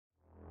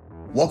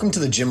Welcome to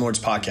the Gym Lords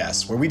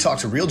Podcast, where we talk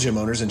to real gym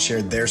owners and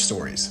share their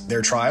stories,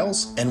 their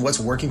trials, and what's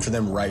working for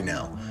them right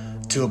now.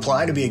 To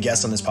apply to be a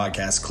guest on this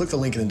podcast, click the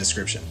link in the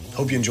description.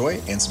 Hope you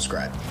enjoy and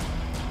subscribe.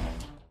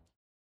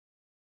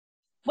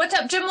 What's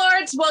up, Gym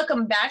Lords?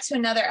 Welcome back to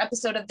another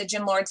episode of the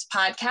Gym Lords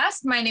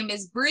Podcast. My name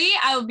is Bree.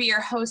 I will be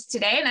your host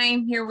today, and I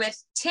am here with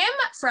Tim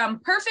from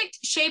Perfect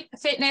Shape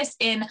Fitness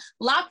in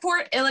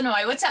Lockport,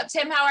 Illinois. What's up,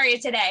 Tim? How are you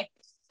today?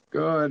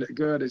 Good.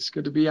 It's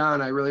good to be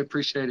on. I really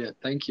appreciate it.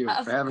 Thank you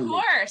for having me.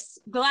 Of course.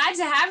 Glad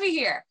to have you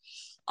here.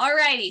 All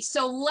righty.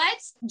 So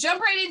let's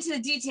jump right into the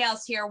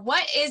details here.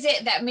 What is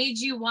it that made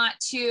you want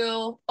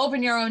to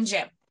open your own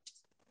gym?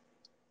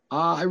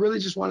 I really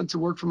just wanted to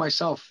work for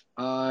myself.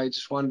 I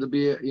just wanted to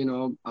be,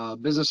 a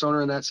business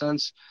owner in that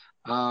sense.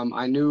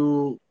 I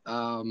knew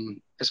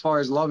as far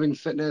as loving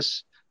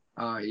fitness,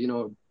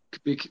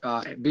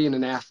 being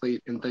an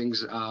athlete and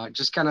things,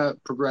 just kind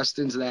of progressed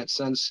into that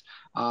sense.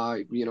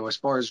 As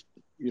far as,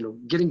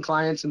 getting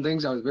clients and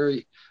things, I was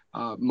very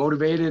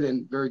motivated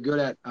and very good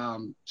at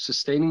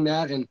sustaining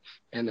that and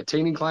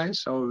attaining clients.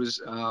 So it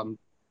was kind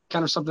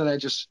of something that I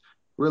just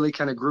really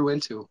kind of grew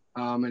into.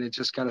 And it's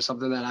just kind of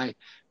something that I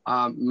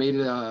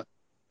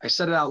I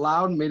said it out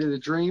loud, made it a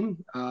dream,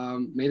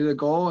 made it a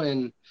goal,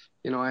 and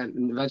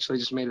eventually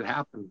just made it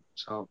happen.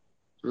 So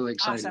it's really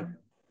exciting. Awesome.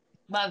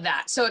 Love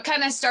that. So it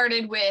kind of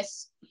started with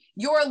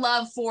your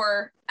love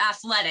for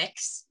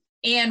athletics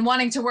and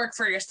wanting to work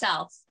for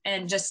yourself,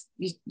 and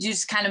you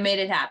just kind of made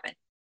it happen.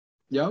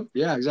 Yep.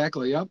 Yeah,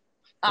 exactly. Yep.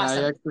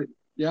 Awesome.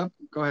 Go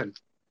ahead.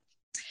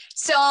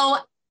 So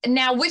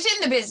now within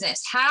the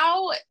business,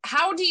 how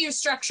do you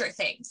structure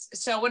things?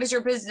 So what does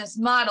your business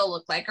model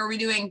look like? Are we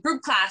doing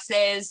group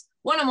classes,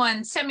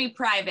 one-on-one,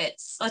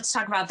 semi-privates? Let's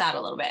talk about that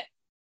a little bit.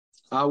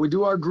 We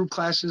do our group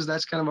classes.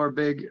 That's kind of our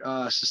big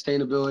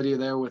sustainability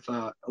there, with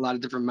a lot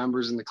of different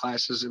members in the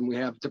classes, and we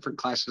have different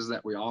classes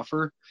that we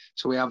offer.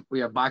 So we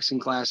have boxing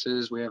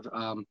classes, we have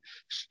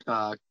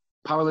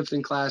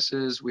powerlifting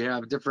classes, we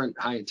have different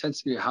high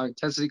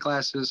intensity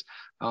classes,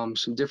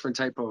 some different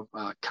type of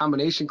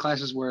combination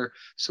classes where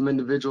some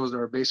individuals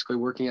are basically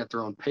working at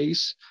their own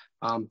pace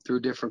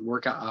through different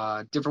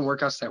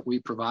workouts that we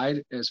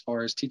provide as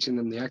far as teaching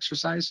them the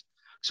exercise.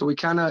 So we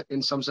kind of,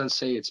 in some sense,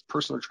 say it's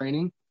personal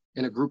training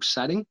in a group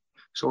setting.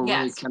 So we're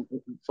really kind of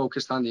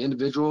focused on the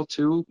individual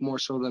too, more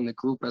so than the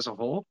group as a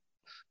whole.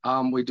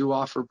 We do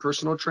offer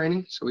personal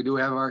training. So we do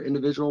have our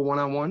individual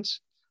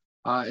one-on-ones,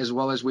 as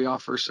well as we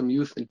offer some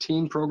youth and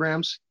teen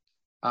programs.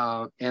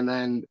 And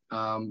then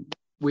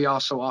we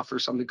also offer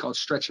something called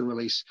stretch and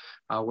release,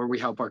 where we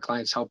help our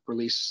clients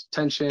release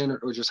tension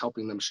or just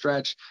helping them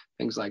stretch,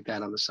 things like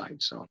that on the side.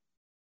 So.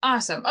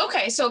 Awesome.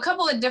 Okay. So a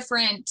couple of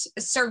different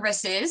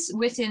services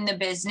within the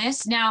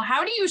business. Now,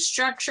 how do you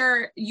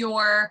structure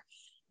your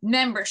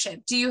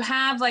membership? Do you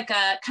have like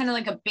a kind of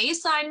like a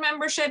baseline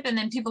membership and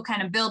then people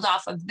kind of build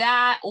off of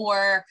that?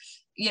 Or,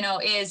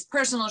 is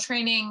personal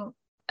training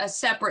a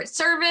separate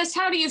service?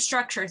 How do you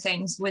structure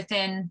things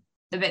within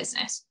the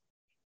business?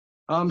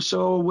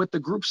 So with the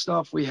group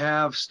stuff, we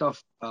have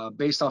stuff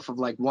based off of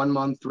like 1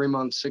 month, 3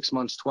 months, 6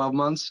 months, 12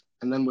 months.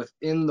 And then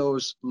within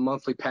those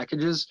monthly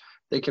packages,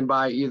 they can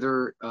buy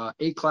either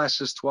 8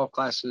 classes, 12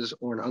 classes,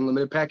 or an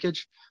unlimited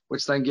package,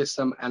 which then gets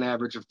them an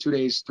average of 2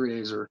 days, 3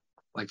 days, or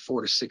like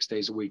 4 to 6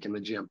 days a week in the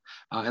gym.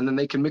 And then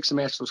they can mix and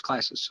match those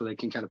classes. So they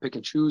can kind of pick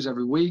and choose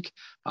every week.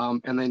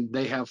 And then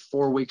they have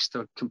 4 weeks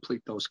to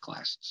complete those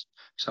classes.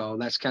 So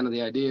that's kind of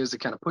the idea, is to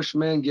kind of push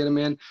them in, get them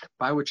in,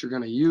 buy what you're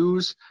going to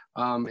use,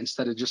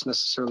 instead of just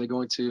necessarily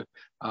going to,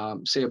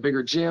 say, a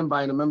bigger gym,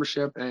 buying a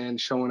membership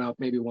and showing up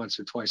maybe once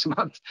or twice a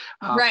month.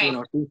 Right.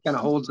 It kind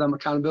of holds them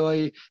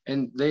accountability,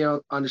 and they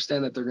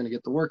understand that they're going to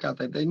get the workout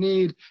that they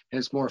need, and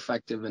it's more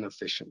effective and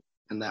efficient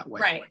in that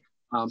way. Right.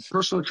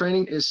 Personal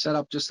training is set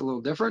up just a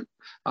little different.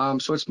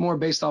 So it's more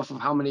based off of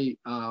how many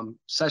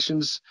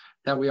sessions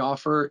that we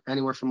offer,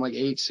 anywhere from like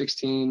 8,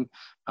 16,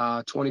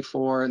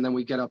 24, and then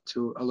we get up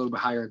to a little bit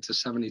higher into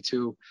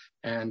 72.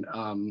 And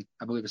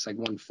I believe it's like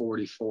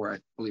 144, I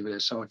believe it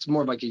is. So it's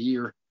more of like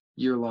a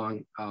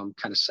year-long kind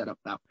of setup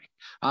that way.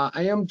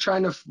 I am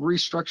trying to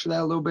restructure that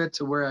a little bit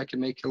to where I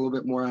can make it a little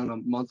bit more on a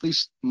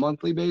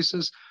monthly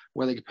basis,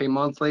 where they can pay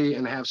monthly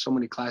and have so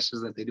many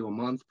classes that they do a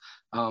month,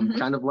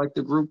 kind of like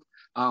the group.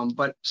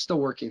 But still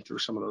working through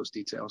some of those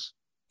details.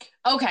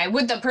 Okay.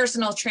 With the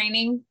personal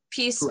training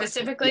piece. Correct.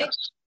 Specifically?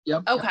 Yes.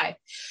 Yep. Okay.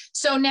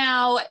 So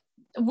now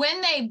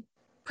when they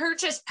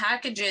purchase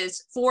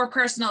packages for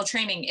personal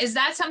training, is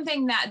that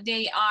something that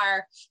they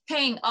are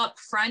paying up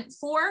front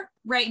for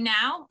right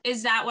now?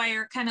 Is that why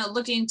you're kind of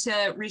looking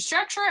to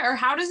restructure it, or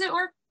how does it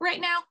work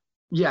right now?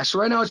 Yeah. So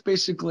right now it's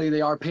basically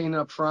they are paying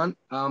up front.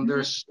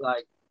 There's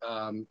like,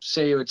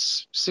 say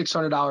it's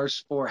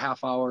 $600 for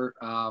half hour,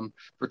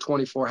 for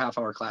 24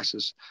 half-hour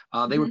classes.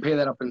 They would pay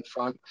that up in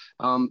front.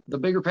 The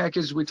bigger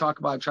package we talk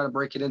about, try to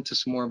break it into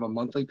some more of a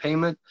monthly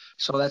payment.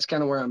 So that's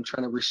kind of where I'm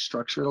trying to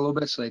restructure it a little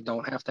bit, so they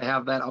don't have to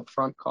have that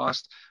upfront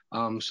cost.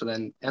 So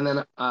then in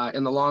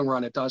the long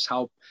run, it does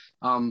help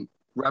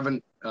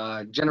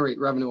generate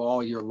revenue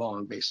all year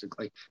long,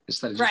 basically,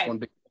 instead of just one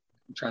big,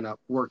 trying to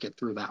work it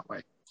through that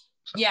way.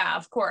 Yeah,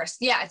 of course.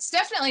 Yeah, it's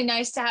definitely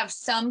nice to have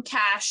some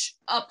cash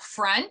up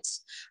front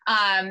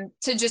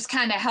to just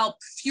kind of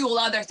help fuel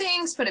other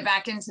things, put it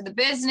back into the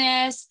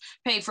business,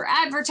 pay for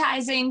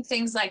advertising,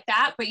 things like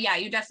that. But yeah,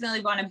 you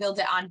definitely want to build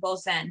it on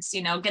both ends,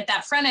 get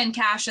that front end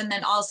cash and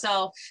then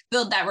also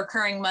build that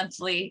recurring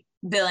monthly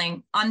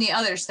billing on the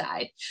other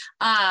side.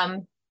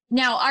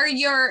 Now,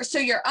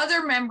 your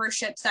other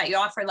memberships that you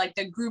offer, like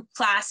the group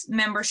class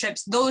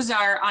memberships, those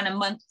are on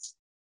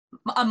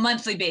a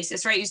monthly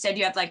basis, right? You said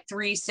you have like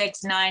 3,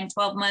 6, 9,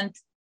 12-month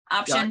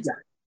options.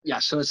 Yeah.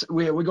 So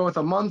we go with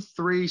a month,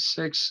 3,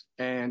 6,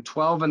 and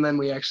 12, and then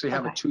we actually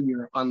have a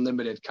 2-year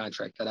unlimited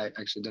contract that I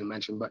actually didn't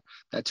mention, but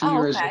that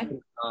 2-year is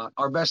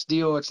our best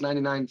deal. It's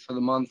 $99 for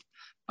the month,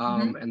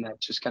 and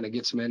that just kind of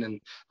gets them in.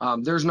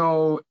 And there's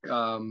no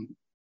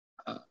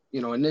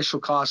initial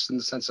costs in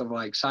the sense of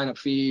like sign up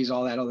fees,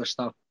 all that other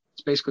stuff.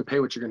 It's basically pay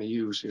what you're going to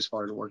use as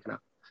far as working out.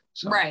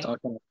 So it's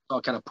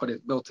all kind of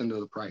built into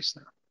the price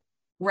there.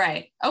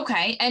 Right.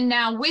 Okay. And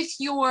now with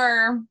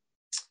your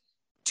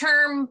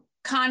term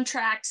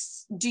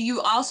contracts, do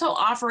you also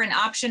offer an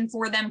option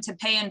for them to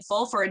pay in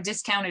full for a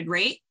discounted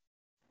rate?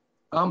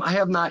 I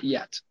have not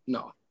yet.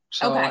 No.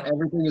 So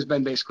everything has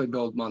been basically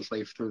billed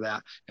monthly through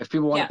that. If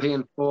people want to pay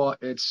in full,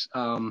 it's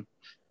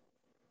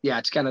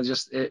it's kind of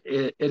just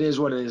it is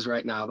what it is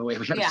right now, the way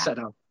we have it set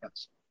up.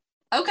 Yes.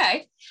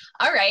 Okay.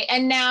 All right.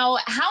 And now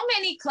how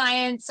many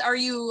clients are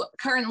you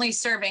currently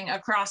serving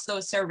across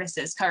those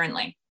services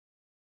currently?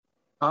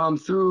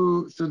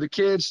 Through the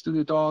kids, through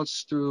the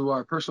adults, through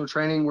our personal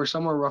training, we're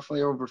somewhere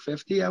roughly over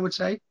 50, I would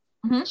say.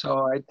 Mm-hmm.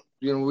 So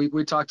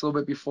we talked a little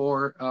bit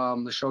before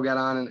the show got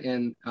on,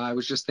 and I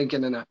was just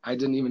thinking, and I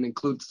didn't even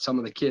include some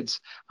of the kids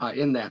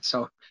in that.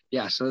 So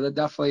so that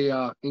definitely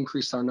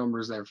increased our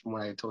numbers there from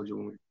what I told you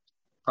when we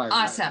prior.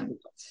 Awesome.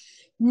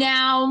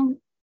 Now,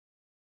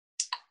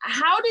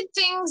 how did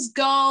things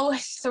go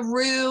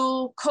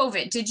through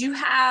COVID? Did you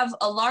have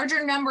a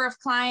larger number of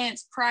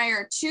clients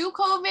prior to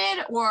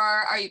COVID, or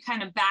are you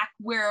kind of back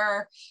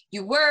where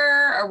you were?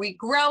 Are we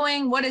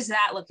growing? What is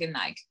that looking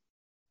like?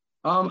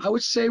 I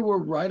would say we're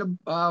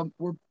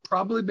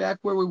probably back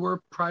where we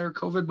were prior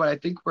COVID, but I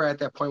think we're at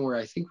that point where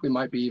I think we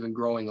might be even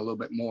growing a little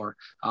bit more.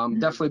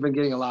 Definitely been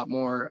getting a lot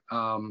more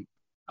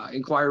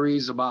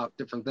inquiries about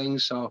different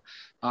things. So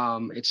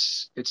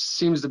it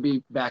seems to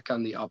be back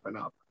on the up and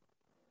up.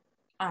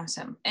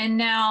 Awesome. And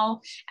now,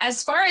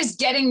 as far as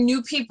getting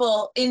new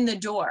people in the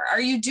door,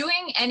 are you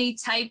doing any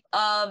type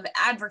of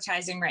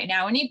advertising right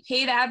now? Any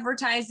paid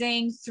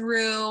advertising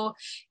through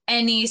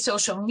any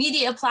social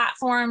media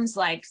platforms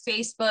like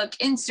Facebook,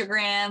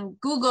 Instagram,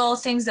 Google,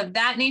 things of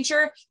that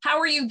nature?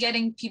 How are you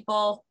getting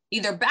people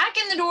either back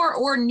in the door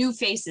or new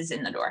faces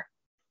in the door?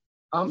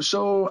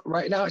 So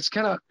right now it's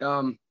kind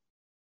of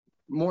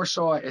more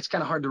so it's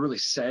kind of hard to really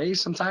say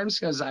sometimes,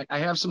 because I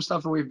have some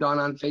stuff that we've done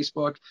on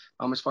Facebook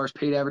as far as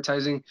paid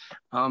advertising.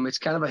 It's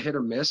kind of a hit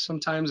or miss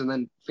sometimes, and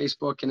then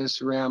Facebook and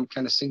Instagram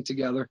kind of sync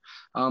together.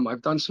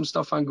 I've done some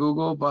stuff on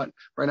Google, but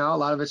right now a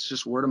lot of it's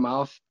just word of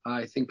mouth.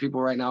 I think people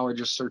right now are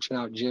just searching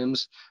out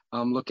gyms,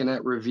 looking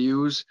at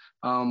reviews.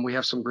 We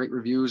have some great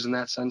reviews in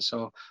that sense,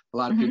 so a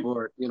lot of people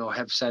are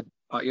have said,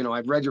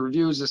 I've read your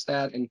reviews,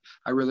 and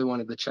I really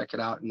wanted to check it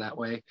out in that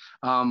way.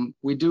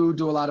 We do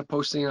a lot of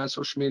posting on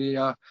social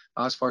media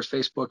as far as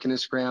Facebook and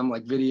Instagram,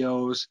 like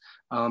videos.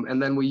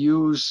 And then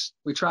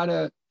we try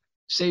to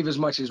save as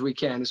much as we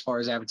can as far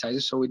as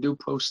advertising. So we do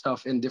post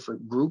stuff in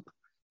different group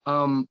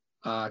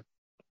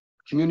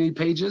community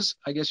pages,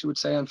 I guess you would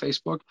say, on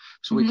Facebook.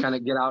 So we kind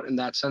of get out in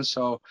that sense.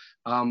 So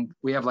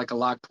we have like a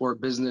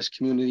Lockport business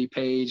community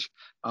page,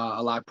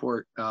 a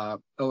Lockport,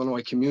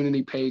 Illinois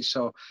community page.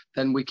 So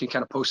then we can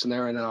kind of post in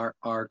there, and then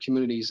our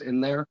communities in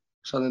there.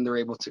 So then they're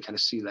able to kind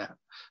of see that.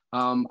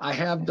 I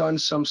have done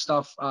some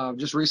stuff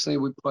just recently.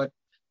 We put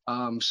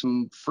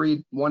some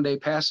free one-day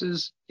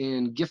passes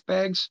in gift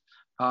bags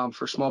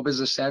for Small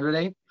Business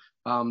Saturday.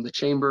 The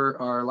chamber,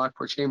 our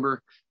Lockport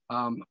chamber,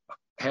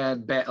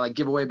 had like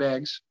giveaway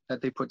bags that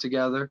they put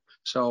together.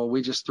 So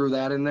we just threw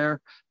that in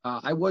there.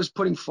 I was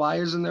putting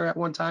flyers in there at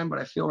one time, but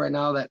I feel right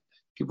now that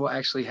people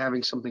actually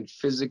having something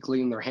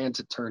physically in their hand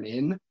to turn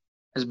in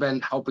has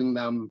been helping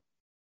them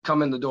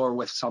come in the door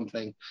with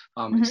something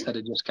instead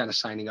of just kind of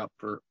signing up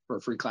for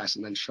a free class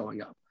and then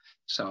showing up.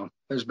 So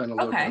there's been a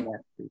little bit of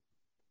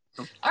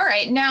that. All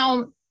right.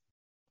 Now,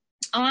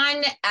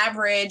 on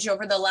average,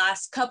 over the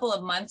last couple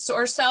of months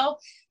or so,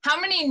 how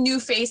many new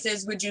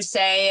faces would you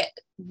say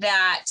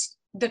that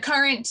the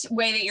current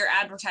way that you're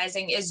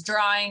advertising is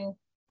drawing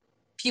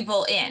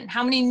people in?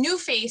 How many new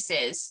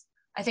faces,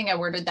 I think I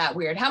worded that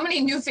weird, how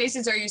many new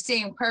faces are you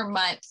seeing per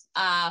month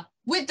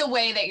with the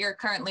way that you're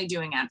currently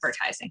doing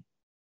advertising?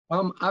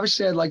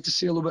 Obviously, I'd like to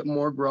see a little bit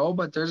more grow,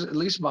 but there's at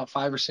least about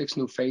 5 or 6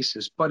 new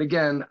faces. But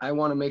again, I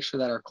want to make sure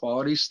that our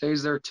quality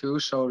stays there too.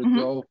 So to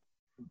grow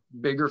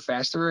bigger,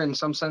 faster, in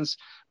some sense,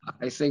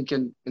 I think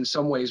in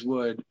some ways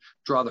would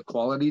draw the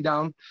quality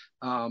down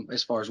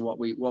as far as what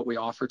we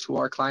offer to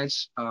our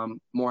clients,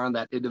 more on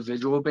that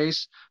individual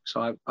base.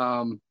 So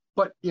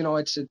but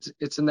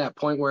it's in that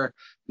point where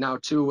now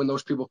too, when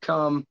those people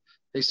come,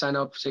 they sign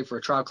up, say for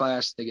a trial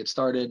class, they get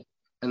started,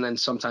 and then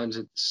sometimes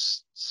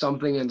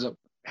something ends up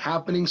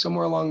happening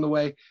somewhere along the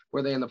way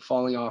where they end up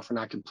falling off or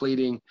not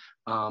completing,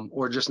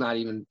 or just not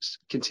even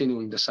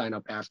continuing to sign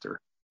up after.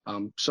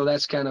 So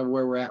that's kind of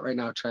where we're at right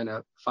now, trying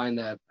to find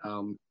that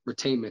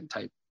retainment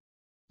type.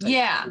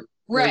 Yeah,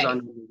 There's our right.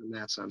 numbers in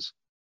that sense.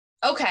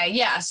 Okay,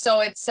 yeah.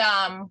 So it's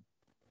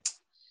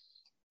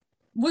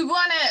we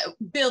want to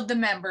build the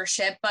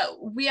membership, but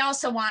we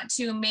also want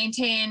to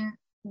maintain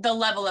the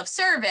level of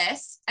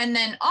service, and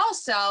then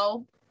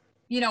also,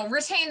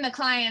 retain the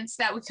clients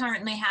that we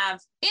currently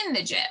have in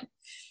the gym.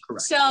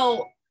 Correct.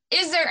 So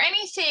is there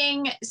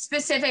anything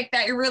specific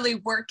that you're really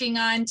working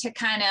on to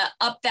kind of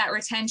up that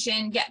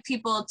retention, get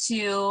people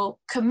to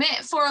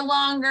commit for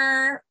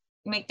longer,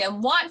 make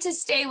them want to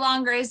stay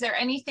longer? Is there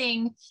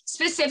anything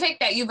specific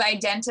that you've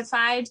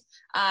identified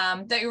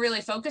that you're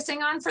really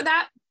focusing on for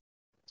that?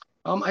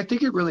 I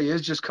think it really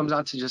is just comes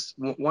out to just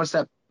once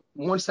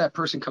that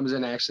person comes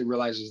in and actually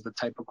realizes the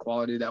type of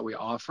quality that we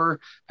offer,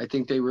 I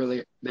think they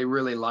really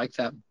like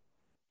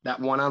that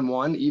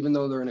one-on-one, even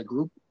though they're in a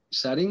group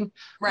setting,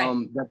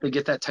 Right. that they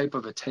get that type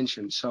of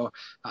attention. So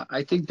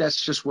I think that's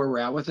just where we're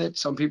at with it.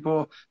 Some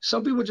people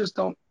just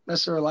don't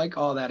necessarily like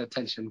all that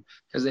attention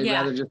because they'd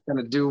rather just kind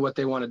of do what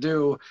they want to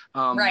do.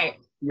 Right.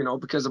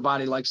 Because the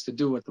body likes to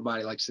do what the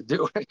body likes to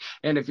do.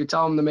 And if you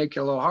tell them to make it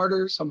a little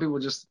harder, some people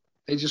just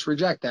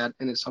reject that.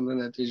 And it's something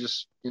that they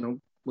just,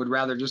 would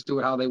rather just do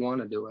it how they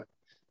want to do it.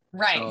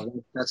 Right.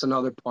 So that's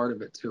another part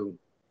of it too.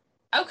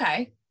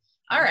 Okay.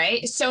 All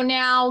right. So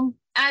now,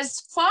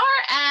 as far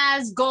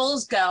as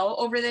goals go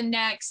over the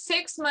next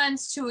 6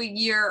 months to a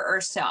year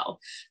or so,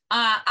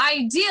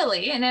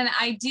 ideally, in an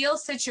ideal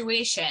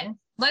situation,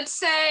 let's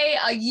say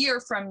a year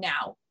from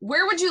now,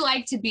 where would you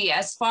like to be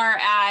as far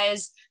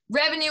as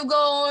revenue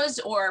goes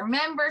or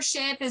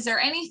membership? Is there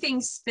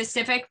anything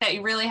specific that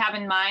you really have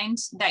in mind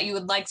that you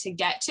would like to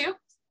get to?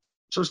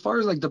 So as far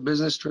as like the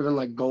business driven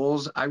like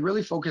goals, I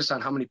really focus on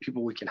how many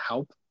people we can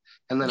help.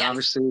 And then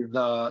obviously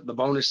the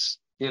bonus,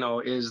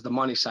 is the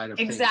money side of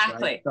things.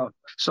 Exactly. Right?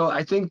 So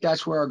I think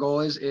that's where our goal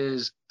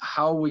is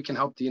how we can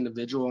help the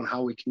individual and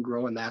how we can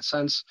grow in that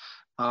sense.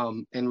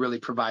 And really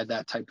provide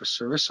that type of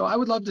service. So I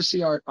would love to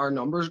see our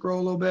numbers grow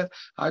a little bit.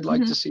 I'd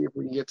like to see if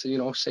we can get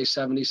to, say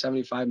 70,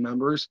 75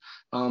 members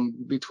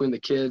between the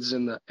kids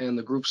and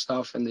the group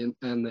stuff and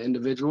the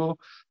individual.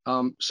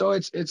 So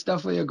it's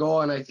definitely a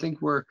goal. And I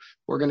think we're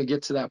going to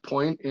get to that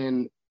point.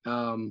 And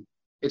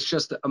it's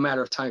just a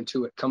matter of time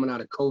too. It coming out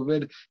of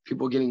COVID,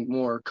 people getting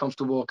more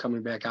comfortable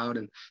coming back out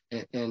and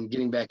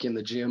getting back in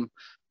the gym,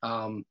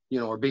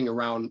 or being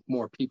around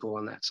more people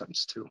in that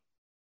sense too.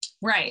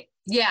 Right.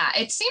 Yeah.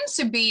 It seems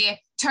to be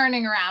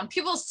turning around.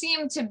 People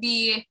seem to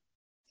be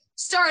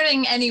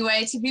starting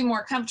anyway to be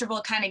more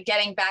comfortable kind of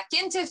getting back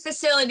into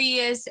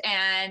facilities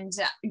and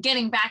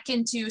getting back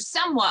into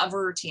somewhat of a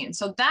routine.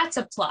 So that's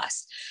a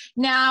plus.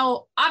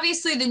 Now,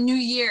 obviously the new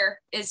year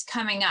is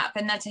coming up,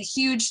 and that's a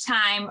huge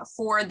time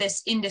for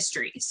this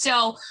industry.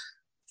 So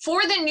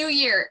for the new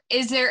year,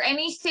 is there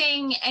any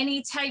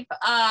type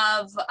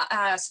of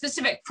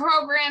specific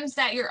programs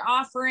that you're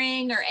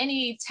offering, or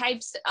any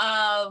types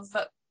of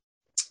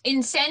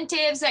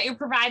incentives that you're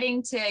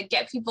providing to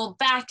get people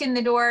back in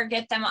the door,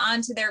 get them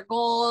onto their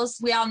goals?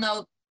 We all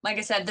know, like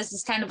I said, this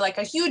is kind of like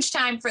a huge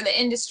time for the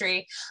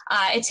industry.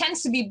 It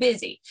tends to be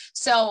busy.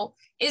 So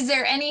is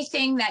there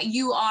anything that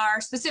you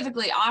are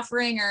specifically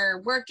offering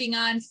or working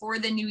on for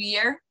the new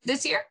year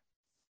this year?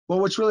 Well,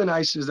 what's really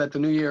nice is that the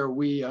new year,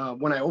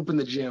 when I opened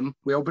the gym,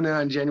 we opened it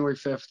on January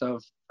 5th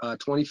of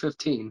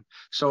 2015.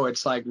 So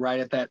it's like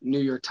right at that New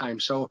Year time.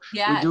 So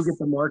we do get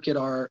to market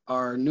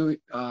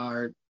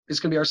it's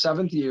going to be our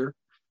 7th year.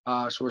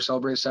 So we're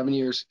celebrating 7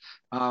 years.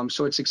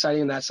 So it's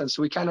exciting in that sense.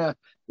 So we kind of,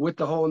 with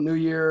the whole new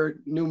year,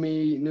 new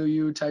me, new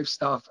you type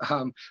stuff,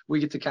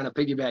 we get to kind of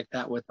piggyback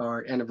that with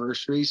our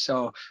anniversary.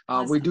 So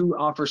we do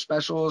offer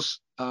specials.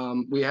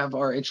 We have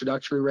our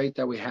introductory rate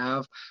that we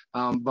have,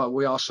 but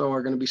we also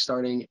are going to be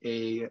starting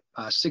a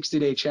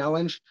 60-day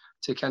challenge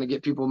to kind of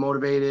get people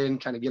motivated and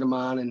kind of get them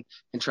on and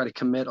try to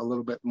commit a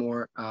little bit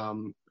more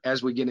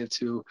as we get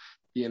into,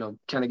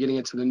 kind of getting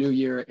into the new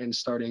year and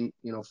starting,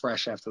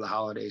 fresh after the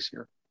holidays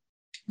here.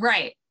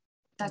 Right.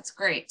 That's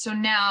great. So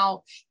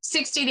now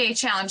 60-day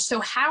challenge. So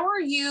how are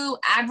you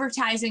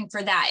advertising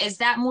for that? Is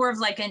that more of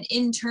like an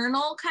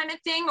internal kind of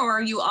thing, or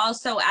are you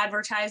also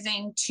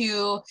advertising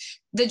to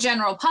the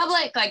general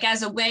public, like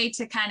as a way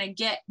to kind of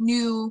get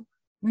new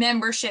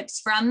memberships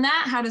from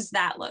that? How does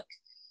that look?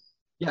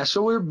 Yeah,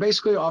 so we're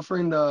basically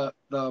offering the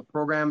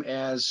program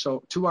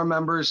to our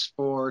members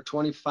for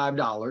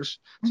 $25.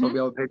 So we'll be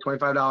able to pay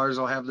 $25.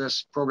 They'll have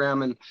this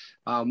program, and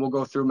we'll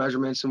go through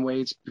measurements and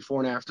weights,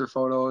 before and after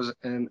photos,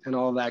 and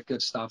all that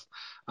good stuff.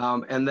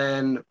 And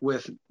then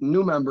with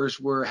new members,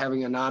 we're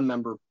having a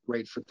non-member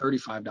rate for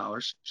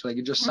 $35, so they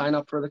can just sign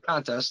up for the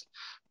contest.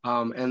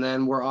 And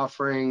then we're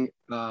offering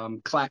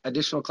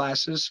additional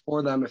classes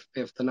for them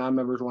if the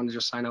non-members want to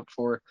just sign up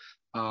for,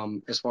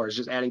 as far as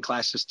just adding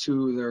classes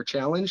to their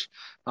challenge,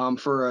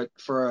 for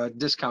a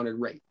discounted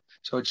rate.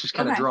 So it's just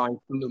kind of drawing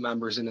new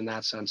members in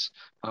that sense,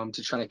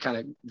 to try to kind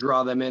of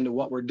draw them into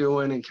what we're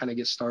doing and kind of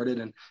get started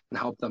and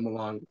help them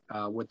along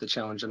with the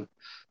challenge. And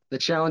the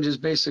challenge is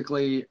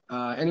basically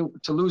to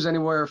lose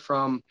anywhere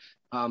from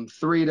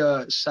 3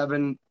 to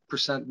 7%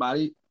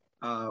 body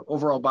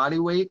overall body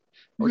weight.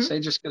 I would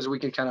say, just because we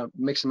can kind of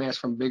mix and match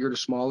from bigger to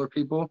smaller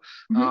people.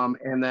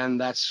 And then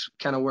that's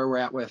kind of where we're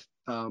at with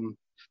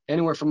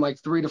anywhere from like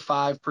 3 to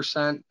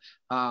 5%.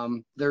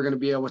 They're going to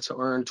be able to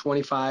earn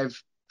 25%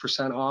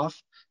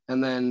 off.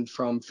 And then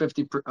from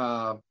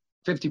 50%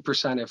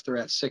 if they're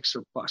at 6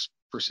 or plus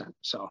percent.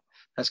 So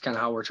that's kind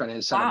of how we're trying to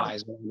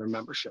incentivize their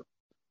membership.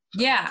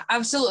 So. Yeah,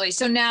 absolutely.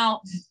 So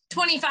now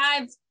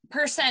 25%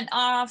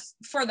 off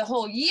for the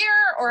whole year,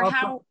 or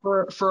how?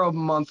 For a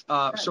month.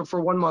 So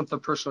for 1 month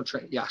of personal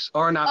training, yes,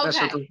 or not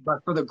necessarily, but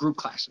for the group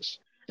classes.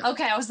 Yeah.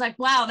 Okay, I was like,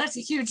 wow, that's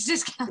a huge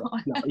discount.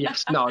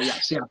 Yes,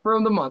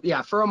 for the month,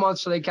 for a month,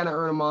 so they kind of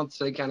earn a month,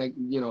 so they kind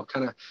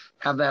of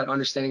have that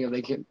understanding of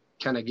they can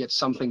kind of get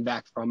something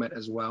back from it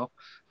as well.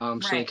 So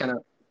they kind of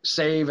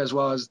save as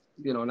well as,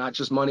 not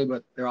just money,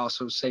 but they're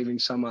also saving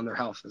some on their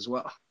health as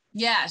well.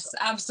 Yes,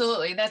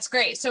 absolutely. That's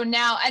great. So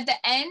now at the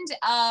end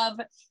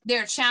of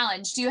their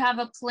challenge, do you have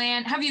a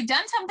plan? Have you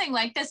done something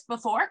like this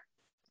before?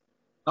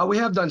 We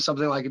have done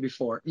something like it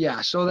before. Yeah.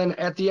 So then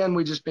at the end,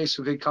 we just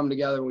basically come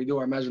together and we do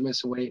our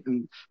measurements and weight,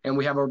 and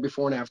we have our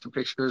before and after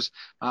pictures.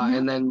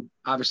 And then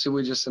obviously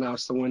we just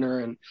announce the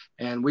winner,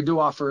 and we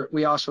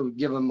also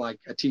give them like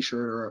a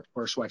t-shirt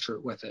or a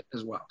sweatshirt with it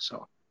as well.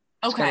 So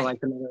it's kind of like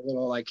another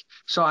little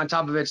so on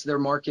top of it, they're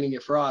marketing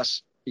it for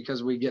us,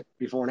 because we get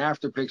before and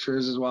after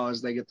pictures, as well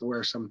as they get to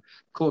wear some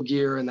cool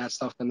gear and that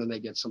stuff. And then they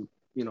get some,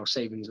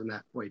 savings in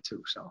that way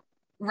too. So.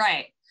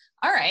 Right.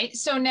 All right.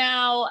 So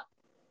now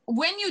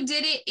when you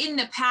did it in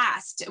the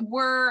past,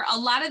 were a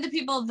lot of the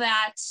people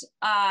that,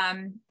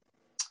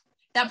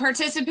 that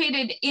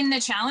participated in the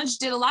challenge,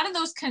 did a lot of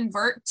those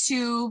convert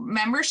to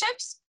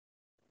memberships?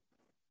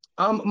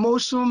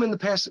 Most of them in the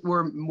past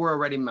were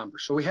already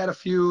members. So we had a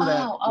few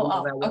that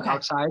were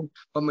outside,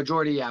 but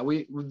majority,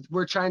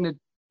 we're trying to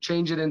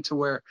change it into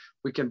where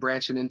we can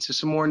branch it into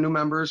some more new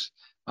members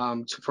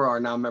for our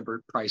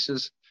non-member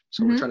prices.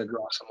 So we're trying to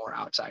draw some more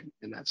outside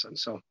in that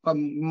sense. So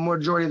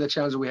majority of the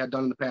challenges we had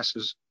done in the past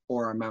was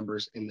for our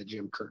members in the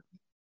gym currently.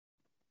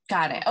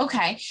 Got it.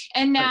 Okay.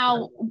 And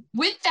now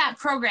with that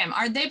program,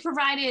 are they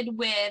provided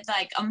with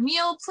like a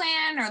meal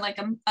plan or like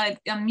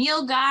a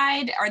meal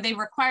guide? Are they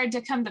required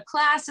to come to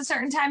class a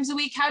certain times a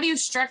week? How do you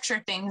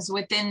structure things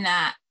within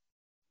that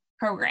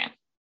program?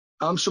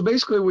 So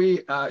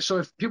basically so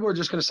if people are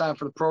just going to sign up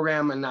for the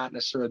program and not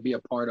necessarily be a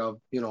part of,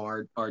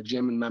 our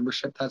gym and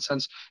membership, that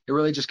sense, it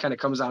really just kind of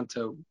comes down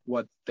to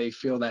what they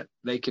feel that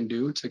they can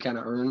do to kind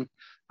of earn,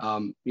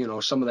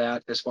 some of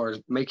that as far as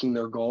making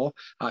their goal.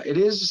 It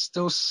is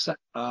still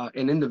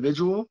an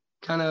individual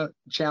kind of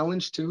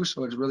challenge too.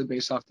 So it's really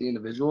based off the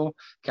individual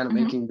kind of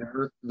making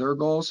their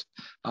goals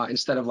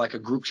instead of like a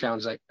group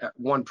challenge, like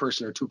one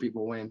person or two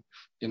people win,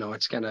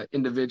 it's kind of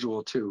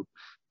individual too.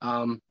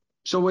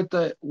 So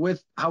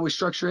with how we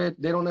structure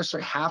it, they don't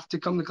necessarily have to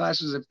come to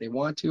classes if they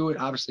want to. It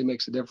obviously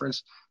makes a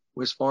difference.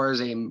 As far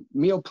as a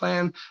meal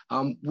plan,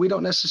 we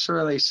don't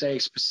necessarily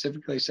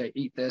specifically say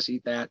eat this,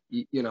 eat that,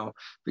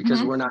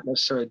 because we're not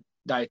necessarily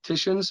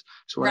dietitians.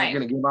 So we're not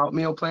going to give out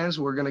meal plans.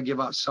 We're going to give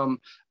out some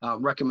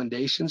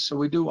recommendations. So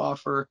we do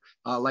offer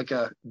like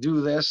a do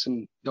this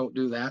and don't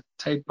do that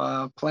type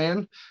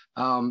plan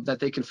that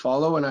they can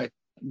follow. And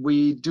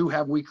we do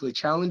have weekly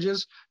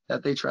challenges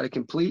that they try to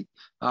complete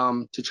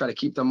to try to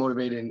keep them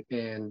motivated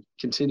and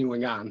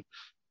continuing on.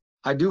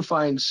 I do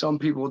find some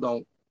people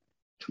don't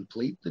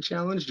complete the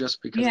challenge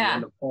just because they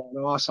end up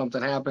falling off,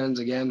 something happens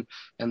again,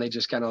 and they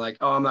just kind of like,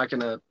 oh, I'm not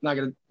gonna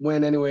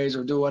win anyways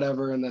or do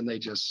whatever, and then they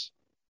just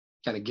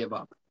kind of give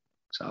up.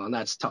 So, and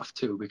that's tough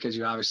too, because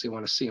you obviously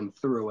want to see them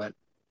through it.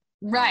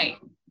 Right.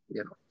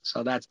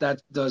 So that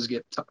does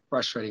get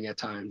frustrating at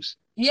times.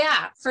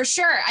 Yeah, for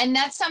sure. And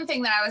that's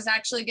something that I was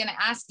actually going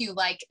to ask you,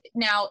 like,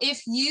 now,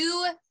 if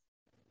you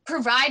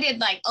provided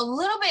like a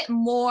little bit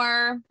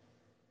more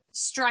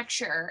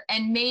structure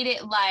and made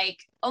it like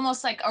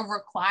almost like a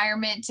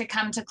requirement to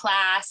come to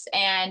class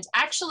and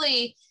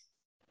actually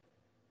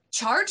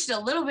charged a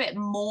little bit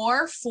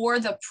more for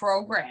the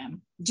program,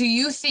 do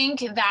you think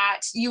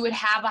that you would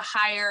have a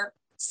higher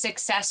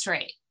success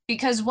rate?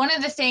 Because one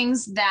of the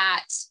things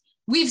that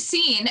we've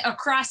seen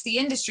across the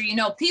industry,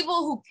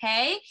 people who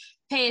pay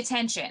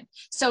attention.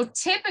 So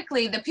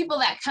typically the people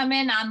that come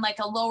in on like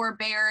a lower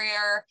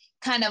barrier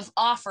kind of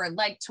offer,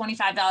 like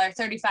 $25,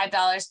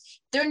 $35,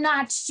 they're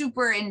not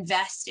super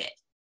invested.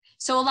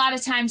 So a lot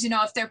of times,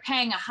 if they're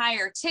paying a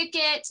higher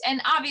ticket,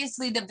 and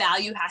obviously the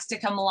value has to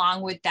come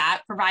along with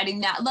that,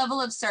 providing that level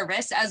of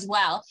service as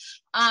well.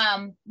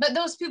 But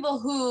those people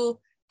who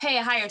pay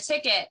a higher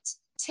ticket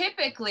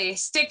typically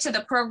stick to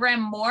the program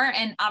more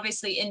and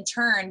obviously in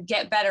turn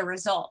get better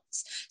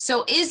results.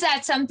 So is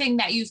that something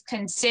that you've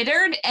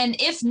considered? And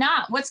if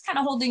not, what's kind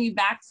of holding you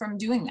back from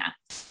doing that?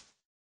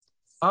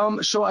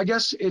 So I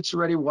guess it's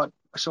already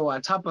so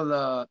on top of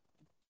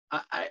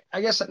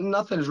I guess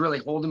nothing is really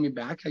holding me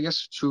back, I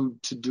guess, to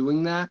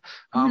doing that.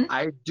 Mm-hmm.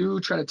 I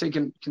do try to take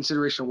in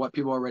consideration what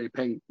people are already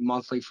paying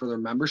monthly for their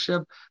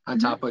membership on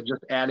Mm-hmm. top of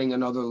just adding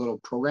another little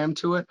program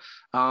to it.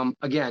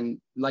 Again,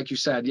 like you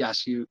said,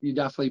 yes, you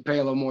definitely pay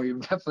a little more. You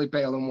definitely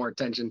pay a little more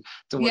attention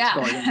to what's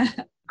going on.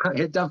 Yeah.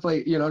 It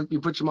definitely, you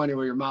put your money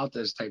where your mouth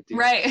is type deal.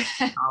 Right.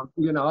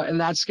 And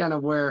that's kind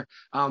of where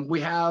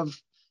we have,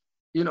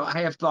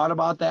 I have thought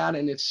about that,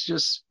 and it's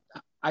just,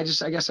 I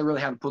guess I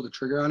really haven't pulled the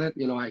trigger on it.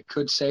 I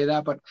could say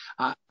that, but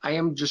I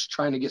am just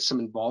trying to get some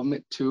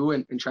involvement too,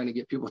 and trying to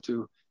get people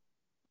to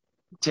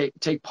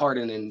take part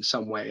in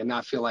some way and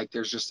not feel like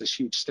there's just this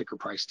huge sticker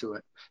price to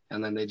it,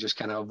 and then they just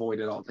kind of avoid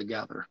it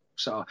altogether.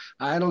 So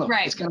I don't know.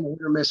 Right. It's kind of hit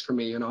or miss for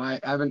me.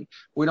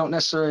 We don't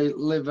necessarily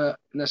live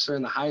necessarily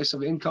in the highest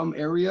of income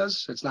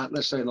areas. It's not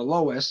necessarily the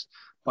lowest,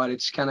 but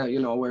it's kind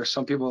of, where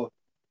some people,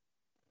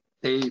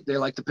 they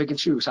like to pick and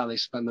choose how they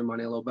spend their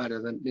money a little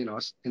better than,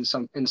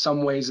 in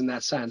some ways in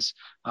that sense.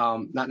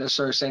 Not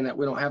necessarily saying that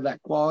we don't have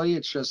that quality.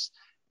 It's just,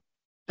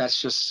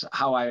 that's just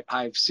how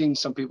I've seen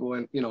some people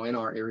in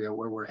our area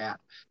where we're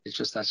at. That's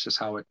just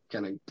how it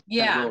kind of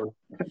goes.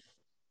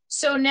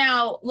 So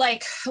now,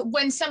 like,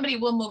 when somebody,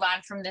 will move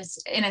on from this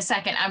in a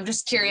second, I'm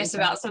just curious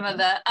about some of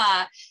the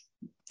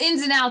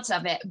ins and outs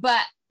of it.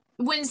 But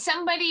when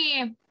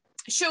somebody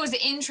shows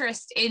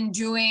interest in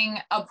doing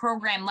a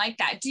program like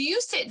that, do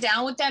you sit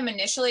down with them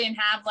initially and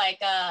have like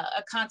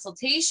a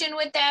consultation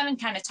with them and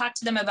kind of talk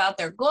to them about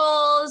their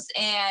goals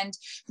and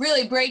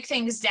really break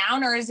things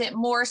down? Or is it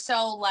more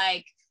so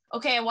like,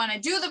 okay, I want to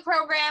do the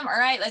program, all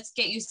right, let's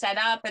get you set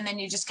up, and then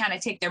you just kind of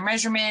take their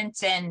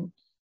measurements and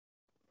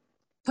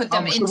put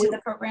them into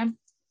the program?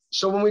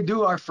 So when we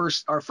do our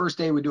first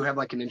day, we do have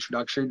like an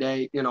introductory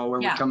day, where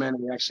we come in and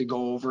we actually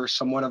go over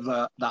somewhat of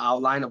the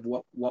outline of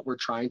what we're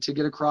trying to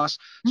get across.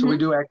 So we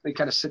do actually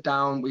kind of sit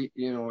down, we,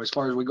 as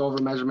far as we go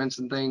over measurements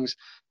and things,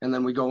 and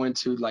then we go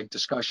into like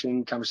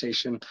discussion,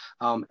 conversation,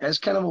 as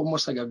kind of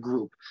almost like a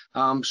group.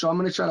 So I'm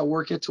going to try to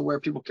work it to where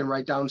people can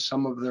write down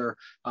some of their,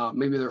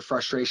 maybe their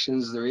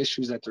frustrations, their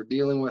issues that they're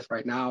dealing with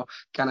right now,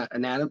 kind of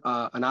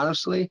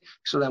anonymously,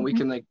 so that we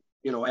can like,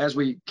 as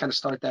we kind of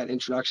start that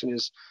introduction,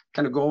 is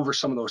kind of go over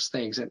some of those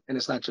things. And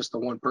it's not just the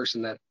one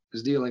person that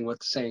is dealing with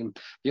the same,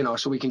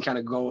 so we can kind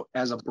of go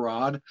as a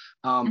broad,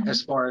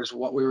 as far as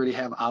what we already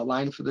have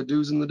outlined for the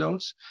do's and the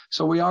don'ts.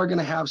 So we are going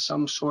to have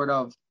some sort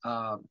of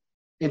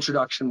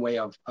introduction way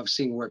of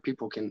seeing where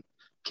people can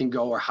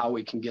go, or how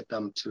we can get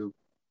them to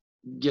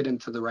get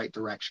into the right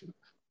direction.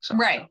 So,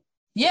 right.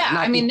 Yeah.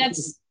 I mean,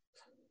 it's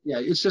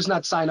just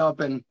not sign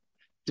up and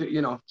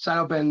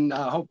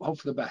hope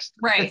for the best.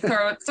 Right.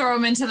 Throw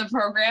them into the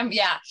program.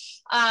 Yeah.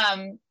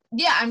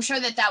 Yeah, I'm sure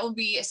that will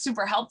be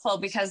super helpful,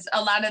 because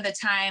a lot of the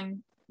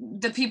time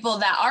the people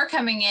that are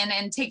coming in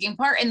and taking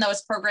part in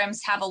those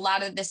programs have a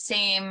lot of the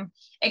same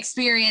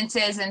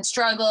experiences and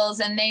struggles,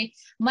 and they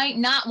might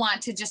not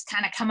want to just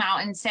kind of come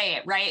out and say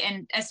it, right?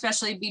 And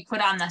especially be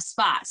put on the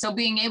spot. So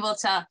being able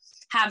to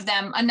have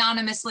them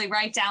anonymously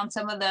write down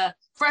some of the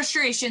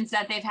frustrations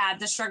that they've had,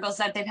 the struggles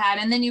that they've had,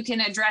 and then you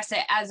can address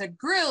it as a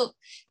group.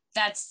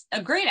 That's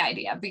a great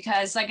idea,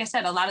 because like I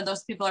said, a lot of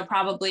those people are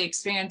probably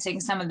experiencing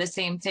some of the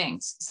same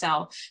things.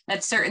 So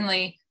that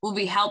certainly will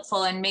be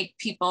helpful and make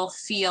people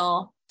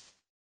feel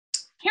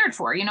cared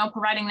for,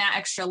 providing that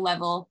extra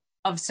level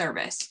of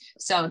service.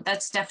 So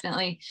that's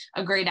definitely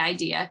a great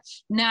idea.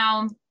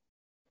 Now,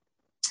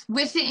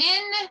 within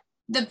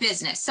the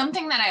business,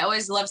 something that I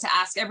always love to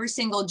ask every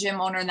single gym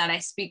owner that I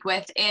speak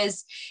with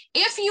is,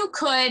 if you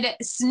could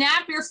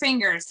snap your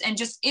fingers and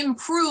just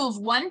improve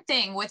one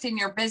thing within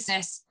your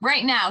business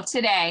right now,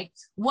 today,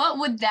 what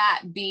would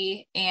that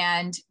be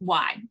and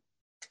why?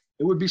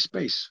 It would be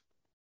space.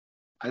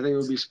 I think it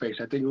would be space.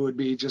 I think it would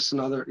be just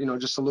another,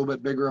 just a little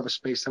bit bigger of a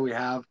space that we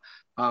have.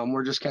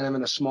 We're just kind of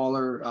in a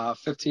smaller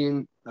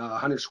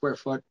 1,500 square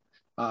foot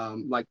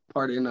like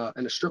part in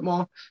a strip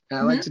mall, and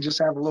I like to just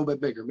have a little bit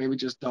bigger, maybe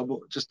just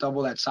double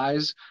that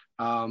size,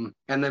 and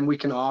then we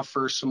can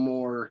offer some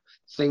more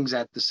things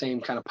at the same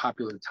kind of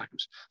popular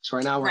times. So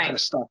right now we're kind of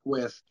stuck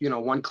with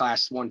one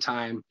class one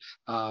time,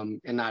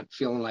 and not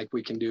feeling like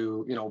we can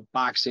do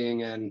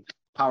boxing and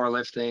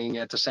powerlifting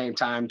at the same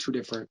time, two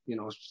different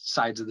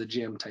sides of the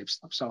gym type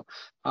stuff. So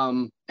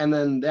and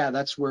then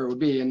that's where it would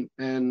be,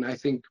 and I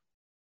think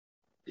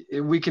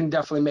we can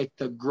definitely make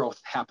the growth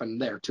happen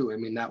there too. I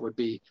mean, that would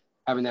be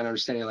having that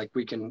understanding, like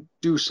we can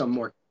do some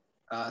more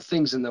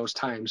things in those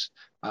times,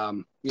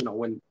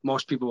 when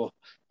most people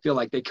feel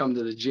like they come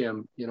to the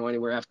gym,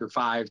 anywhere after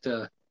 5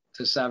 to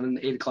 7,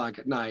 8 o'clock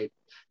at night.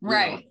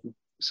 Right.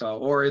 So,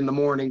 or in the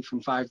morning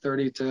from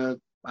 5:30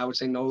 to, I would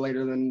say, no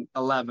later than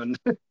 11.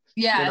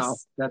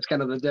 Yes. That's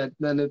kind of the dead,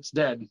 then it's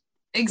dead.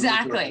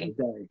 Exactly.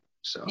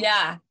 So.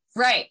 Yeah.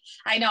 Right.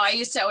 I know. I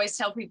used to always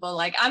tell people,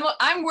 like,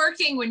 I'm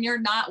working when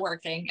you're not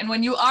working, and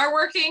when you are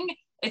working,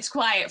 it's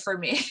quiet for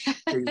me.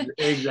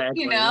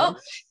 Exactly.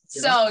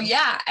 So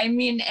yeah, I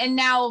mean, and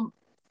now,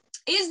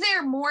 is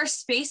there more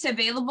space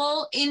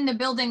available in the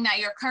building that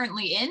you're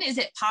currently in? Is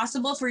it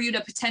possible for you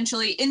to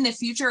potentially in the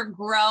future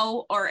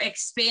grow or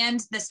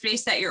expand the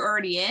space that you're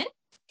already in?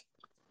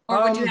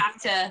 or would you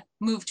have to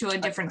move to a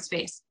different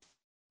space?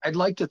 I'd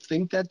like to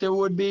think that there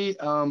would be.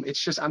 It's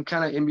just I'm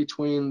kind of in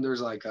between.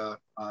 There's like a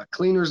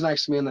cleaners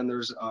next to me, and then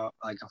there's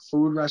like a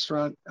food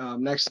restaurant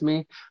next to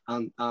me.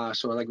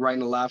 So like right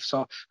and left.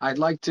 So I'd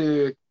like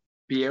to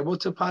be able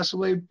to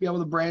possibly be able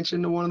to branch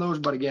into one of those.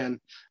 But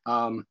again,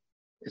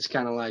 it's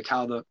kind of like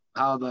how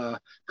the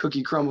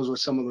cookie crumbles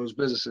with some of those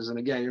businesses. And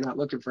again, you're not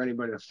looking for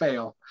anybody to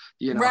fail,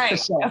 you know. Right,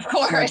 So, of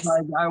course. so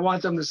I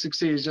want them to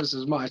succeed just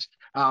as much.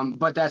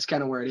 But that's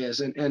kind of where it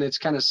is, and it's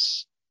kind of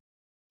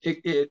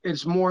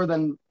it's more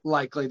than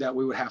likely that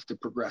we would have to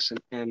progress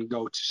and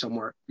go to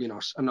somewhere, you know,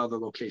 another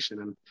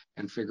location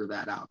and figure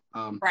that out.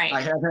 Right. I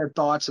have had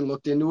thoughts and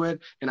looked into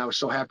it, and I was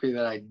so happy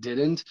that I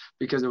didn't,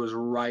 because it was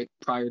right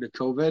prior to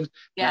COVID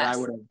that I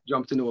would have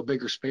jumped into a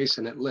bigger space,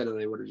 and it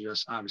literally would have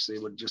just, obviously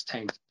it would have just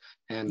tanked.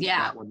 And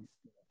that would,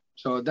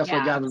 so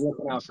definitely God was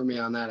looking out for me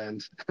on that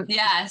end.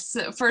 Yes,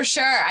 for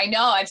sure. I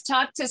know I've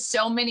talked to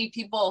so many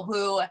people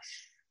who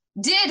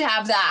did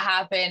have that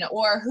happen,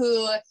 or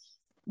who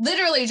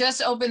literally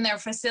just opened their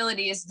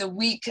facilities the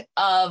week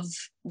of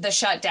the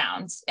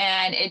shutdowns.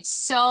 And it's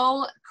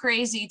so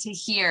crazy to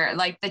hear,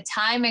 like the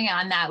timing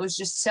on that was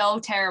just so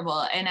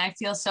terrible. And I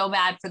feel so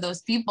bad for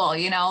those people,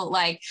 you know,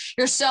 like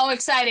you're so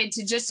excited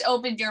to just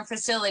open your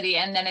facility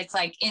and then it's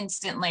like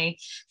instantly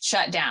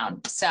shut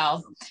down.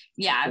 So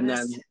yeah. And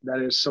then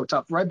that is so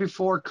tough. Right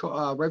before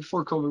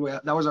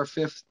COVID, that was our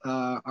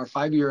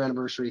 5-year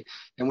anniversary.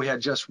 And we had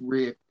just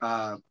we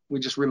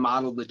just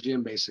remodeled the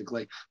gym,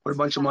 basically put a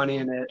bunch of money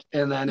in it.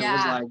 And then it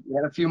was like, we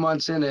had a few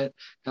months in it,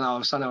 and all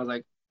of a sudden I was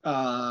like,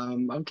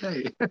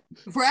 okay.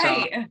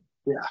 Right.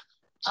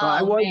 So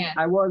I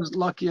was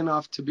lucky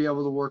enough to be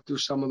able to work through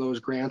some of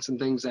those grants and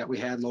things that we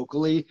had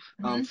locally,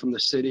 from the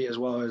city as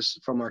well as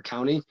from our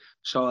county.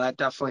 So that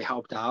definitely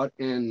helped out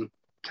and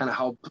kind of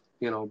helped,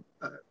 you know,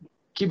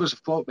 keep us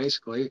afloat,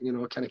 basically, you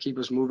know, kind of keep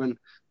us moving,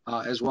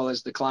 as well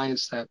as the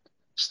clients that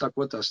stuck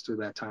with us through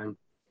that time.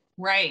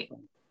 Right.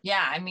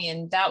 Yeah. I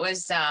mean, that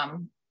was a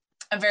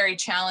very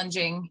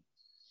challenging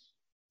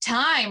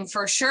time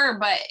for sure.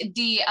 But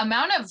the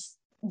amount of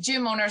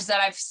gym owners that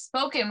I've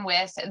spoken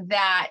with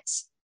that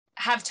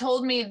have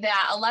told me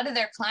that a lot of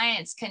their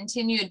clients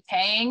continued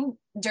paying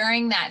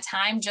during that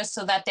time just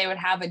so that they would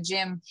have a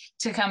gym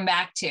to come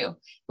back to,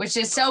 which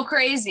is so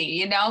crazy,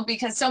 you know,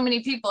 because so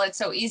many people, it's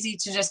so easy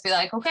to just be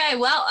like, okay,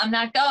 well, I'm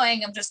not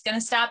going, I'm just going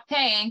to stop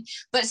paying.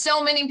 But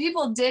so many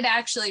people did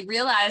actually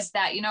realize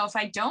that, you know, if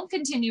I don't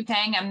continue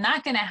paying, I'm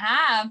not going to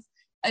have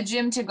a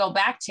gym to go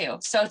back to.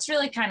 So it's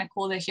really kind of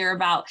cool to hear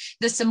about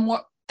the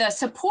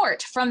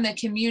support from the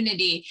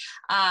community,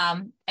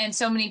 and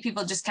so many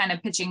people just kind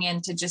of pitching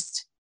in to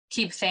just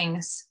keep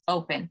things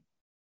open.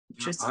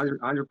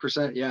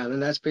 100%. Yeah.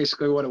 And that's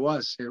basically what it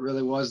was. It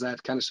really was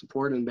that kind of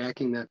support and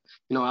backing that,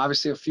 you know,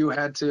 obviously a few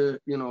had to,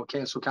 you know,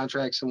 cancel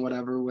contracts and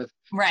whatever with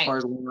as far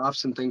as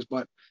layoffs and things,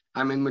 but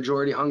I mean,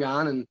 majority hung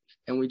on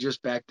and we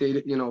just back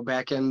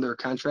end their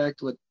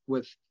contract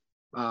with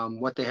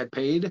what they had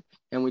paid,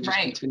 and we just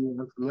continued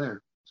on from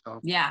there.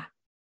 So yeah,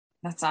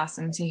 that's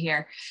awesome to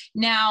hear.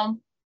 Now,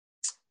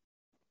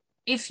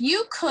 if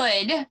you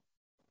could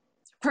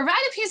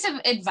provide a piece of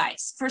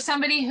advice for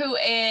somebody who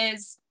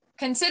is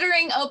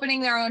considering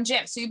opening their own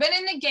gym. So you've been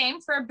in the game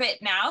for a bit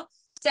now,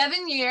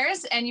 7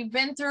 years, and you've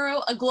been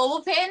through a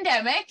global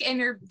pandemic and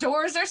your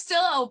doors are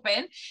still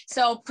open.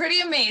 So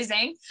pretty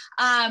amazing.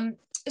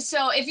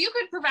 So if you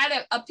could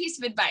provide a piece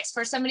of advice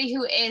for somebody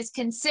who is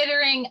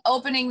considering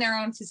opening their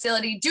own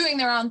facility, doing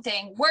their own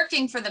thing,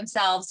 working for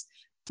themselves,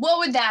 what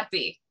would that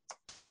be?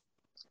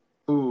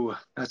 Ooh,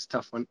 that's a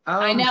tough one.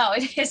 I know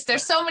it is.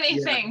 There's so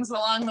many things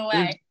along the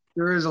way.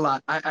 There is a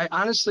lot. I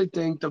honestly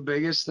think the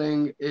biggest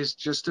thing is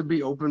just to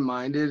be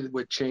open-minded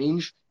with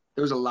change.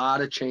 There's a lot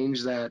of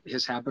change that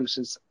has happened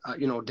since,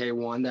 day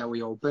one that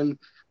we opened,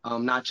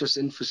 not just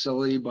in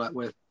facility, but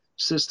with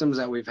systems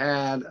that we've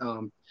had,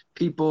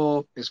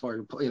 people, as far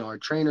as, our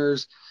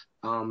trainers,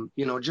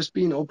 just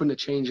being open to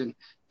change and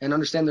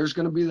understand there's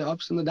going to be the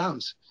ups and the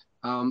downs.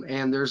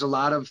 And there's a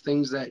lot of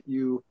things that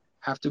you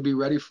have to be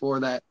ready for,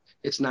 that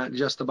it's not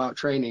just about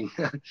training.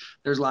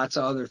 There's lots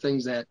of other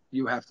things that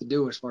you have to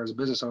do as far as a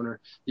business owner.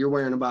 You're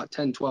wearing about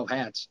 10, 12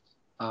 hats,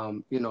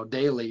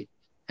 daily.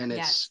 And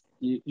it's,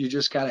 you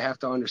just got to have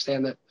to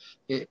understand that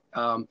it,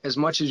 as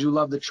much as you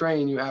love the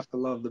train, you have to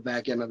love the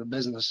back end of the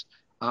business,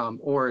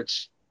 or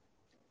it's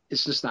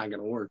just not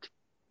going to work.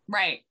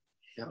 Right.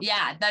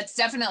 Yeah, that's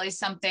definitely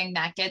something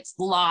that gets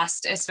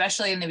lost,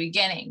 especially in the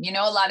beginning.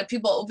 A lot of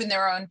people open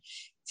their own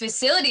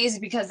facilities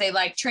because they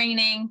like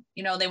training,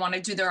 they want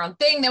to do their own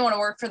thing, they want to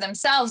work for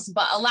themselves,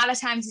 but a lot of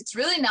times it's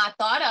really not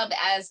thought of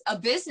as a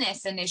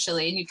business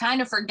initially, and you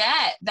kind of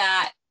forget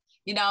that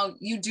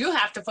you do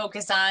have to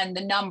focus on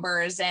the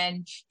numbers,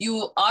 and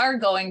you are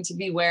going to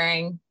be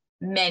wearing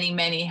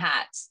many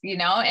hats,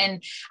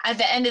 and at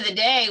the end of the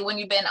day, when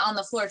you've been on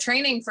the floor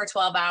training for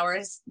 12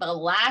 hours, the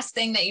last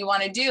thing that you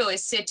want to do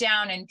is sit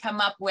down and come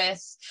up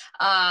with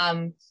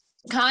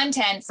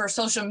content for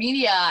social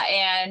media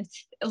and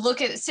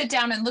sit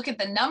down and look at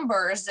the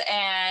numbers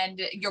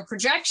and your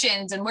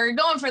projections and where you're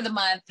going for the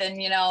month,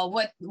 and, you know,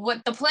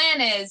 what the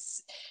plan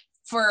is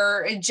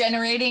for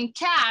generating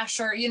cash,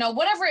 or, you know,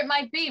 whatever it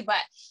might be.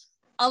 But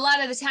a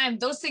lot of the time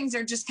those things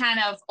are just kind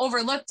of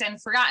overlooked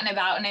and forgotten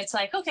about. And it's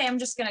like, okay, I'm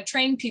just going to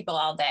train people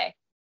all day,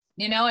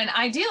 you know, and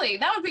ideally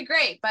that would be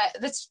great, but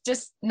that's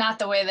just not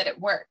the way that it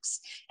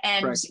works.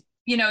 And, right.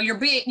 You know,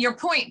 your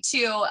point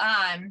too,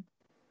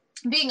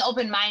 being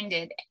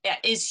open-minded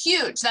is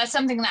huge. That's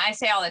something that I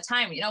say all the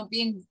time, you know,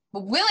 being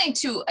willing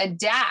to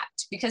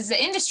adapt, because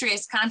the industry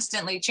is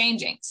constantly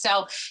changing.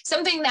 So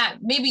something that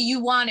maybe you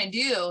want to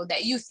do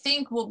that you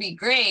think will be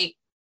great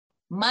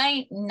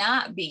might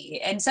not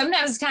be. And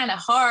sometimes it's kind of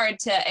hard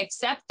to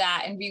accept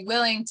that and be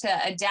willing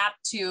to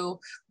adapt to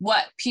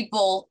what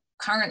people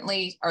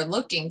currently are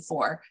looking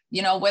for,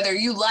 you know, whether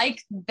you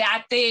like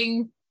that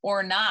thing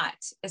or not,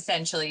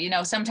 essentially. You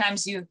know,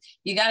 sometimes you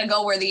got to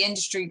go where the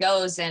industry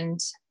goes and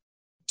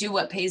do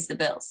what pays the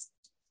bills.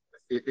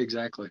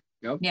 Exactly.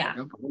 Yep. Yeah.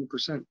 Yep,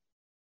 100%.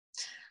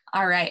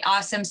 All right.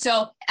 Awesome.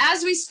 So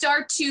as we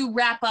start to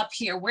wrap up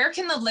here, where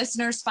can the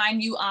listeners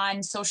find you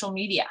on social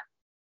media?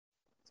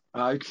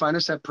 You can find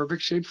us at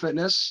Perfect Shape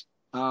Fitness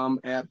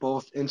at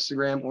both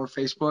Instagram or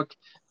Facebook.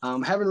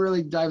 Haven't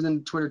really dived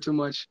into Twitter too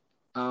much,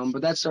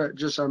 but that's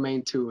just our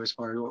main two as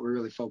far as what we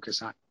really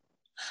focus on.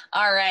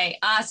 All right.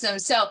 Awesome.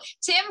 So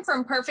Tim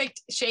from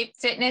Perfect Shape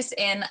Fitness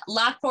in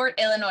Lockport,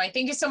 Illinois,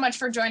 thank you so much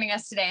for joining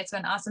us today. It's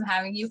been awesome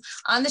having you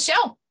on the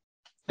show.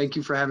 Thank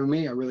you for having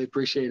me. I really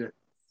appreciate it.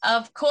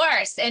 Of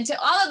course. And to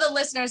all of the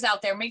listeners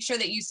out there, make sure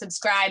that you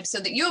subscribe so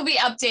that you'll be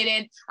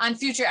updated on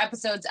future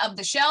episodes of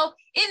the show.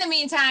 In the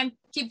meantime,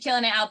 keep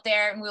killing it out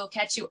there, and we'll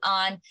catch you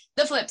on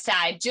the flip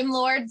side. Gym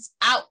Lords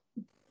out.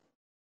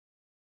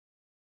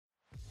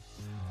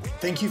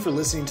 Thank you for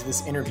listening to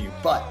this interview,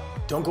 but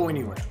don't go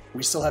anywhere.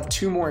 We still have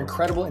 2 more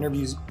incredible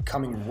interviews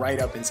coming right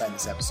up inside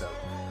this episode.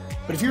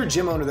 But if you're a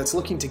gym owner that's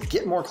looking to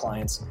get more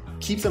clients,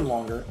 keep them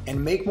longer,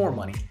 and make more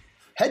money,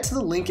 head to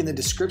the link in the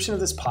description of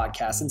this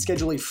podcast and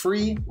schedule a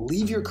free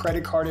leave your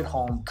credit card at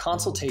home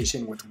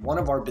consultation with one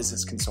of our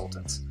business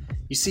consultants.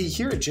 You see,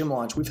 here at Gym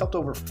Launch, we've helped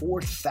over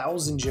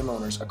 4,000 gym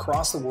owners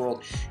across the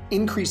world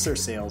increase their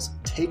sales,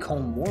 take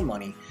home more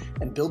money,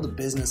 and build the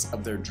business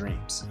of their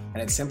dreams.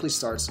 And it simply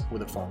starts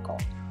with a phone call.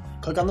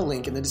 Click on the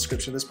link in the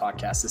description of this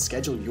podcast to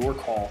schedule your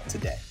call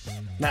today.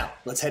 Now,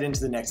 let's head into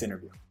the next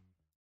interview.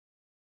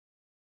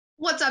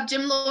 What's up,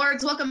 Gym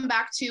Lords? Welcome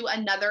back to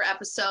another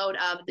episode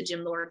of the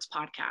Gym Lords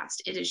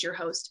podcast. It is your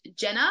host,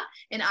 Jenna,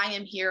 and I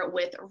am here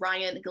with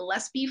Ryan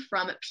Gillespie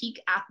from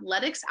Peak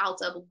Athletics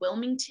out of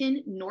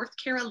Wilmington, North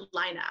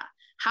Carolina.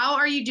 How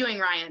are you doing,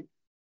 Ryan?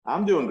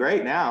 I'm doing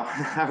great now.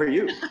 How are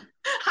you?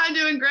 I'm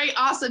doing great.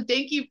 Awesome.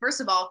 Thank you, first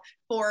of all,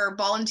 for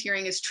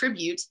volunteering as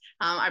tribute.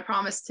 I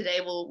promise today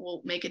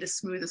we'll make it as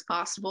smooth as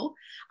possible.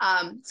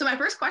 So my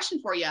first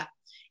question for you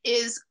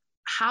is,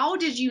 how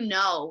did you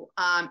know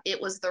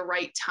it was the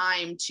right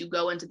time to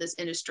go into this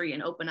industry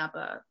and open up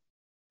a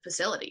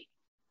facility?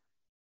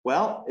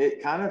 Well,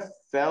 it kind of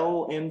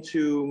fell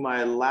into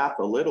my lap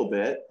a little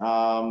bit.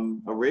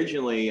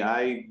 Originally,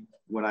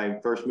 when I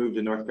first moved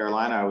to North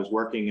Carolina, I was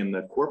working in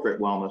the corporate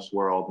wellness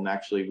world and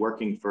actually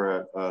working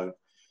for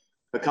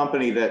a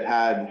company that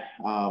had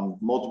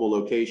multiple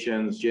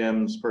locations,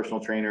 gyms,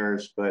 personal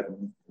trainers, but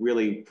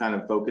really kind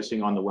of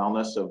focusing on the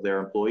wellness of their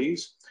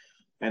employees.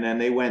 And then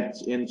they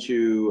went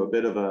into a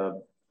bit of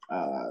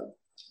a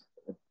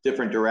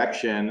different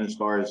direction as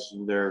far as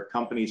their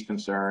company's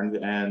concerned.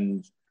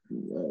 And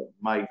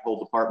my whole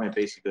department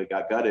basically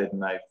got gutted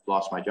and I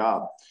lost my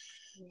job.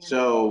 Yeah.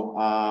 So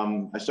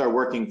I started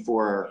working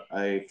for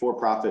a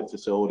for-profit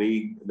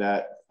facility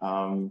that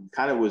kind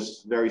of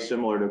was very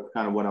similar to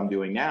kind of what I'm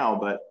doing now.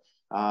 But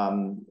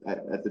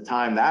at the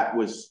time, that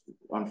was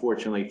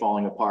unfortunately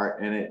falling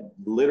apart, and it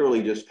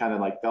literally just kind of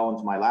like fell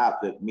into my lap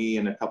that me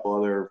and a couple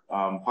other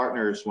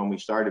partners, when we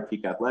started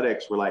Peak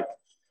Athletics,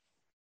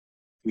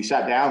 we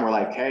sat down, we're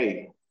like,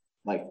 hey,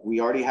 like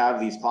we already have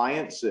these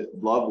clients that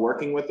love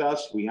working with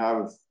us. We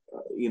have,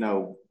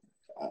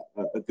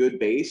 a good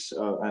base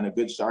and a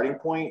good starting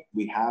point.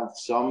 We have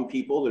some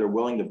people that are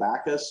willing to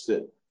back us,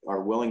 that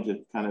are willing to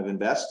kind of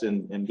invest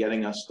in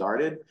getting us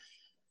started.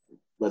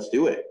 Let's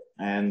do it.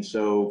 And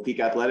so Peak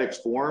Athletics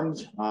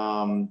formed.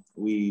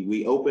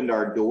 We opened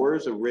our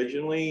doors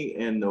originally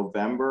in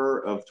November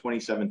of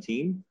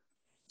 2017.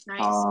 Nice.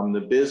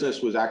 The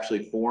business was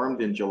actually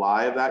formed in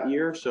July of that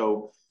year.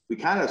 So we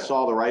kind of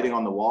saw the writing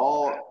on the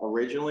wall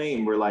originally,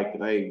 and we're like,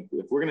 hey,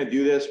 if we're going to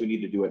do this, we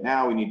need to do it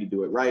now. We need to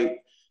do it right.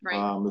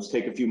 Right. Let's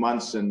take a few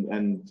months and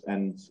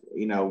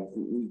we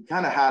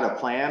kind of had a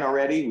plan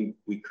already.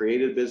 We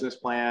created a business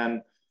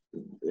plan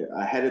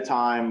ahead of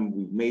time.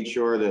 We made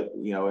sure that,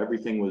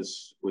 everything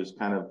was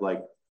kind of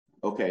like,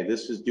 okay,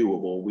 this is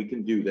doable. We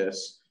can do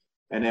this.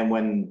 And then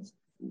when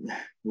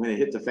it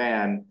hit the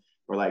fan,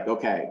 we're like,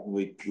 okay,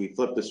 we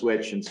flipped the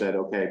switch and said,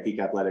 okay, Peak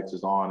Athletics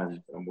is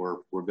on and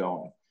we're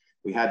going.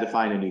 We had to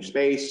find a new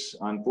space,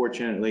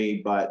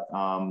 unfortunately, but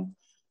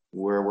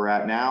where we're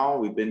at now.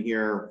 We've been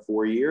here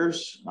 4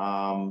 years.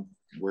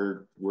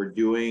 We're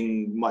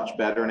doing much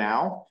better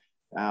now.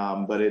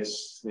 But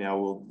it's,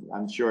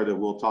 I'm sure that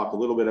we'll talk a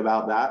little bit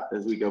about that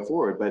as we go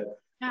forward. But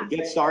to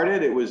get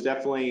started, it was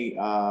definitely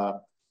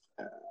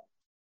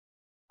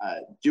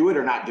do it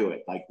or not do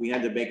it. Like, we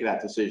had to make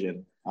that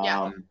decision.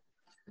 So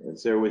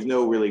there was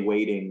no really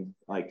waiting,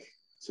 like,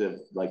 to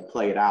like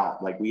play it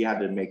out. Like, we had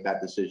to make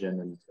that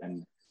decision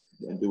and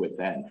do it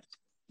then.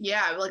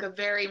 Yeah, like a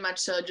very much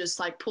so just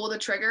like pull the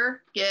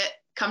trigger, get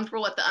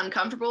comfortable with the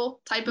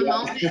uncomfortable type of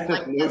moment.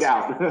 Like, no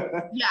doubt.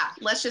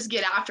 Let's just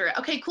get after it.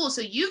 Okay, cool.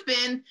 So you've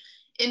been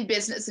in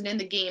business and in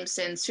the game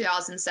since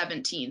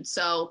 2017.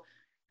 So,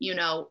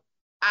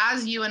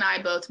 as you and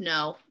I both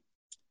know,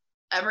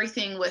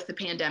 everything with the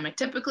pandemic,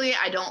 typically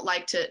I don't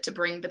like to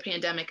bring the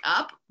pandemic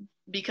up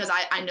because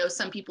I know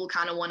some people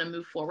kind of want to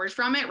move forward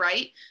from it,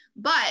 right?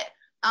 But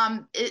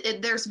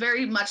there's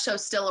very much so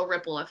still a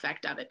ripple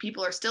effect of it.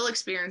 People are still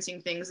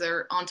experiencing things.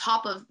 They're on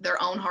top of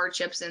their own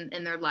hardships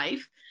in their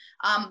life.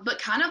 But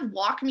kind of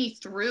walk me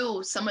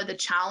through some of the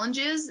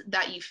challenges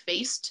that you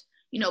faced,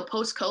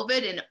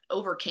 post-COVID and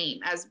overcame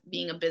as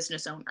being a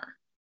business owner.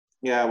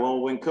 Yeah, well,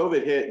 when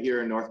COVID hit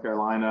here in North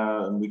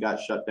Carolina and we got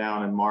shut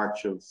down in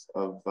March of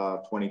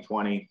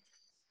 2020,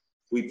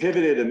 we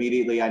pivoted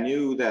immediately. I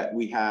knew that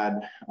we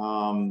had,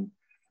 at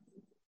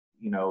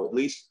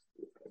least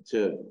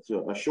to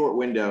a short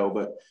window,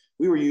 but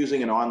we were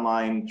using an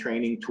online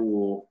training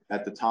tool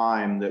at the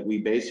time that we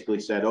basically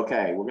said,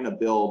 okay, we're going to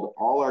build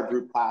all our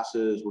group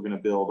classes. We're going to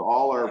build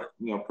all our,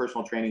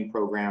 personal training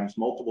programs,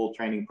 multiple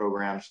training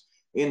programs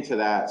into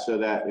that, so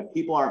that if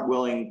people aren't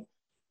willing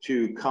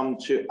to come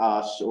to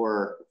us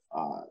or,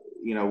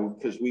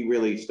 because we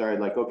really started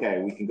like,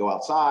 okay, we can go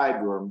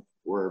outside.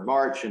 We're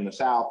March in the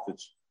South.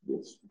 It's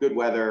good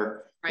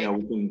weather. Right.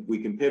 We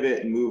can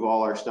pivot and move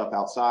all our stuff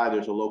outside.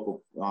 There's a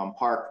local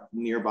park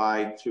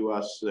nearby to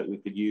us that we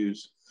could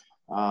use.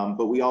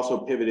 But we also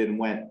pivoted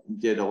and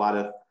did a lot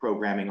of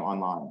programming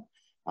online.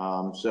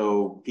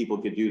 So people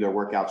could do their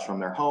workouts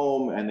from their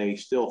home and they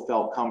still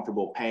felt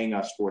comfortable paying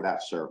us for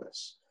that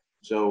service.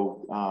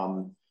 So,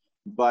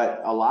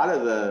 but a lot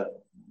of the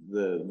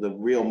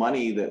real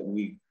money that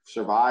we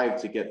survived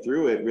to get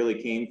through it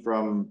really came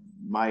from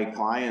my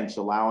clients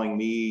allowing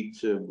me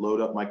to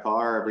load up my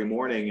car every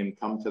morning and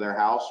come to their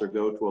house or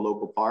go to a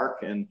local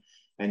park and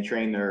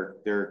train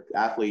their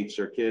athletes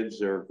or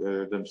kids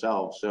or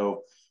themselves.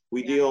 So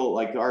we deal,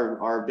 like,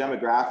 our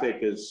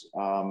demographic is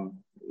a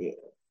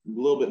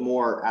little bit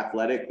more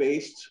athletic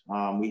based.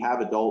 We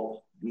have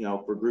adult,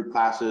 for group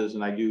classes,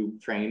 and I do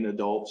train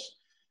adults.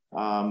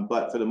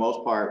 But for the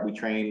most part, we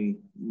train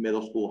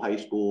middle school, high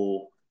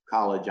school,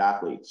 college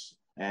athletes.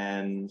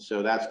 And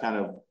so that's kind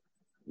of,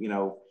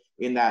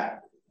 in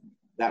that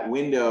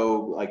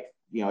window, like,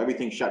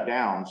 everything shut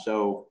down.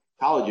 So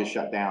colleges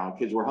shut down,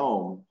 kids were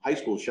home, high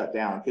school shut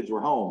down, kids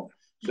were home.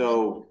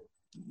 So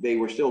they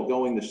were still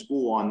going to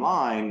school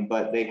online,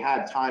 but they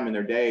had time in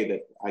their day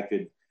that I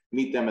could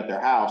meet them at their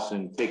house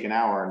and take an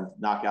hour and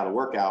knock out a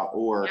workout,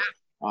 or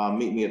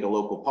meet me at the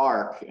local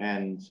park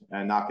and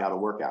knock out a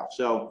workout.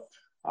 So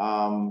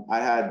I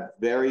had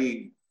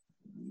very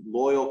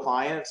loyal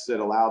clients that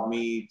allowed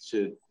me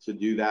to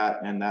do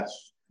that. And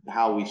that's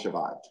how we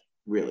survived,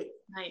 really.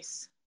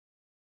 Nice.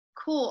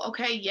 Cool.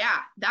 Okay. Yeah,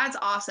 that's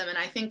awesome. And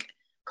I think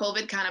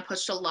COVID kind of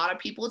pushed a lot of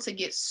people to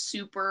get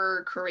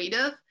super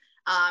creative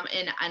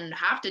and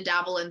have to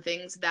dabble in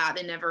things that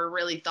they never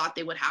really thought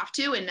they would have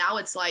to. And now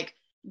it's like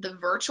the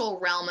virtual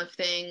realm of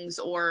things,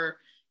 or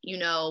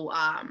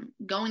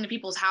going to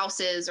people's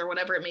houses or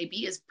whatever it may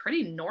be, is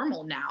pretty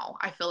normal now,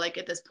 I feel like,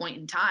 at this point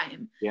in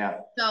time. Yeah.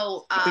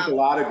 So I think a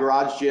lot of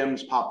garage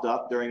gyms popped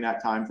up during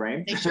that time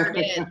frame. They sure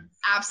did.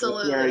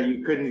 Absolutely. Where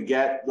you couldn't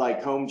get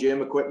like home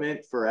gym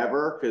equipment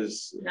forever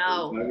because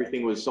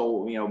everything was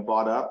sold,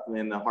 bought up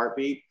in a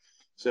heartbeat.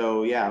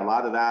 So yeah, a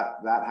lot of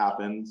that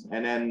happened.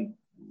 And then,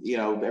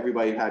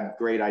 everybody had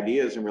great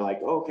ideas and we're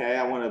like, okay,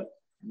 I want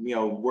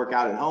to, work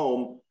out at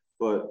home,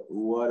 but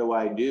what do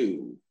I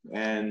do?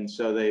 And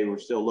so they were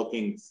still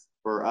looking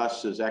for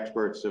us as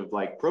experts of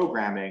like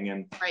programming.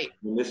 And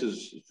this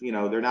is,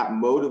 they're not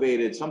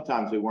motivated.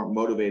 Sometimes they weren't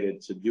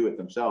motivated to do it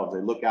themselves.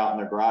 They look out in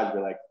their garage,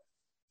 they're like,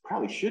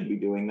 probably should be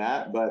doing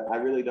that, but I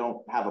really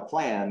don't have a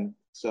plan.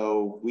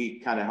 So we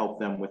kind of help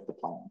them with the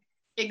plan.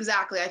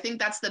 Exactly. I think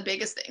that's the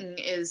biggest thing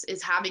is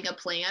having a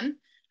plan,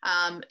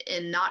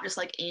 and not just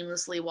like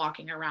aimlessly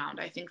walking around.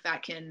 I think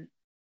that can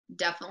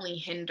definitely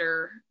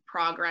hinder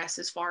progress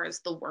as far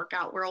as the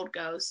workout world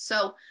goes.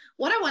 So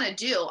what I want to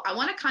do, I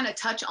want to kind of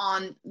touch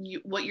on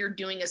what you're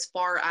doing as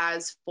far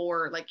as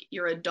for like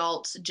your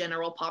adult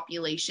general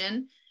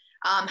population.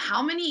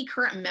 How many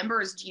current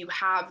members do you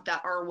have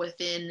that are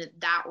within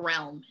that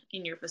realm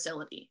in your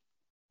facility?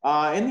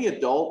 In the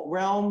adult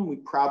realm, we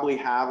probably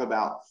have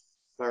about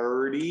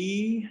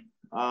 30,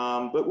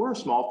 but we're a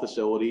small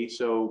facility.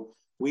 So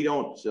we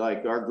don't,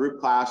 like, our group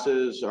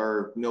classes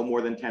are no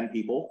more than 10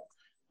 people.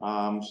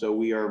 So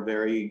we are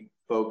very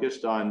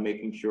focused on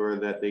making sure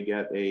that they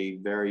get a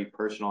very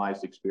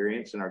personalized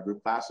experience in our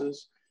group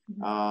classes.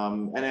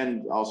 And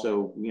then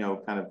also,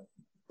 kind of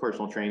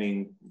personal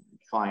training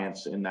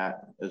clients in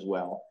that as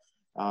well.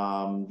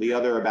 The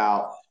other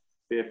about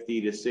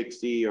 50 to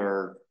 60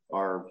 are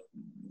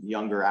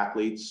younger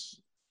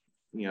athletes,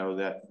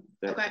 that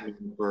come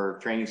in for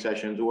training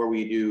sessions, or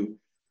we do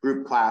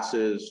group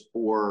classes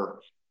for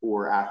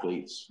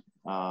athletes.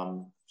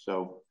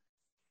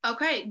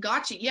 Okay,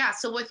 gotcha. Yeah.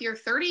 So with your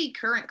 30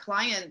 current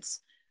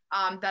clients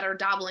that are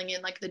dabbling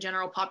in like the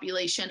general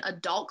population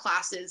adult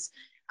classes,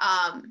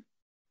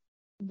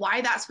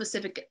 why that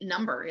specific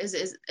number? Is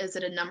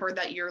it a number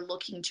that you're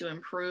looking to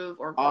improve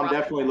or grow? I'm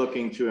definitely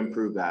looking to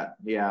improve that.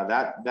 Yeah,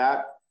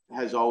 that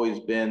has always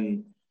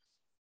been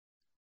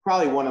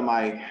probably one of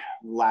my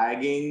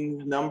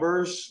lagging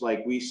numbers.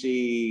 Like, we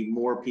see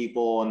more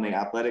people on the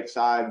athletic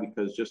side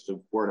because just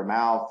of word of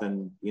mouth,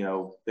 and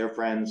their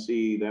friends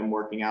see them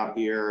working out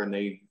here and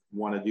they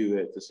want to do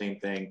it the same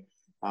thing.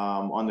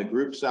 On the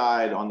group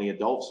side, on the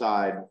adult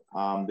side,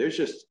 there's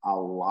just a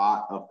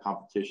lot of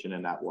competition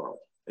in that world.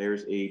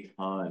 There's a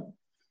ton,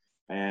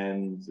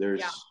 and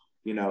there's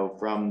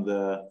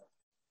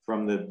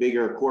from the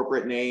bigger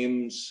corporate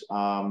names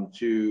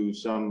to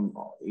some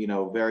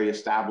very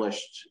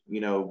established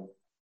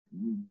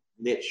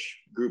niche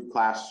group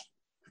class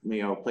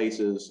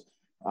places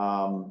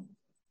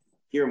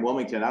here in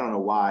Wilmington. I don't know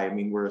why. I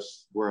mean,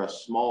 we're a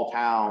small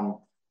town,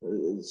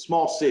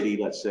 small city,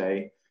 let's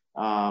say.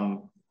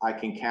 I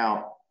can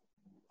count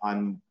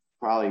on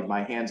probably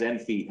my hands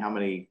and feet how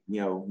many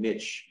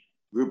niche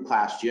group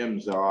class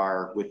gyms there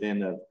are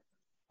within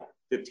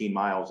 15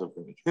 miles of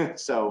me.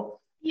 So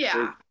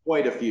there's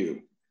quite a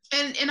few.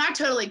 And I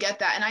totally get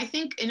that. And I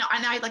think, and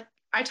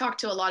I talk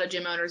to a lot of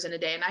gym owners in a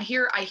day, and I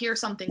hear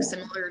something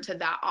similar to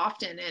that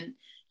often. And,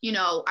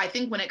 I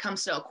think when it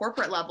comes to a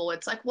corporate level,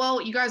 it's like,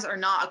 well, you guys are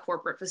not a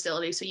corporate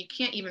facility, so you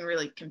can't even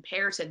really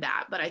compare to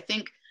that. But I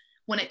think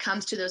when it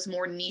comes to those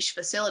more niche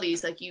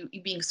facilities, like you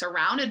being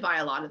surrounded by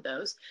a lot of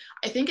those,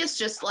 I think it's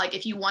just like,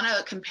 if you want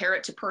to compare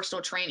it to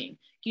personal training,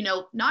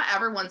 not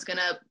everyone's going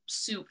to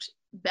suit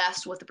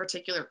best with a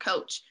particular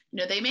coach.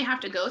 They may have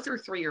to go through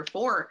 3 or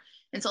 4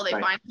 until they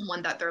find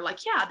someone that they're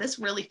like, yeah, this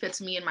really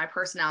fits me and my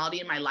personality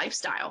and my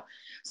lifestyle.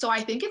 So I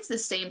think it's the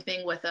same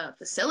thing with a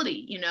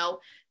facility,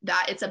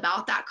 that it's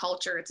about that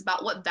culture. It's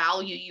about what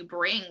value you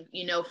bring,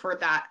 for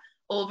that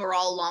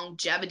overall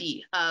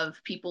longevity of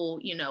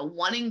people,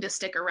 wanting to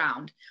stick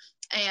around.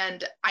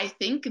 And I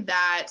think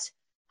that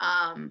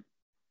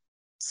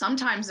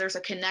sometimes there's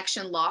a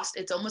connection lost.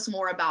 It's almost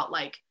more about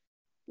like,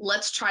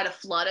 let's try to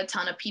flood a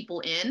ton of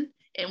people in,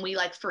 and we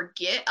like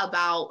forget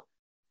about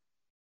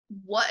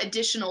what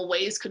additional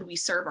ways could we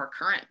serve our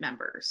current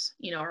members,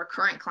 our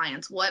current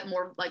clients, what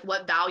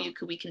value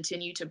could we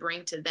continue to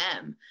bring to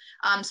them?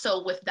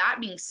 So with that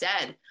being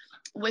said,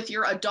 with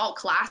your adult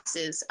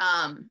classes,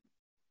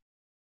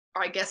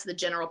 or I guess the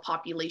general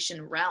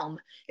population realm,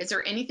 is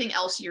there anything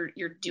else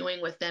you're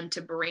doing with them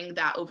to bring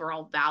that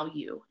overall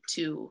value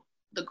to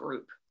the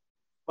group?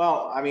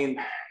 Well, I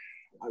mean,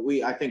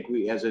 I think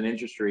we as an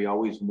industry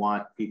always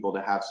want people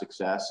to have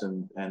success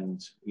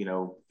and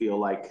feel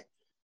like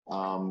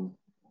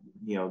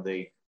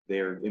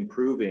they're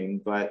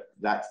improving, but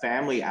that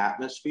family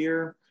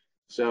atmosphere.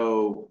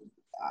 So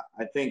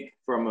I think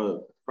from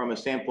a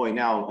standpoint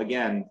now,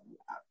 again,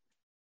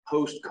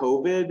 post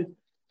COVID,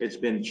 it's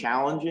been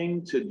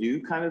challenging to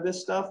do kind of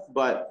this stuff,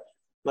 but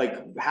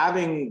like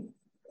having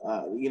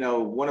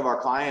one of our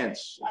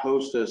clients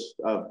host us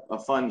a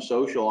fun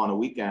social on a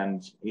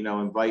weekend,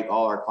 invite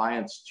all our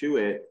clients to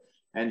it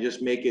and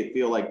just make it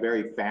feel like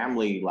very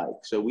family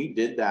like. So we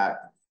did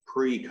that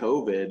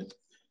pre-COVID.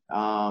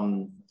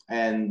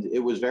 And it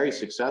was very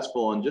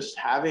successful, and just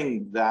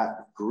having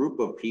that group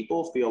of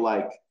people feel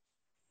like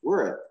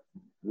we're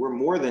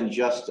more than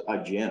just a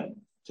gym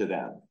to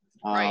them.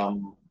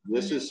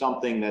 This is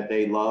something that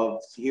they love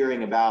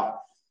hearing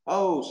about.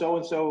 Oh,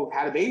 so-and-so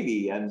had a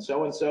baby, and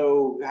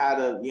so-and-so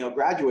had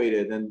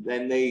graduated, and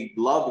then they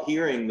love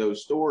hearing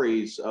those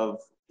stories of,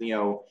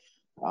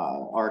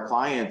 our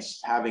clients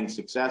having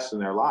success in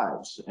their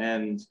lives,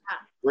 and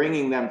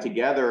bringing them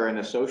together in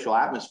a social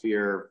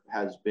atmosphere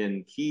has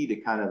been key to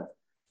kind of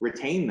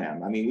retain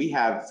them. I mean, we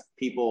have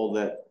people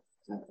that,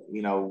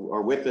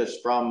 are with us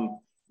from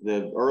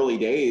the early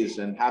days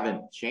and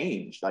haven't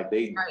changed. Like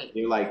they're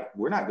like,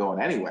 we're not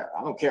going anywhere.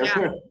 I don't care.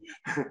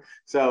 Yeah.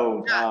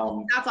 So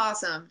that's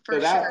awesome.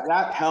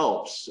 That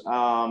helps.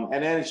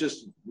 And then it's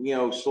just,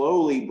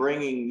 slowly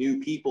bringing new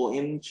people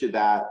into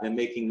that and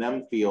making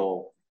them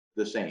feel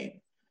the same.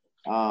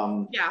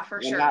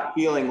 For sure. Not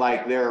feeling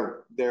like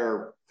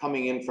they're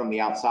coming in from the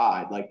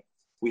outside. Like,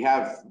 we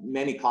have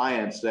many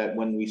clients that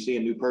when we see a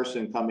new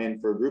person come in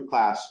for a group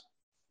class,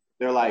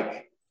 they're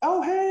like,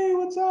 oh, hey,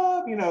 what's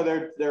up?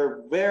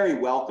 They're very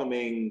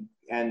welcoming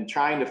and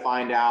trying to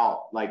find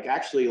out like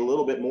actually a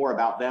little bit more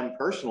about them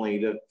personally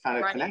to kind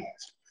of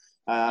connect.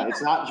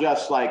 It's not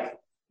just like,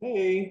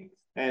 hey,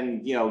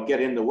 and, you know, get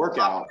in the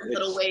workout. A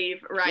little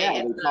wave, right?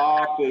 Yeah, they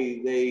talk,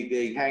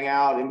 they hang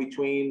out in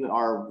between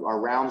our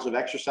rounds of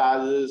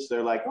exercises.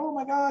 They're like, oh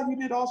my God, you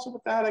did awesome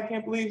with that. I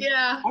can't believe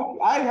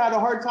I had a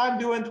hard time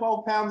doing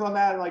 12 pounds on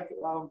that. Like,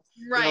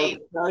 right.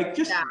 You know, like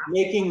just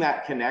making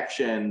that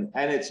connection.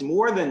 And it's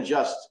more than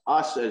just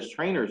us as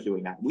trainers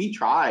doing that. We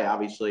try,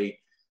 obviously,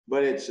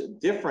 but it's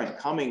different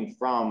coming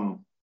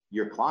from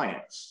your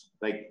clients.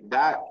 Like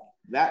that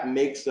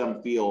makes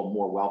them feel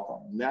more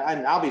welcome.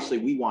 And obviously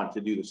we want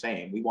to do the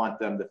same. We want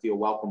them to feel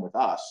welcome with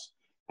us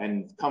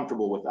and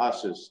comfortable with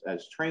us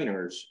as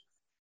trainers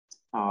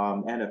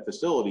and a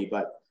facility.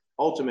 But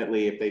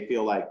ultimately, if they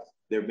feel like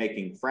they're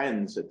making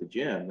friends at the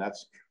gym,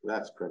 that's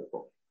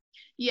critical.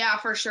 Yeah,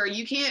 for sure.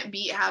 You can't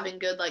beat having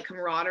good like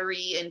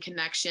camaraderie and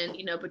connection,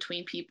 you know,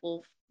 between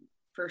people,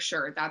 for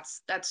sure.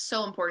 That's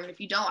so important. If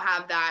you don't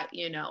have that,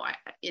 you know,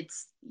 you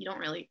don't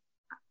really,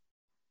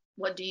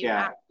 what do you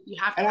have? You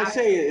have to. And I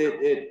say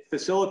it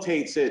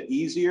facilitates it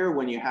easier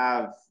when you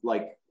have,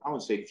 like, I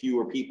wouldn't say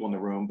fewer people in the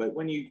room, but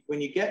when you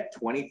get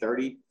 20,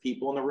 30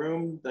 people in the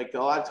room, like a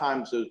lot of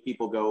times those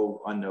people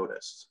go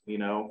unnoticed, you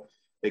know,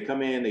 they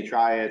come in, they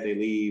try it, they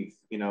leave,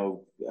 you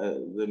know,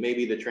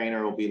 maybe the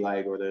trainer will be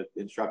like, or the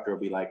instructor will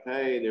be like,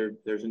 hey,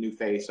 there's a new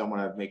face. I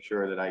want to make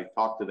sure that I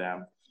talk to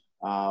them.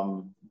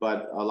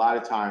 But a lot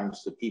of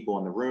times the people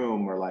in the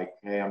room are like,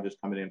 hey, I'm just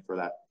coming in for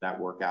that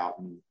workout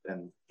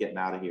and getting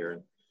out of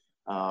here.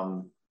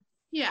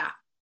 Yeah.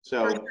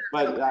 So,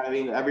 but I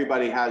mean,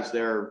 everybody has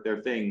their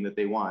thing that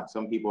they want.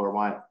 Some people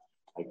want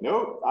like,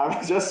 nope,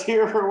 I'm just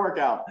here for a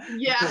workout.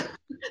 Yeah,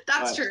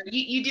 that's true.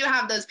 You do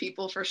have those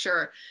people for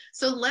sure.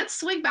 So let's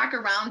swing back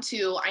around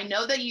to, I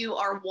know that you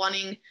are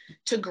wanting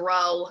to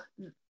grow,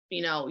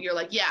 you know, you're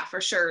like, yeah,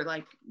 for sure.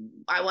 Like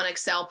I want to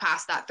excel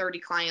past that 30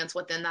 clients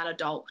within that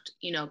adult,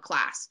 you know,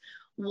 class.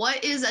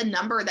 What is a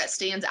number that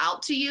stands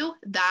out to you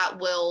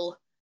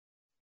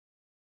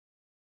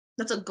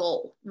that's a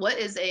goal? What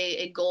is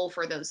a goal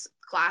for those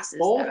classes?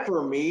 Goal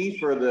for me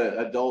for the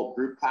adult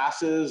group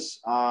classes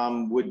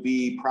would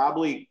be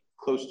probably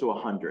close to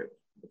 100.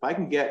 If I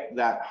can get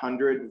that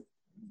 100,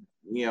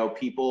 you know,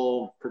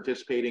 people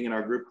participating in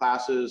our group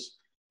classes,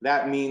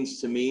 that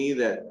means to me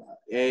that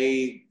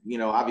you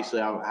know, obviously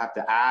I'll have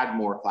to add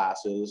more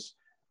classes.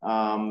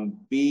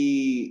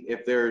 B,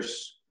 if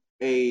there's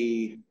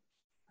I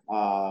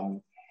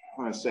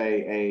want to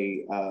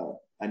say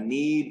a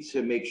need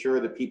to make sure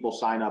that people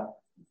sign up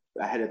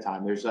ahead of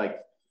time.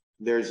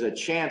 There's a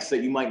chance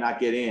that you might not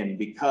get in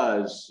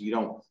because you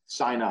don't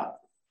sign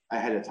up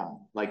ahead of time.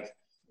 Like,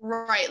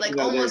 right. Like, you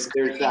know, almost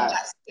there's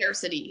that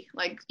scarcity,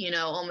 like, you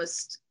know,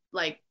 almost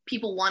like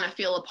people want to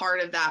feel a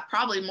part of that,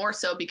 probably more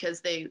so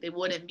because they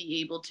wouldn't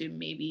be able to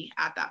maybe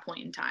at that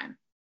point in time.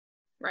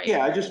 Right.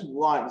 Yeah. I just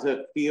want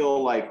to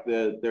feel like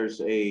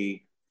there's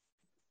I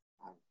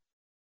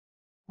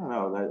don't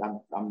know,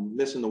 that I'm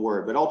missing the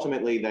word, but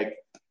ultimately, like,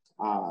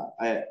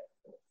 I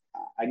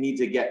need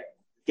to get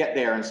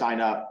there and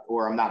sign up,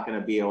 or I'm not going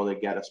to be able to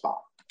get a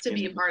spot to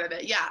be a part of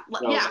it. Yeah.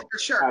 So yeah, for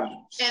sure.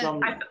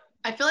 And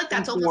I feel like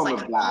that's almost like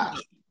FOMO.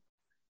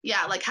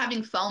 Yeah. Like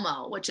having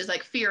FOMO, which is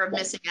like fear of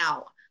missing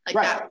out. Like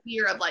that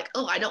fear of like,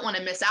 oh, I don't want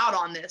to miss out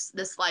on this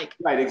like.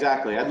 Right.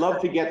 Exactly. I'd love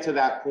to get to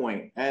that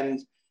point. And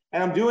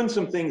I'm doing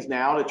some things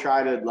now to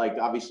try to, like,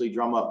 obviously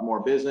drum up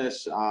more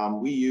business.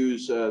 We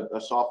use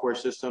a software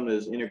system that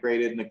is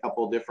integrated in a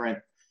couple of different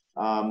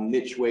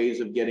niche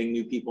ways of getting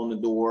new people in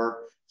the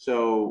door.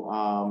 So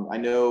I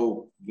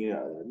know, you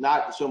know,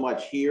 not so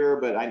much here,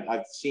 but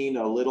I've seen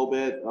a little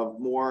bit of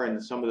more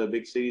in some of the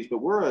big cities. But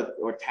we're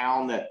a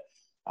town that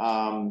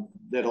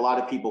a lot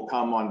of people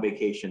come on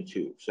vacation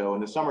to. So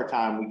in the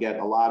summertime, we get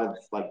a lot of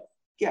like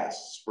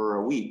guests for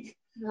a week.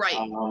 Right.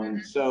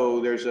 So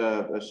there's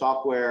a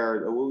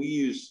software we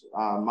use.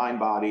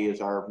 MindBody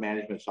is our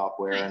management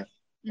software,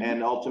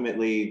 and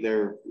ultimately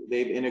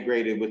they've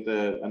integrated with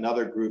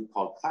another group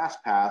called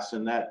ClassPass,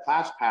 and that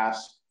ClassPass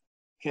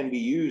can be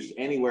used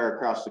anywhere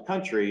across the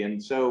country.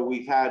 And so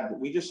we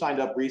just signed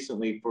up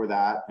recently for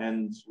that,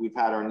 and we've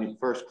had our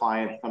first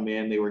client come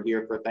in. They were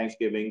here for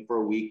Thanksgiving for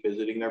a week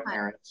visiting their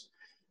parents,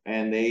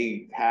 and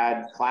they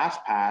had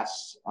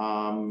ClassPass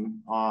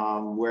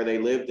where they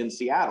lived in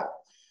Seattle.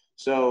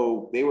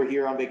 So they were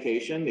here on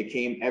vacation. They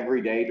came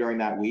every day during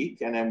that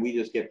week, and then we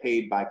just get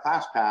paid by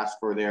ClassPass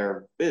for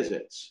their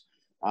visits.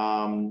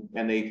 And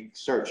they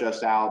search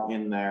us out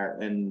in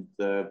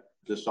the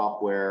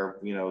software,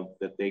 you know,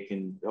 that they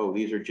can,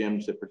 these are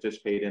gyms that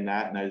participate in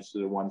that, and those are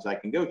the ones I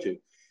can go to.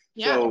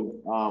 Yeah.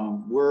 So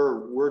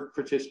we're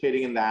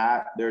participating in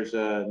that. There's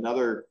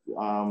another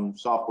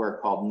software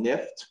called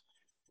NIFT,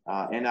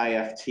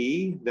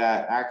 NIFT,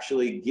 that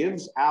actually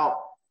gives out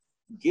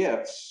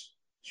gifts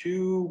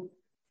to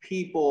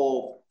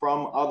people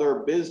from other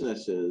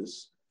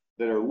businesses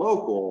that are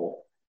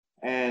local.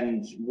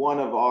 And one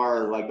of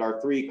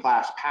our 3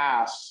 class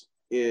pass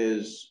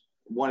is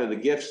one of the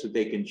gifts that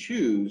they can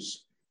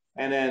choose.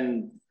 And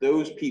then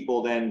those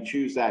people then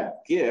choose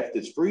that gift.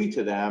 It's free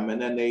to them.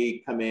 And then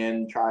they come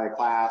in, try a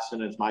class,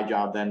 and it's my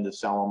job then to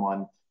sell them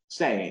on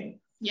staying.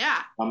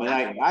 Yeah. And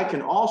I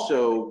can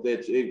also,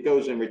 it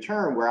goes in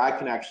return where I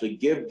can actually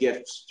give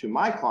gifts to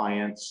my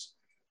clients,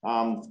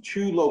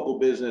 to local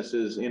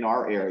businesses in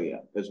our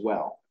area as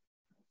well.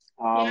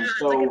 Yeah,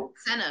 it's like an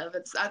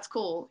incentive. That's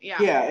cool. Yeah.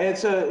 Yeah,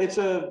 it's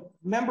a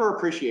member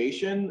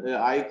appreciation.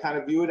 I kind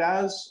of view it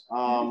as,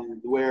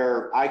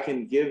 where I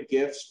can give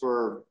gifts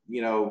for,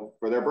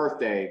 for their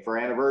birthday, for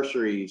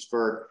anniversaries,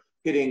 for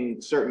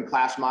hitting certain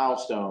class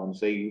milestones.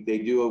 They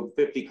do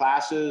 50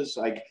 classes.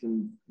 I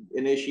can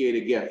initiate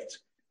a gift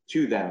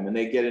to them, and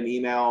they get an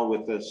email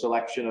with a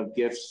selection of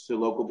gifts to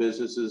local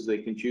businesses they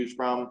can choose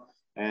from,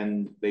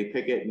 and they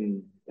pick it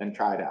and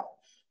try it out.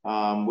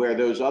 Where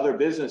those other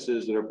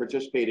businesses that are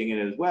participating in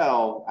it as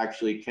well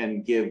actually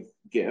can give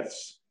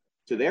gifts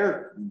to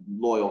their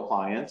loyal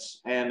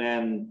clients, and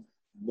then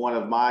one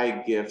of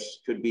my gifts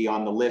could be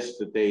on the list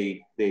that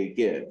they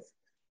give,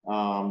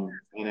 and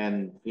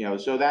then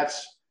so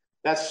that's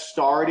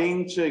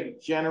starting to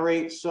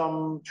generate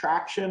some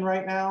traction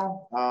right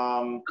now.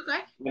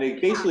 Okay. And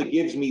it basically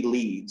gives me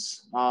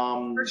leads.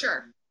 For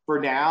sure. For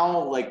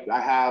now, like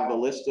I have a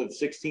list of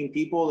 16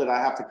 people that I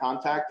have to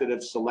contact that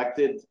have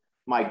selected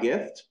my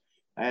gift,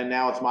 and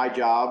now it's my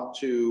job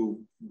to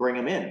bring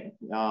them in.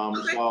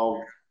 Okay.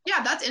 So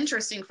yeah, that's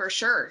interesting for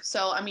sure.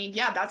 So I mean,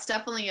 yeah, that's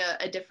definitely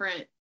a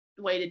different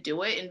way to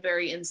do it, and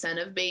very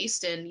incentive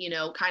based, and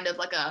kind of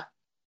like a,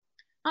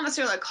 not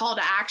necessarily a call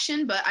to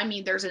action, but I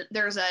mean, there's an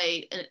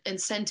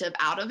incentive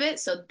out of it.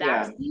 So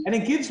that's and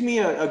it gives me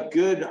a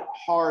good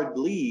hard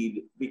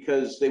lead,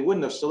 because they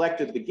wouldn't have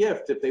selected the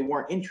gift if they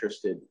weren't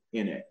interested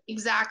in it.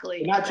 Exactly.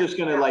 They're not just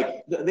going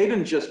to they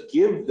didn't just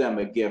give them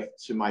a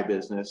gift to my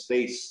business.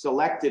 They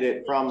selected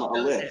it from a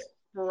list.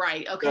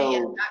 Right. Okay. So, yeah,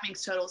 that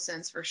makes total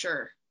sense for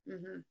sure.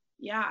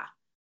 Yeah.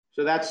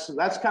 So that's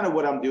kind of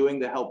what I'm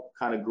doing to help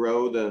kind of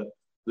grow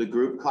the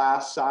group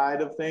class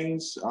side of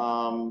things.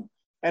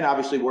 And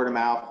obviously word of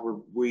mouth,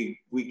 we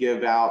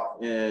give out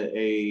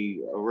a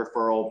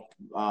referral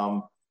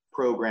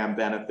program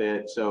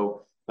benefit.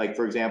 So like,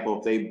 for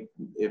example,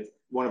 if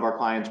one of our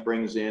clients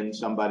brings in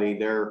somebody,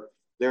 their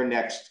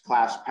next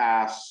class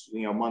pass,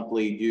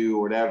 monthly due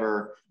or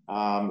whatever,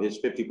 is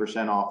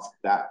 50% off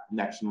that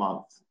next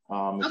month.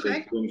 If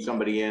they bring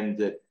somebody in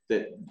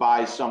that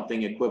buys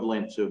something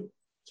equivalent to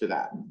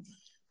that.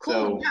 Cool.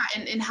 So,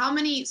 yeah. And how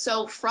many,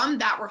 so from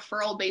that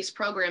referral based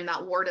program,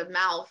 that word of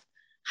mouth,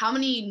 how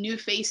many new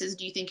faces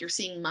do you think you're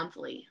seeing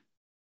monthly?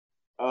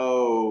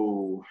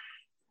 Oh,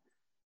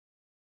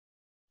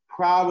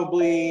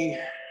 probably,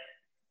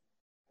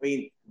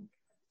 2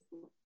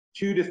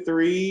 to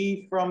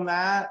 3 from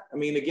that.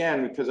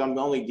 Again, because I'm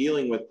only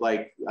dealing with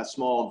like a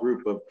small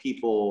group of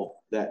people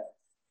that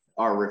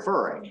are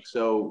referring.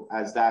 So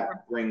as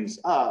that brings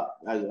up,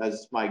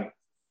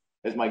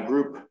 as my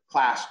group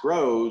class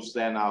grows,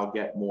 then I'll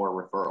get more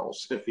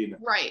referrals.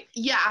 Right.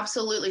 Yeah,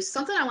 absolutely.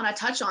 Something I want to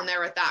touch on there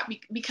with that,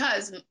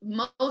 because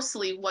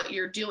mostly what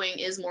you're doing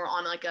is more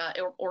on like a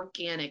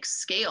organic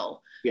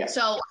scale. Yeah.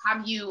 So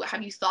have you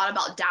thought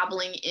about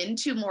dabbling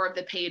into more of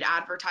the paid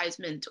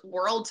advertisement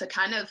world to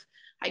kind of,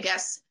 I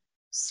guess,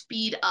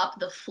 speed up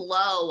the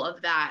flow of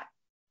that?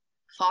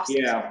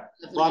 Yeah.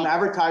 Well, I'm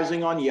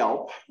advertising on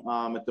Yelp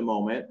at the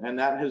moment, and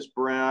that has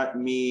brought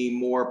me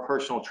more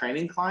personal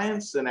training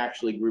clients than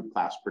actually group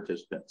class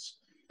participants.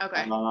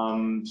 Okay.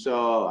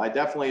 So I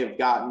definitely have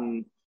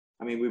gotten,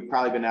 we've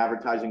probably been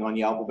advertising on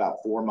Yelp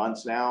about 4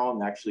 months now,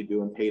 and actually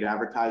doing paid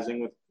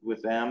advertising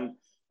with them.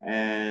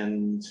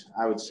 And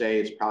I would say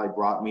it's probably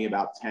brought me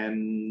about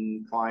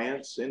 10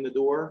 clients in the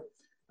door.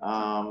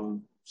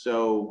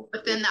 So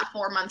within that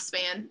 4-month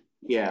span.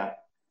 Yeah.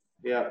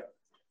 Yeah.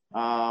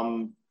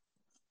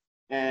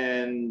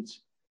 And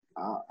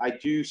I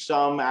do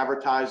some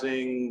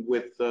advertising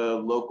with the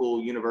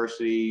local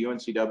university.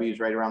 UNCW is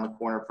right around the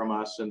corner from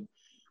us, and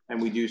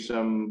we do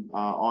some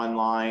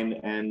online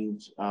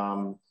and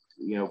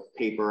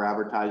paper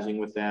advertising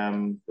with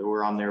them.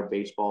 We're on their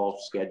baseball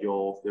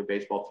schedule. Their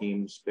baseball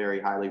team's very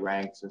highly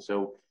ranked, and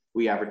so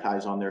we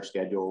advertise on their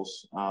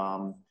schedules.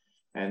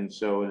 And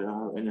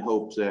so in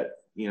hopes that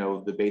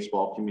the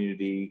baseball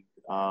community,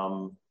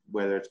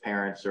 whether it's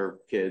parents or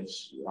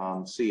kids,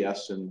 see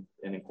us and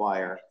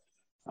inquire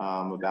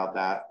about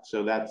that.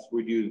 So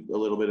we do a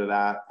little bit of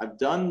that. I've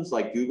done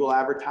like Google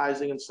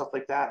advertising and stuff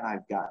like that, and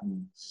I've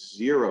gotten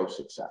 0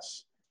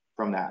 success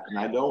from that. And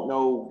I don't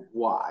know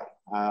why.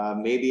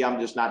 Maybe I'm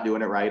just not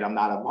doing it right. I'm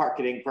not a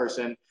marketing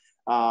person.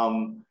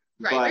 Right,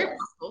 but, very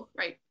possible.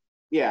 Right.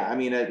 Yeah,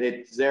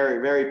 it's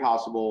very, very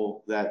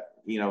possible that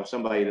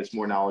somebody that's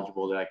more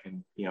knowledgeable that I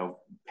can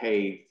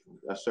pay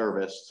a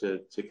service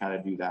to kind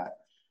of do that.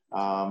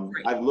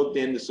 I've looked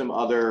into some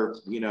other,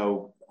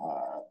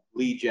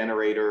 lead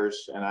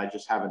generators, and I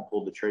just haven't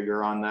pulled the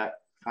trigger on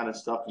that kind of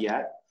stuff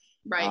yet.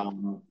 Right.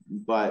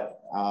 But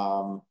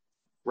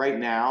right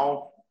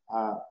now,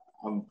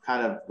 I'm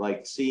kind of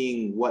like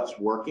seeing what's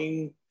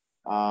working.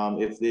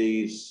 If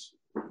these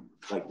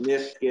like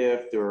NIF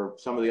gift or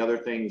some of the other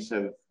things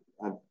have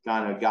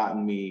kind of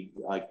gotten me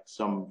like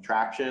some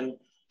traction,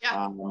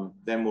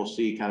 then we'll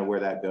see kind of where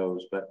that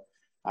goes. But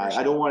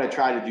I don't want to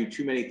try to do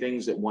too many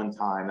things at one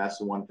time. That's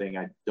the one thing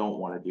I don't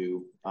want to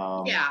do.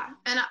 Yeah.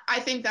 And I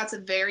think that's a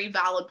very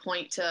valid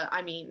point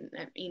I mean,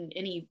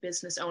 any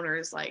business owner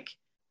is like,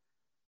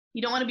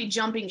 you don't want to be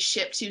jumping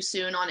ship too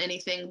soon on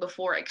anything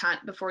before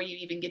you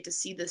even get to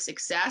see the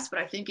success. But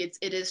I think it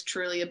is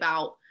truly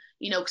about,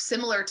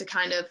 similar to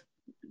kind of,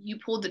 you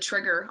pulled the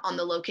trigger on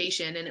the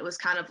location and it was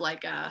kind of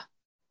like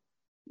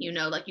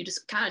like you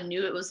just kind of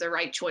knew it was the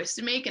right choice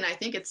to make. And I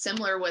think it's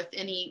similar with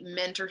any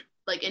mentor,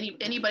 like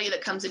anybody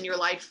that comes in your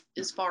life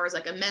as far as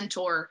like a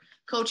mentor,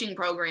 coaching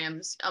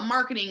programs, a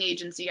marketing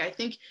agency. I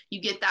think you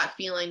get that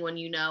feeling when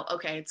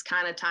okay, it's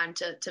kind of time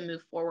to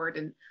move forward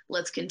and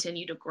let's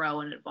continue to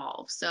grow and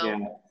evolve. So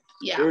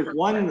yeah. There's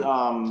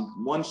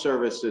one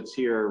service that's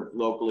here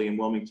locally in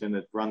Wilmington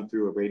that's run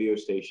through a radio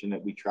station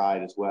that we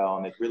tried as well,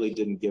 and it really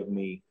didn't give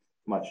me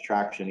much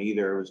traction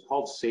either. It was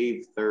called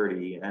Save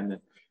 30,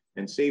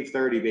 and Save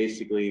 30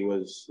 basically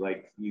was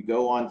like, you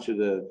go onto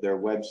their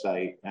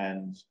website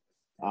and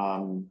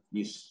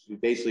you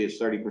basically it's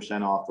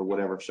 30% off of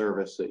whatever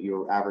service that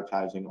you're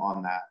advertising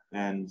on that.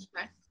 And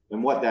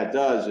what that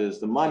does is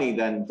the money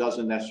then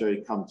doesn't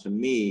necessarily come to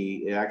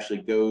me. It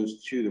actually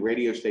goes to the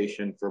radio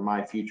station for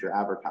my future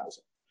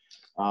advertising.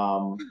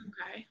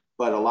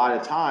 But a lot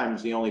of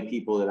times the only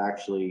people that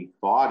actually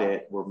bought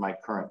it were my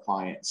current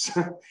clients.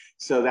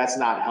 So that's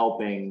not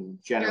helping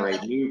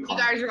generate new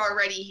clients. You guys are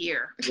already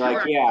here.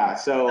 Like, yeah.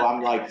 So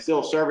I'm like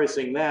still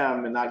servicing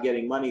them and not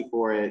getting money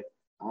for it.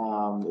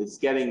 It's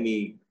getting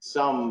me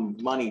some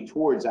money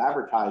towards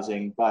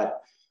advertising,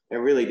 but it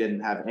really didn't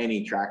have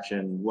any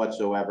traction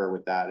whatsoever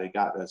with that. It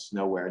got us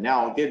nowhere.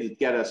 Now it did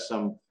get us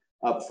some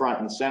up front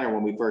and center.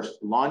 When we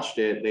first launched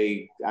it,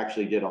 they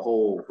actually did a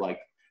whole like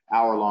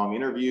hour-long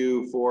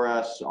interview for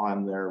us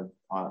on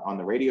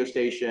the radio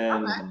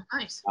station. Okay,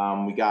 nice.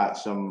 We got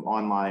some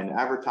online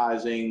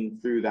advertising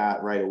through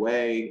that right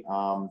away,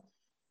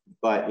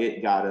 but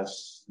it got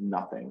us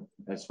nothing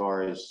as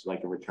far as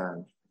like a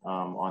return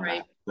on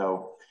that.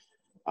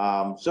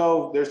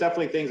 So there's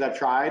definitely things I've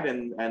tried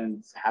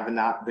and have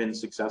not been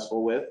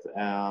successful with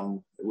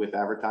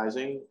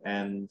advertising.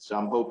 And so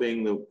I'm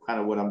hoping the kind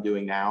of what I'm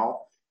doing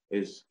now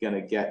is going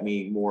to get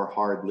me more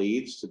hard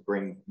leads to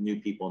bring new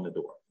people in the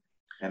door.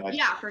 And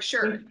for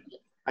sure.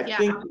 I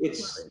think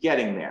it's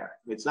getting there.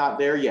 It's not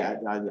there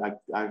yet.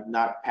 I've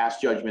not passed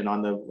judgment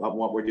on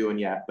what we're doing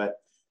yet,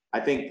 but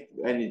I think,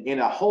 and in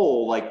a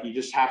whole, like you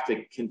just have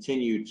to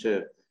continue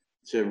to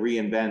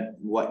reinvent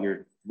what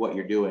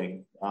you're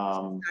doing,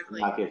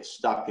 not get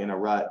stuck in a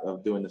rut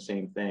of doing the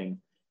same thing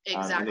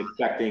and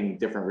expecting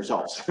different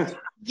results.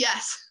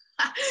 Yes.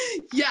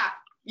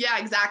 Yeah,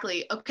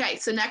 exactly. Okay.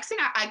 So next thing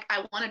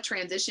I want to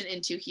transition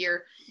into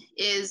here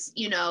is,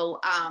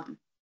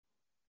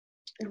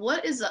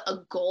 what is a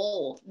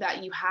goal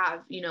that you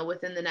have,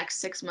 within the next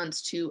 6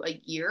 months to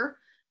a year?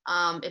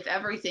 If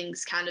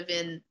everything's kind of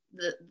in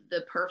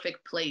the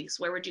perfect place,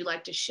 where would you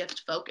like to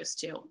shift focus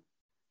to?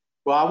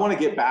 Well, I want to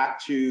get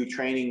back to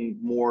training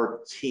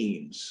more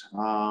teams.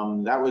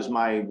 That was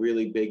my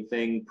really big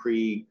thing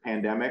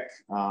pre-pandemic.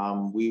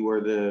 We were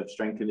the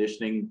strength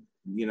conditioning,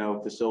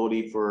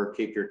 facility for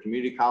Cape Fear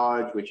Community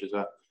College, which is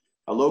a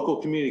local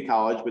community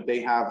college, but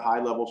they have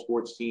high-level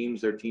sports teams.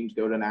 Their teams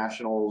go to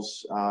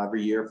nationals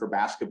every year for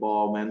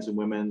basketball, men's and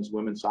women's.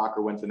 Women's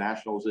soccer went to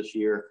nationals this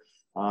year.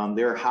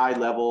 They're high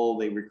level.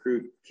 They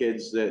recruit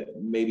kids that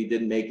maybe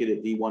didn't make it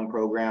at D1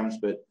 programs,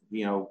 but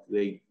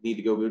they need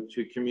to go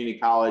to community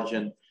college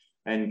and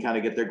kind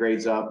of get their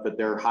grades up. But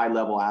they're high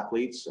level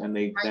athletes, and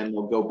then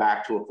they'll go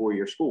back to a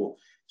 4-year school.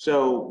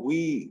 So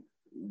we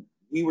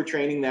were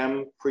training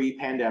them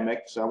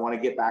pre-pandemic. So I want to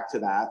get back to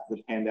that.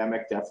 The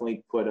pandemic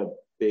definitely put a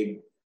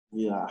big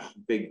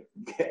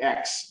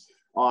X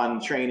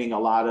on training a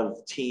lot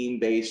of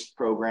team-based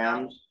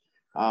programs.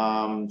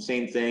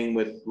 Same thing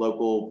with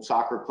local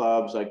soccer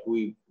clubs. Like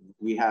we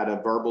had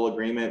a verbal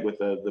agreement with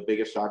the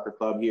biggest soccer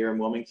club here in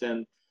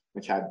Wilmington,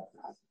 which had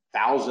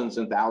thousands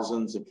and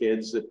thousands of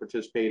kids that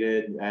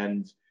participated,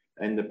 and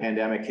the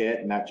pandemic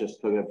hit, and that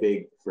just put a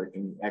big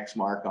freaking X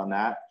mark on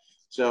that.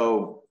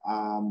 So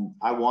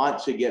I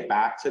want to get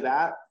back to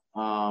that.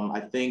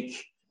 I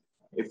think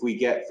if we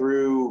get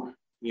through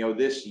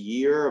this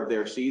year of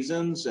their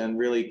seasons and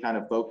really kind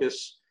of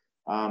focus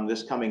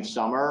this coming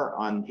summer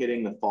on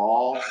hitting the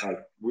fall, like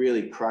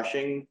really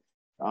crushing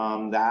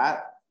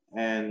that,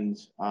 and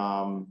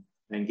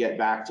get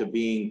back to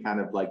being kind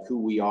of like who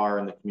we are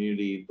in the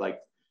community. Like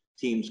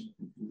teams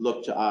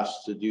look to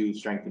us to do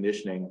strength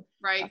conditioning.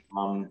 Right.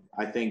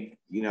 I think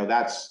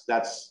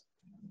that's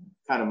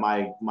kind of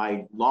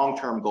my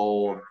long-term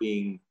goal of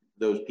being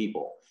those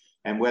people.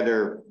 And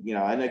whether,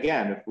 and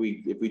again, if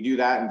we do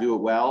that and do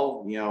it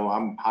well,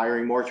 I'm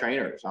hiring more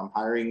trainers, I'm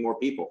hiring more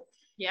people.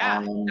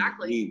 Yeah,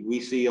 exactly. We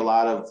see a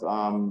lot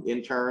of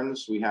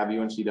interns. We have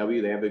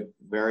UNCW. They have a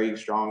very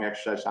strong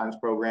exercise science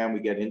program.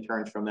 We get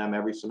interns from them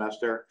every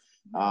semester.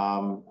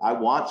 I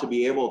want to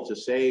be able to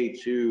say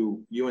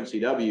to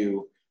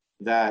UNCW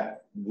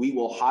that we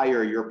will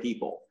hire your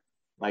people.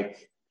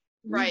 Like,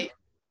 right.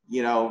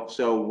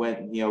 So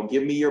when,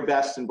 give me your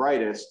best and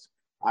brightest,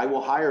 I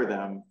will hire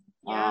them.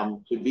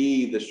 to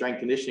be the strength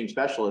conditioning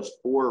specialist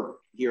for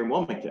here in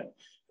Wilmington.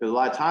 Because a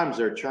lot of times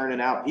they're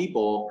churning out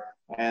people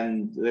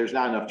and there's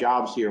not enough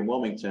jobs here in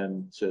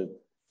Wilmington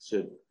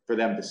for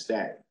them to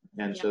stay.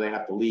 And so they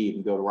have to leave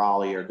and go to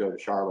Raleigh or go to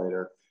Charlotte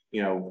or,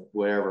 you know,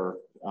 wherever,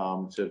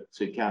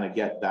 to kind of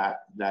get that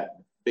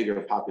bigger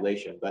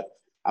population. But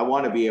I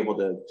want to be able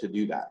to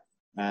do that.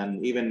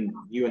 And even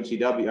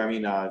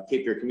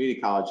Cape Fear Community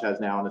College has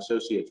now an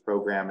associate's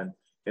program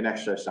in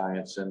exercise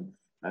science.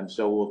 And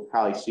so we'll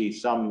probably see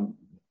some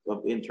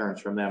of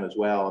interns from them as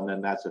well. And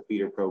then that's a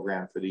feeder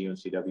program for the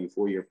UNCW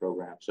 4-year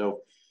program.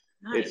 So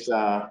nice. It's,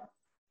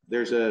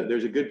 there's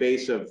a good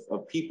base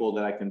of people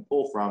that I can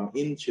pull from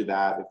into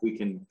that if we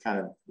can kind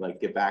of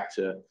like get back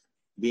to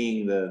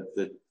being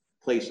the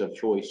place of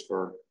choice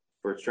for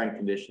strength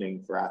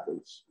conditioning for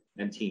athletes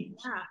and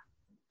teams. Yeah,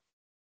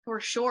 for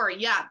sure.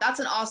 Yeah, that's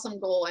an awesome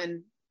goal.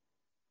 And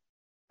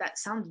that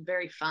sounds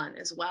very fun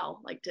as well.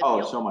 Like to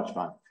it's so much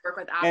fun. Work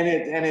with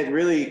athletes. And it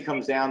really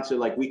comes down to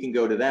like we can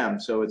go to them.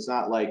 So it's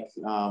not like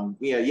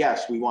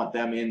yes, we want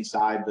them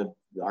inside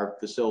our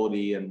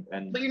facility and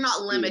but you're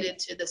not limited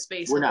to the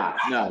space. We're not.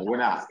 No, we're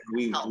not.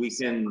 We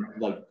can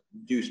like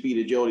do speed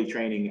agility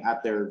training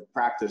at their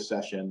practice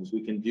sessions.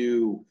 We can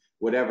do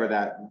whatever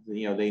that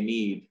they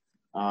need.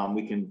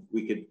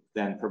 We could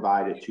then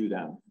provide it to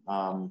them.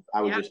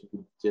 I would just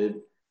need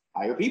to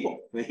hire people.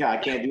 I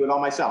can't do it all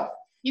myself.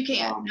 You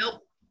can't.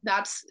 Nope.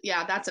 That's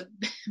a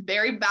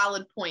very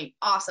valid point.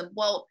 Awesome.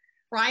 Well,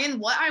 Ryan,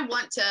 what I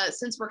want to,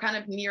 since we're kind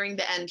of nearing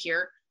the end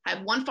here, I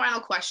have one final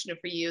question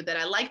for you that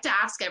I like to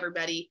ask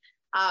everybody.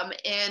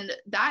 And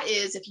that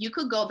is, if you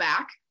could go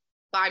back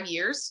 5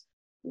 years,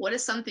 what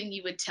is something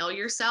you would tell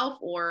yourself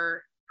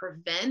or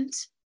prevent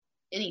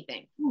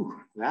anything? Ooh,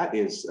 that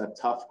is a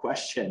tough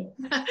question.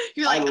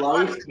 You're like,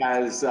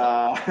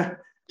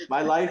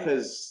 my life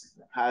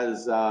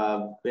has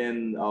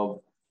been a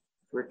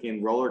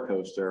freaking roller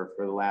coaster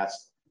for the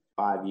last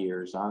 5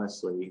 years,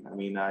 honestly. I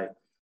mean,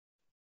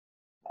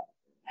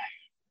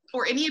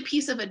 or any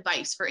piece of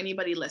advice for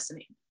anybody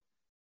listening.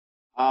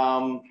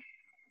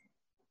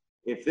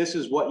 If this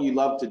is what you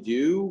love to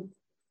do,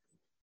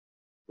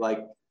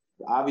 like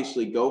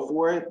obviously go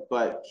for it,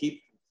 but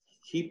keep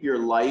your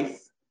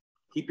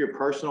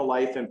personal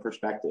life in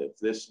perspective.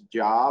 This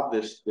job,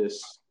 this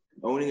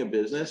owning a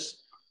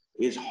business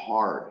is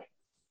hard.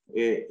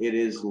 It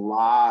is a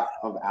lot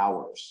of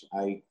hours.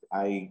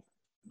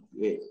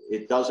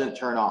 It doesn't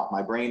turn off.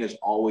 My brain is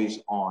always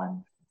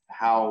on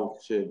how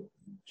to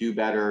do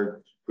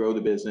better, grow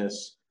the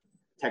business,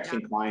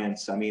 texting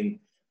clients. I mean,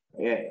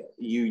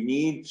 you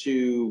need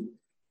to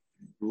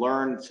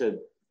learn to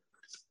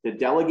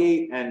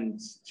delegate and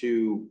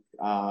to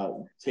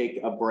take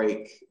a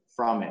break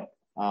from it.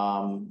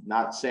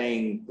 Not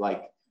saying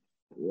like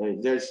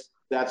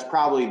that's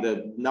probably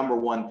the number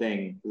one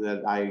thing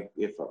that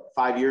if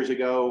 5 years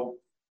ago,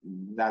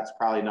 that's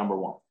probably number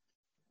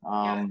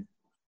one.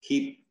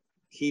 Keep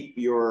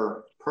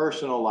your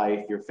personal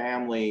life, your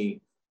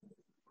family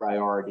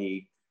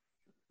priority.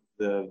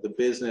 The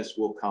business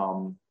will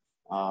come,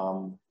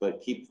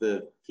 but keep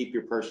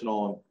your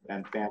personal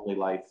and family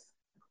life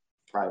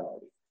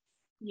priority.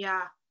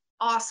 Yeah,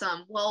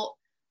 awesome. Well,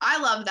 I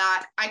love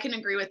that. I can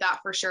agree with that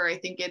for sure. I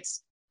think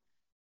it's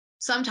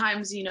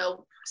sometimes,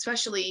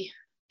 especially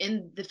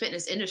in the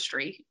fitness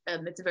industry,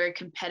 it's a very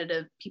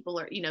competitive. People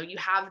are, you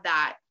have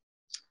that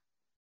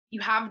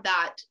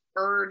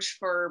urge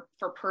for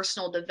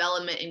personal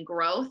development and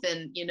growth.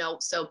 And,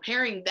 so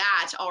pairing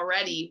that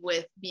already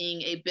with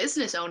being a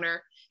business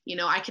owner,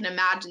 I can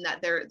imagine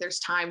that there's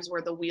times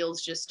where the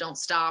wheels just don't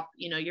stop,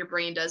 your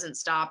brain doesn't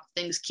stop,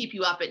 things keep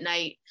you up at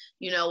night,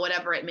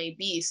 whatever it may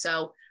be.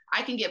 So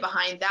I can get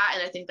behind that.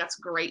 And I think that's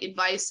great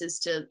advice, is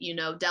to,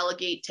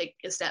 delegate, take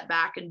a step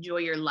back, enjoy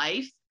your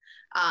life.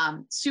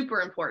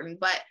 Super important.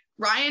 But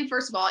Ryan,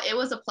 first of all, it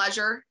was a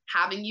pleasure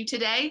having you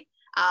today.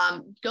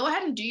 Go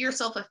ahead and do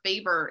yourself a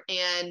favor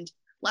and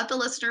let the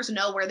listeners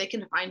know where they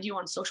can find you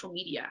on social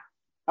media.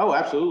 Oh,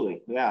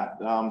 absolutely. Yeah.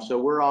 So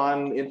we're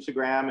on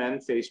Instagram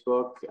and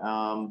Facebook.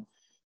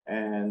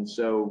 And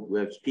so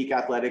it's Peak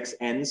Athletics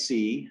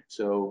NC.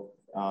 So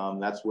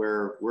that's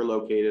where we're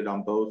located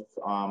on both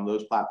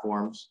those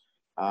platforms.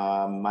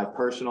 My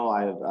personal,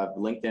 I have a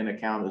LinkedIn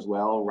account as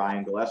well,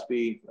 Ryan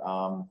Gillespie.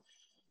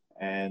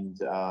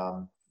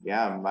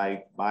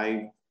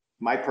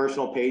 My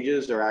personal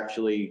pages are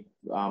actually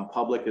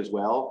public as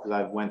well, because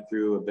I've went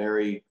through a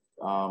very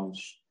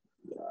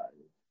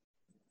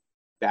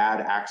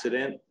bad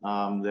accident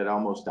that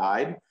almost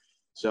died.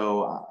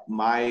 So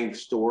my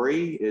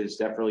story is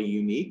definitely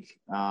unique.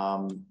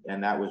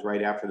 And that was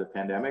right after the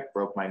pandemic.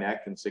 Broke my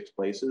neck in 6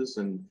 places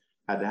and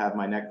had to have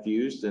my neck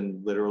fused.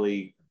 And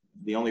literally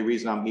the only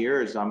reason I'm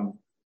here is I'm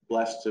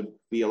blessed to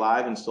be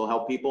alive and still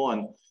help people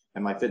and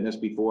my fitness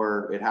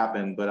before it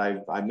happened. But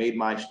I made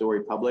my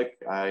story public.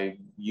 I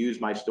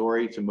use my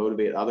story to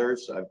motivate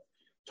others. I've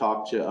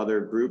talked to other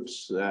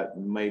groups that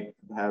might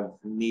have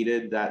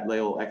needed that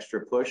little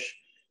extra push,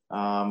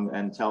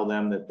 and tell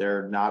them that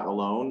they're not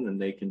alone and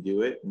they can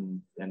do it,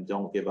 and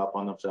don't give up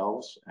on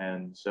themselves.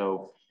 And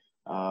so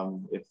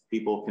If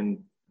people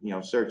can,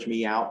 search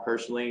me out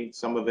personally,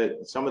 some of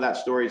that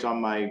story is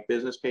on my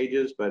business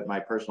pages, but my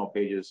personal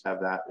pages have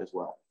that as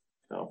well.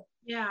 So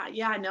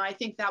yeah, no, I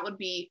think that would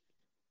be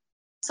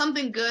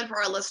something good for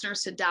our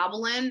listeners to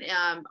dabble in.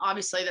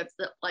 Obviously that's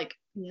like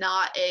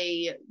not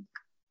a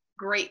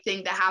great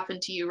thing to happen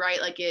to you,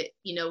 right? Like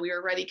we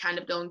were already kind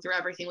of going through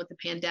everything with the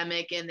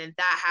pandemic, and then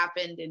that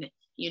happened, and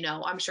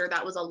I'm sure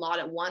that was a lot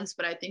at once,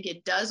 but I think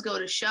it does go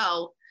to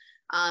show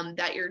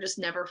that you're just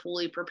never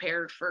fully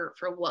prepared for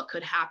what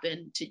could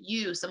happen to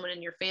you, someone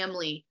in your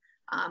family.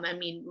 I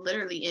mean,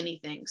 literally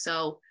anything.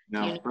 So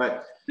no,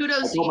 but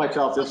kudos. I told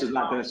myself this is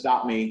not going to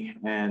stop me,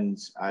 and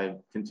I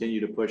continue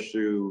to push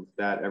through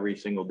that every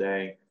single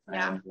day.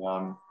 Yeah. And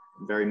I'm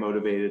very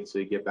motivated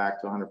to get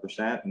back to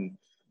 100% and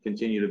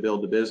continue to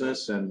build the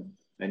business and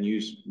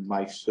use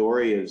my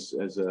story as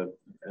a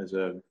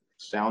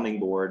sounding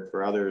board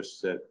for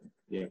others that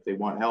if they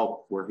want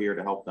help, we're here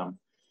to help them.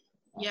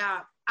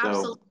 Yeah,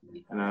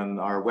 absolutely. And on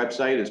our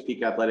website is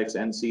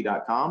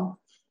peakathleticsnc.com,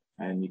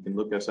 and you can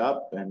look us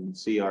up and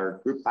see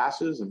our group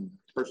classes and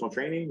personal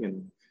training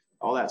and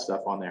all that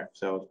stuff on there.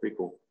 So it's pretty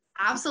cool.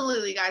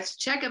 Absolutely, guys.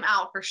 Check them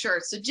out for sure.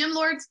 So Gym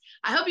Lords,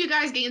 I hope you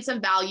guys gained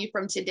some value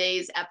from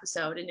today's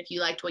episode. And if you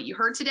liked what you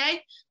heard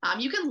today,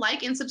 you can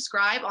like and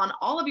subscribe on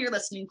all of your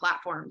listening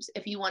platforms.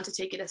 If you want to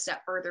take it a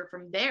step further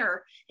from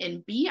there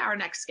and be our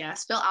next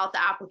guest, fill out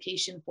the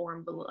application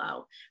form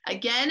below.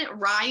 Again,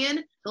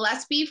 Ryan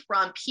Gillespie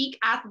from Peak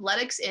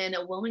Athletics in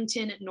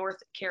Wilmington,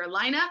 North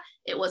Carolina.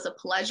 It was a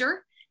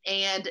pleasure.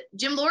 And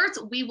Gym Lords,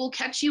 we will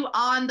catch you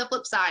on the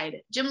flip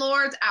side. Gym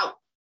Lords out.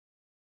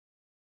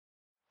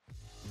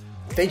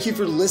 Thank you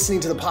for listening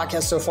to the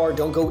podcast so far.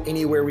 Don't go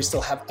anywhere. We still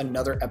have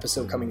another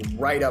episode coming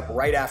right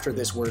after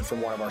this word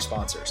from one of our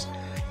sponsors.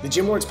 The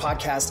Gym Lords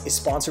podcast is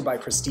sponsored by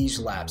Prestige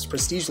Labs.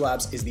 Prestige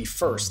Labs is the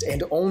first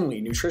and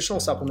only nutritional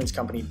supplements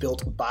company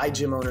built by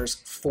gym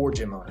owners for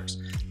gym owners.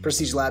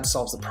 Prestige Labs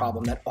solves the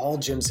problem that all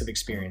gyms have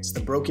experienced: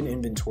 the broken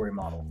inventory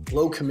model,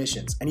 low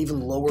commissions, and even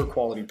lower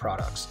quality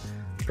products.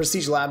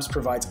 Prestige Labs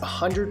provides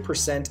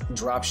 100%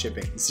 drop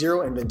shipping,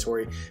 zero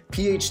inventory,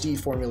 PhD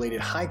formulated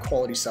high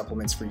quality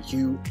supplements for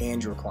you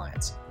and your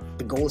clients.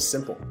 The goal is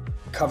simple: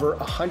 cover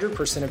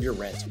 100% of your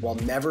rent while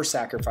never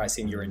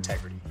sacrificing your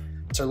integrity.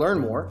 To learn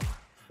more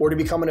or to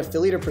become an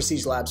affiliate of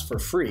Prestige Labs for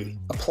free,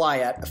 apply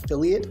at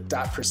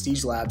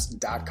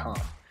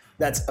affiliate.prestigelabs.com.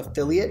 That's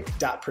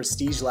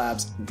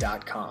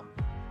affiliate.prestigelabs.com.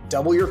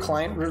 Double your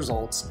client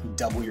results,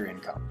 double your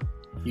income.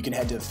 You can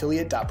head to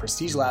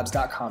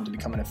affiliate.prestigelabs.com to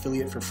become an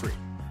affiliate for free.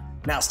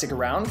 Now stick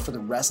around for the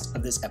rest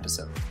of this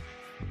episode.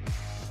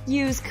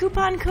 Use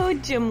coupon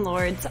code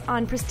GYMLORDS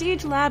on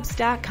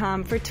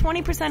prestigelabs.com for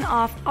 20%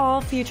 off all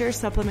future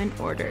supplement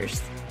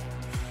orders.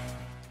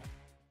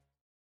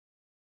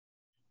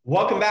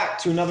 Welcome back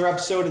to another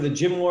episode of the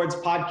Gym Lords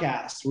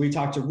podcast, where we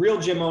talk to real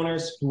gym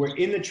owners who are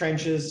in the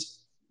trenches,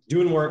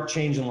 doing work,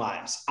 changing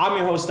lives. I'm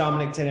your host,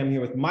 Dominic. Today I'm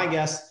here with my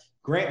guest,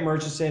 Grant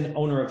Murchison,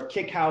 owner of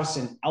Kick House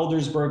in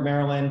Eldersburg,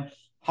 Maryland.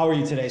 How are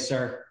you today,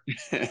 sir?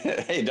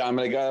 Hey,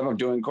 Dominic, I'm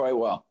doing quite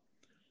well.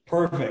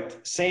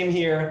 Perfect. Same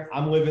here.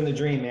 I'm living the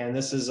dream, man.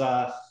 This is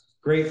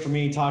great for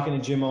me, talking to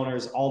gym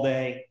owners all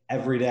day,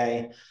 every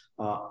day.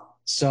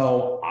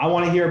 So I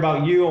want to hear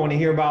about you. I want to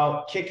hear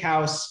about Kick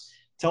House.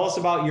 Tell us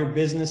about your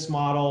business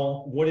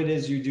model, what it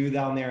is you do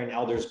down there in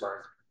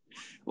Eldersburg.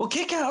 Well,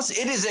 Kick House,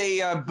 it is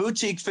a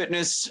boutique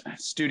fitness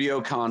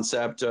studio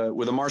concept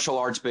with a martial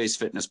arts-based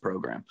fitness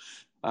program.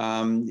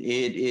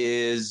 It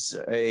is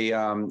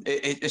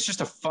it's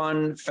just a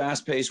fun,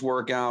 fast-paced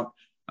workout.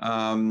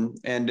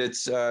 And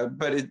it's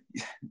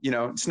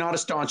it's not a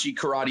staunchy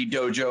karate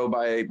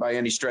dojo by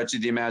any stretch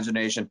of the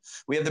imagination.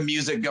 We have the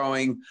music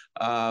going,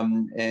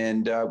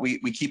 and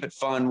we keep it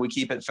fun. We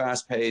keep it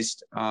fast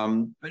paced.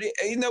 But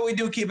even though we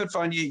do keep it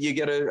fun, you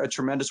get a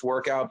tremendous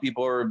workout.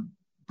 People are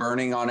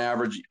burning on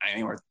average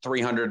anywhere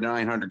 300 to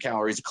 900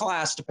 calories a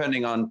class,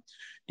 depending on,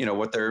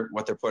 what they're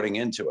putting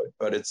into it.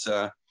 But it's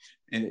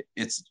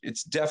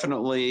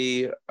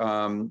definitely,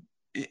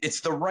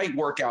 it's the right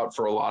workout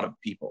for a lot of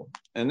people.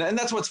 And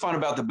that's what's fun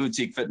about the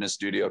boutique fitness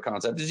studio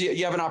concept is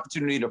you have an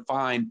opportunity to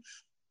find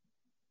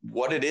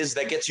what it is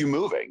that gets you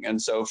moving.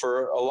 And so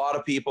for a lot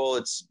of people,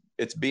 it's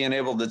being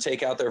able to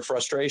take out their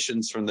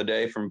frustrations from the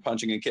day from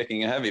punching and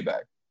kicking a heavy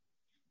bag.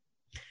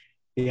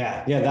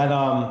 Yeah.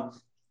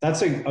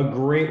 That's a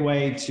great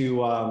way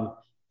to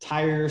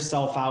tire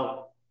yourself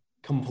out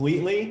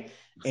completely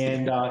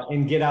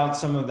and get out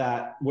some of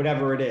that,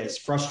 whatever it is,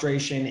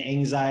 frustration,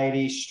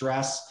 anxiety,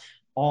 stress,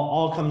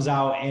 all comes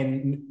out,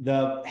 and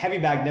the heavy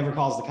bag never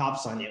calls the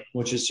cops on you,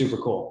 which is super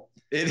cool.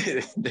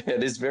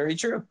 It is very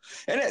true.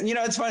 And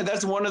it's funny.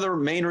 That's one of the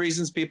main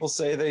reasons people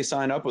say they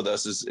sign up with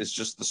us is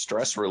just the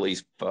stress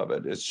relief of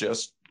it. It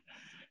just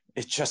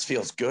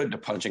feels good to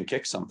punch and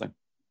kick something.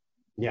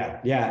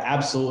 Yeah,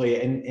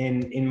 absolutely. And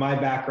in my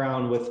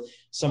background with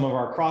some of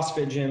our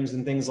CrossFit gyms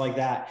and things like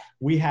that,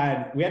 we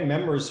had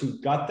members who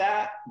got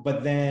that,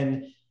 but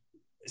then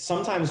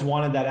sometimes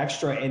wanted that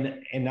extra,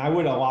 and I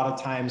would a lot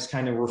of times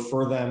kind of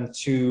refer them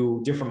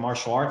to different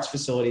martial arts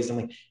facilities. I'm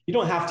like, you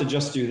don't have to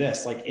just do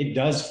this. Like, it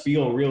does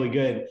feel really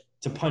good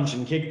to punch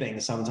and kick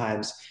things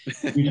sometimes.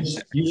 You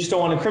just don't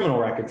want a criminal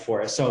record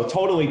for it. So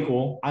totally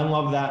cool. I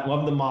love that.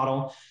 Love the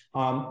model.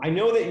 I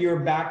know that your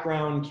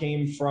background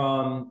came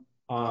from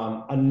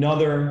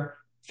another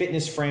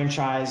fitness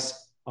franchise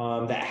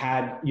that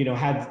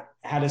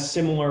had a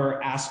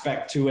similar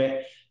aspect to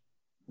it,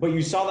 but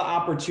you saw the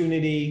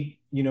opportunity.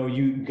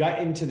 You got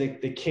into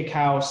the kick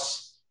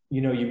house,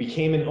 you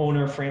became an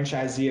owner,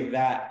 franchisee of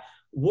that.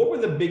 What were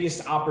the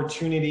biggest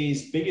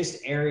opportunities,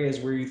 biggest areas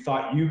where you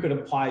thought you could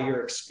apply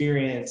your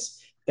experience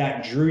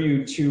that drew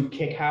you to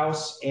kick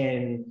house,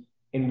 and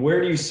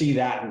where do you see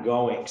that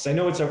going? Because I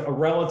know it's a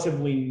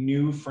relatively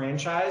new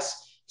franchise,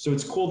 so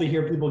it's cool to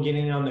hear people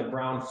getting on the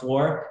ground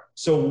floor.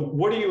 So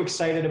what are you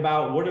excited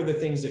about? What are the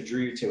things that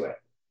drew you to it?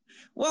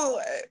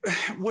 Well,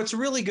 what's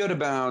really good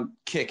about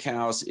Kick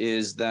House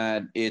is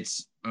that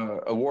it's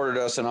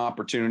awarded us an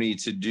opportunity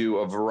to do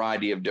a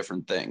variety of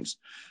different things.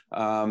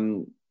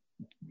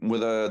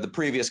 With the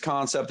previous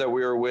concept that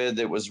we were with,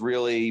 it was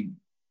really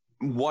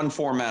one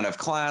format of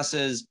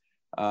classes.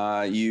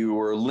 You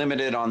were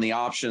limited on the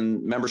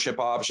membership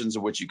options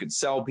of which you could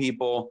sell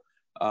people.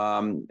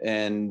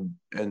 And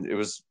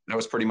that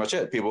was pretty much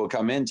it. People would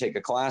come in, take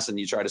a class, and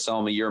you try to sell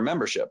them a year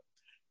membership.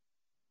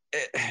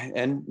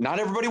 And not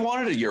everybody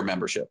wanted a year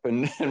membership,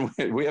 and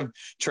we have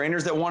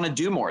trainers that want to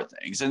do more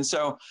things. And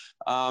so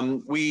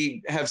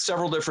we have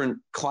several different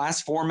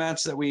class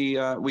formats that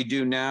we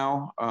do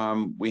now.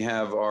 We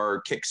have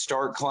our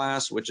Kickstart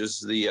class, which is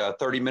the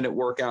 30-minute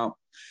workout.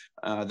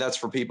 That's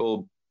for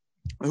people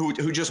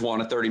who just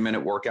want a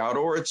 30-minute workout,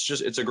 or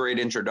it's a great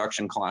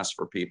introduction class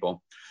for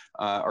people.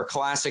 Our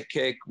Classic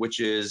Kick, which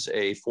is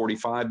a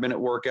 45-minute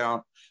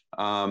workout,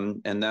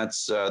 and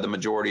that's the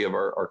majority of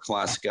our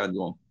class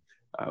schedule.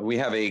 We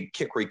have a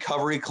kick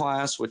recovery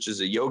class, which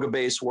is a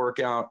yoga-based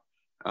workout,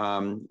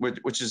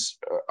 which is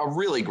a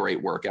really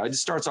great workout. It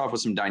starts off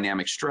with some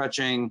dynamic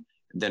stretching.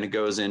 Then it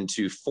goes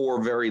into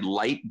 4 very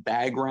light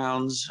bag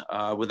rounds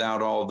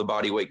without all the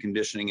body weight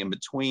conditioning in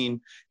between,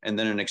 and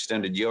then an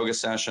extended yoga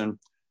session.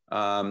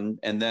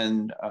 And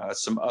then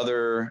some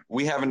other,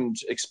 we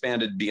haven't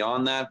expanded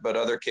beyond that, but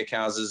other kick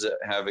houses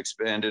have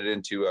expanded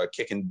into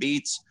kick and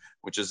beats,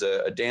 which is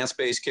a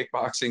dance-based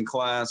kickboxing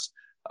class.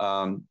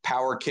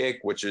 Power kick,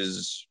 which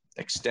is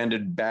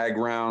extended bag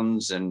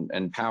rounds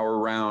and power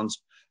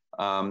rounds.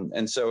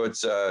 And so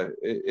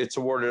it's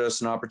awarded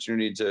us an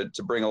opportunity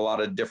to bring a lot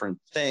of different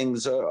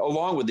things,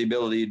 along with the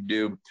ability to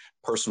do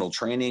personal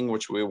training,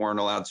 which we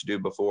weren't allowed to do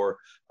before.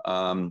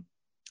 And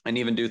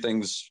even do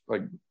things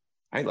like,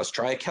 hey, let's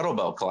try a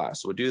kettlebell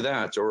class. We'll do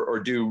that, or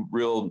do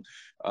real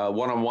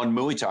one-on-one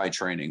Muay Thai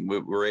training.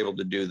 We're able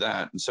to do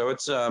that. And so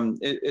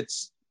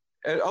it's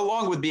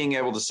along with being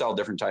able to sell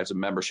different types of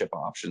membership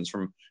options,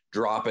 from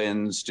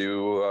drop-ins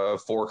to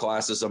 4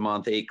 classes a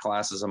month, 8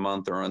 classes a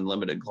month, or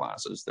unlimited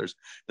classes.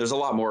 There's a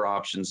lot more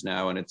options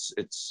now, and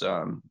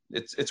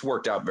it's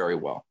worked out very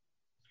well.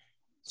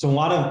 So a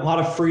lot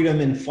of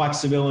freedom and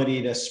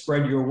flexibility to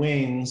spread your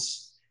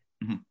wings,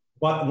 mm-hmm.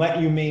 but let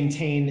you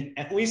maintain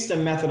at least a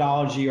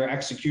methodology or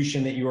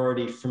execution that you're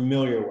already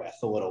familiar with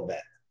a little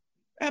bit.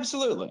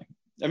 Absolutely.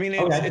 I mean,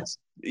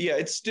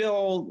 it's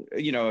still, a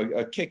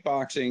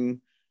kickboxing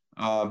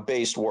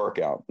based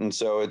workout. And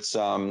so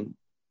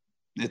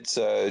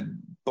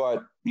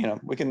but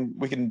we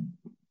can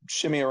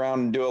shimmy around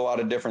and do a lot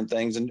of different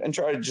things and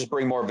try to just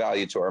bring more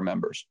value to our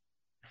members.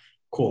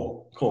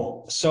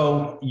 Cool.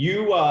 So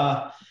you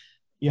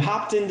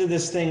hopped into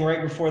this thing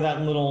right before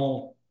that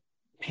little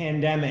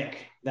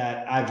pandemic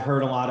that I've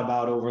heard a lot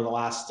about over the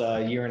last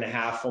year and a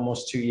half,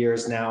 almost 2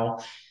 years now.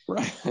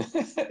 Right.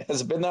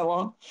 Has it been that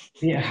long?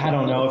 Yeah, I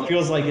don't know. It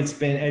feels like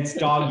it's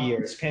dog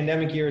years.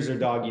 Pandemic years are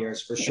dog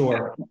years for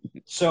sure.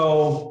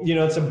 So,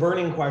 it's a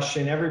burning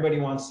question. Everybody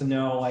wants to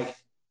know, like,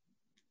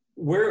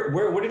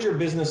 what did your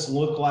business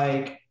look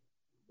like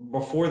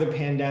before the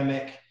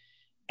pandemic?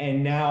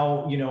 And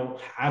now,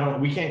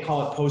 we can't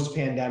call it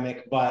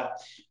post-pandemic, but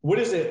what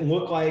does it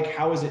look like?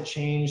 How has it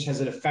changed? Has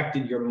it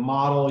affected your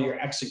model, your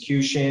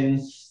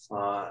execution,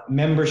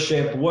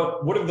 membership?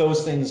 What have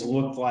those things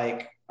looked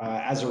like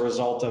as a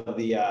result of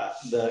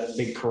the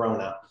big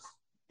Corona?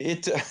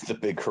 The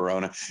big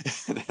Corona,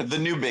 the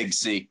new big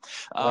C.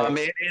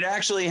 Right. It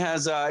actually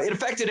has, it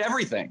affected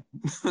everything.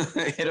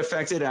 It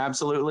affected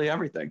absolutely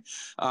everything.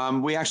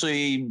 We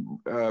actually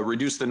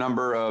reduced the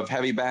number of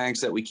heavy bags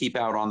that we keep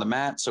out on the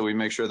mat. So we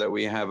make sure that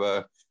we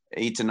have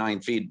 8 to 9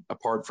 feet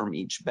apart from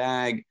each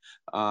bag.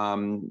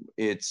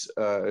 It's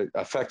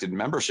affected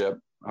membership.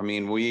 I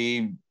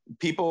mean,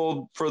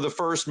 people for the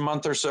first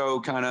month or so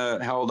kind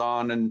of held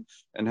on and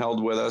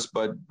held with us,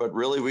 but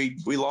really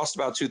we lost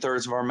about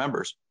 2/3 of our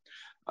members.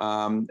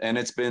 And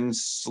it's been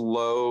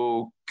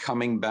slow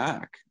coming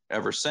back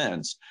ever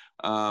since.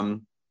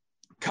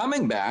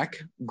 Coming back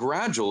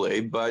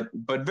gradually, but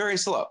very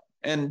slow.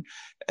 And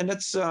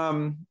it's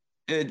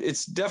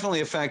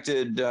definitely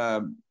affected,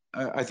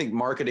 I think,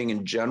 marketing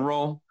in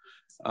general.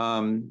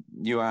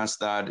 You asked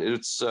that.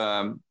 It's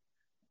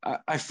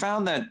I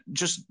found that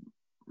just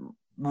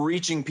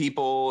reaching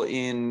people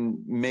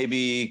in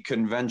maybe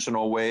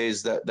conventional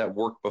ways that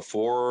worked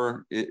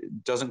before,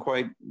 it doesn't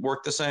quite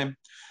work the same.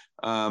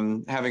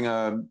 Having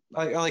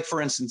like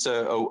for instance,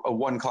 a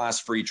one class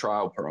free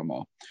trial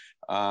promo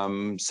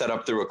set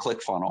up through a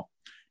ClickFunnels.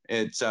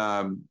 It's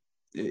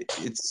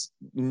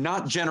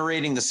not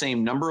generating the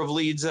same number of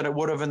leads that it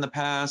would have in the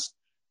past.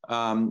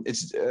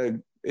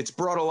 It's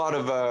brought a lot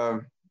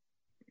of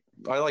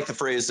I like the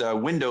phrase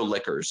window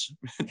lickers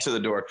to the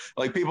door.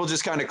 Like people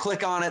just kind of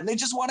click on it and they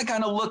just want to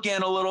kind of look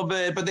in a little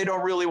bit, but they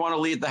don't really want to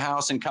leave the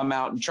house and come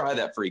out and try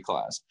that free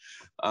class.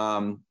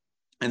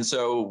 And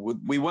so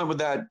we went with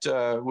that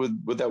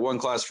with that one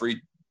class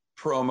free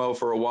promo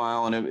for a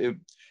while, and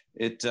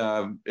it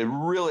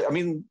really, I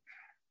mean,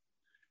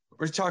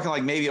 we're talking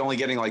like maybe only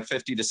getting like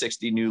 50 to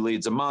 60 new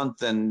leads a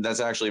month, and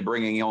that's actually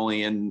bringing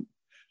only in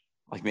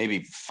like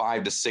maybe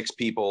 5 to 6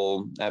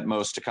 people at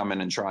most to come in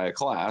and try a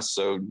class.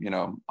 So,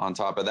 on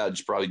top of that,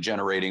 it's probably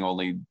generating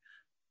only,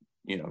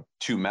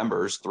 2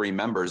 members, 3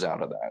 members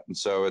out of that. And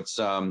so it's,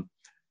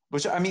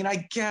 which, I mean,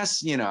 I guess,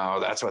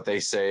 that's what they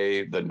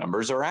say. The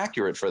numbers are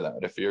accurate for that.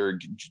 If you're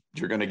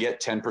going to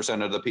get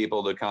 10% of the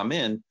people to come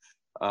in,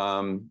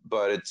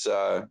 but it's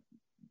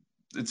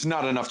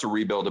not enough to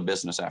rebuild a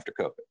business after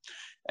COVID.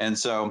 And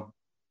so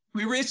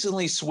we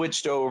recently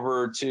switched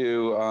over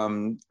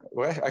to,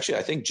 actually,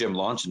 I think Jim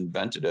Launch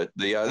invented it,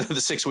 the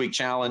 6-week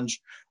challenge,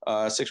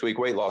 6-week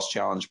weight loss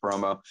challenge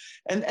promo.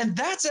 And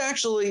that's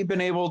actually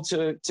been able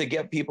to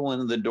get people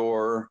in the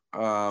door,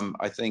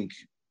 I think,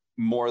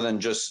 more than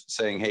just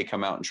saying, hey,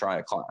 come out and try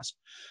a class.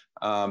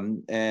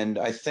 And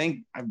I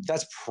think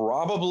that's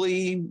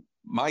probably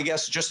my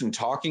guess, just in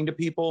talking to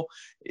people,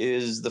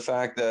 is the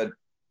fact that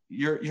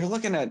you're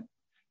looking at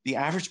the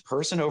average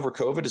person over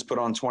COVID has put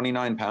on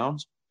 29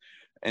 pounds.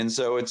 And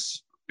so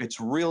it's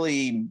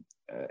really,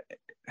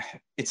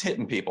 it's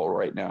hitting people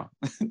right now.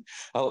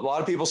 A lot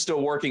of people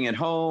still working at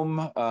home.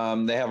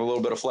 They have a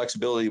little bit of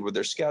flexibility with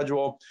their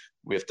schedule.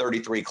 We have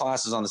 33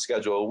 classes on the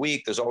schedule a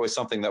week. There's always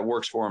something that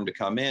works for them to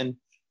come in.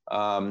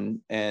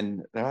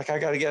 And they're like, I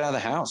got to get out of the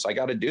house. I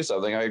got to do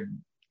something. I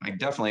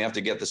definitely have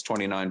to get this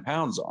 29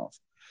 pounds off.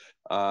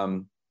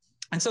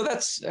 And so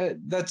that's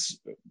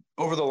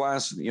over the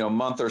last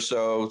month or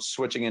so,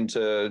 switching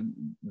into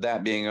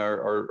that being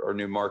our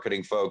new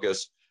marketing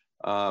focus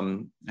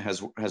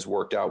has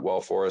worked out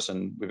well for us,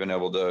 and we've been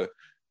able to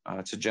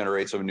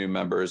generate some new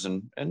members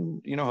and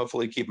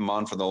hopefully keep them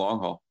on for the long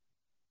haul.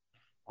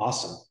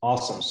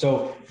 Awesome.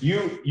 So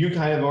you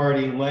kind of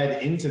already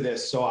led into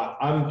this, so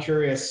I'm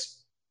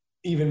curious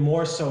even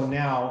more so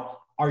now.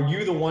 Are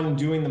you the one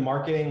doing the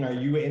marketing? Are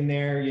you in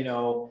there,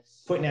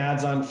 putting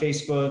ads on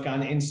Facebook,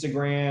 on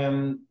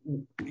Instagram,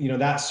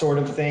 that sort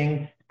of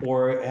thing?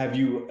 Or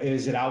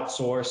is it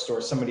outsourced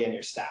or somebody on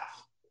your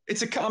staff?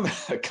 It's a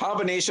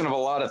combination of a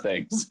lot of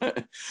things.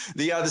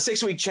 The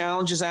 6-week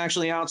challenge is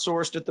actually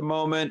outsourced at the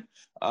moment.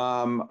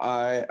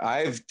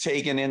 I've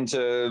taken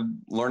into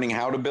learning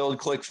how to build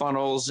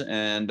ClickFunnels,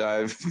 and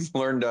I've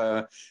learned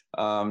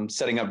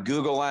setting up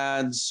Google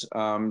ads,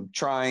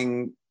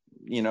 trying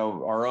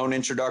our own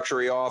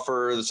introductory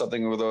offer,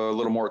 something with a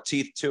little more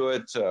teeth to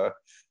it.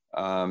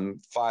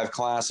 5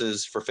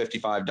 classes for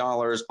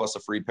 $55 plus a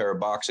free pair of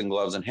boxing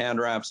gloves and hand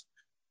wraps.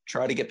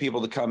 Try to get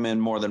people to come in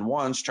more than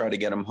once, try to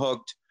get them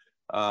hooked,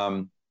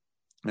 and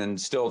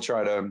still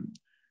try to,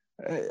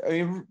 I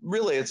mean,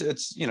 really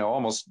it's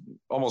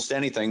almost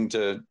anything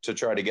to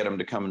try to get them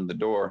to come in the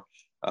door.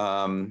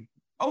 Along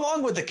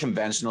with the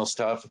conventional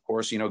stuff, of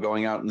course,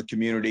 going out in the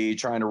community,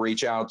 trying to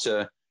reach out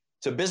to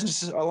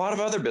businesses. A lot of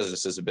other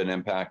businesses have been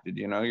impacted.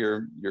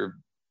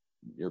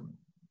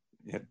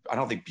 I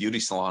don't think beauty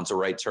salon's the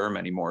right term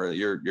anymore.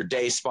 Your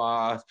day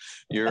spa,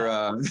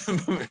 your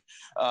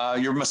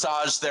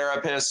massage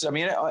therapist. I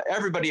mean,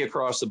 everybody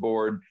across the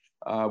board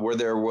where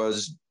there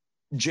was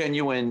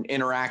genuine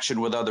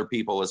interaction with other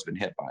people has been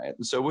hit by it.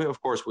 And so we've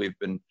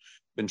been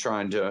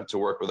trying to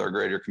work with our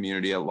greater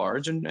community at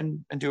large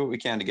and do what we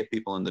can to get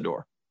people in the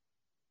door.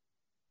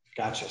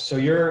 Gotcha. So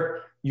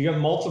you got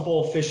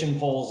multiple fishing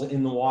poles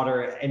in the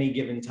water at any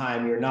given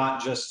time. You're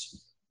not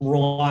just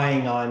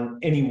relying on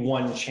any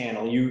one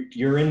channel.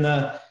 You're in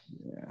the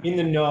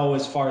know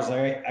as far as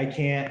I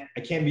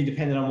can't be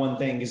dependent on one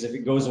thing, because if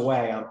it goes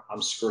away,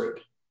 I'm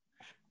screwed.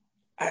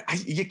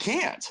 You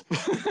can't.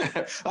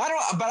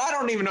 I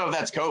don't even know if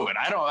that's COVID.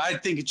 I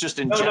think it's just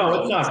in general. No,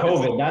 it's not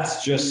COVID.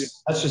 That's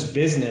just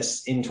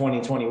business in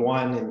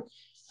 2021, and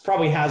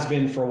probably has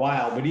been for a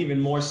while, but even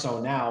more so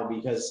now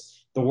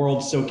because the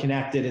world's so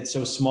connected. It's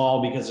so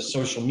small because of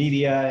social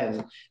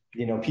media,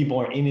 and people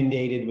are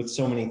inundated with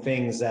so many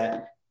things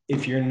that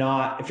if you're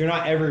not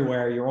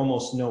everywhere, you're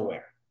almost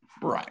nowhere.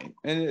 Right.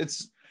 And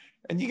it's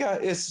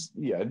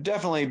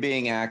definitely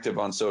being active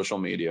on social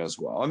media as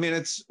well. I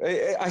mean,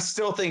 I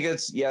still think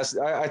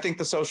I think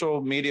the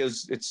social media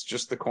it's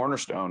just the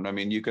cornerstone. I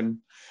mean, you can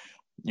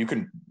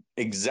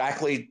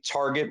exactly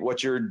target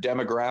what your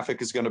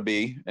demographic is going to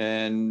be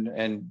and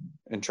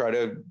try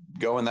to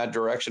go in that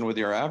direction with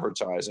your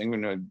advertising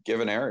in a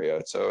given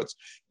area. So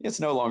it's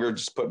no longer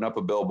just putting up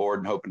a billboard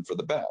and hoping for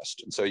the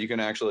best. And so you can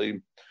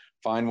actually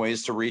find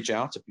ways to reach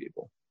out to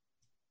people.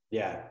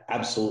 Yeah,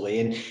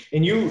 absolutely.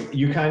 And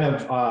you kind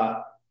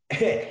of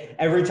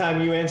every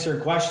time you answer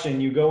a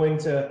question, you go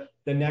into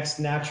the next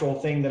natural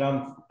thing that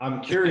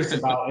I'm curious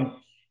about,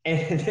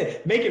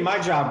 and making my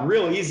job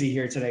real easy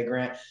here today,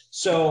 Grant.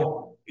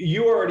 So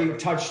you already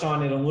touched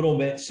on it a little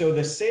bit. So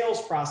the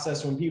sales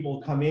process when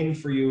people come in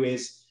for you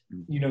is,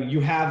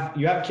 you have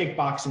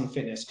kickboxing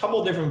fitness, a couple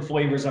of different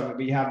flavors of it,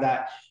 but you have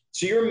that.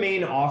 So your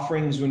main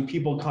offerings when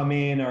people come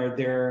in are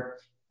they're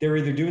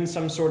either doing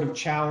some sort of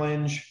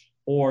challenge,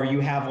 or you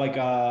have like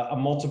a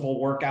multiple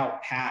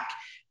workout pack.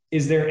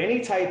 Is there any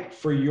type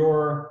for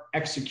your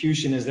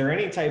execution? Is there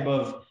any type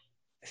of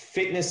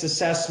fitness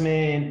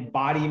assessment,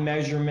 body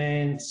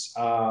measurements,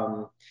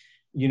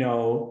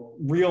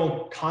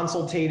 real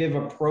consultative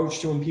approach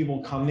to when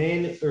people come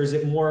in? Or is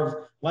it more of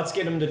let's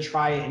get them to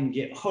try it and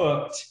get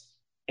hooked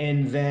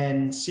and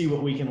then see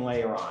what we can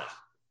layer on?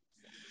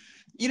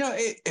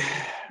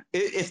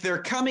 If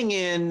they're coming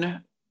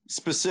in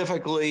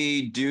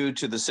specifically due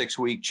to the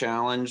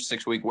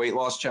 6-week weight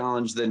loss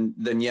challenge,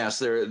 then yes,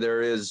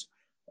 there is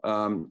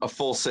a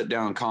full sit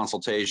down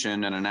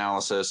consultation and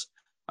analysis,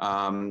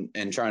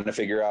 and trying to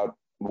figure out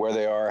where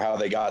they are, how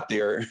they got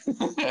there,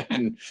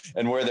 and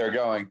where they're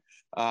going.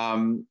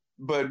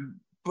 But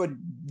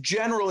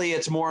generally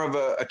it's more of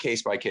a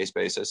case by case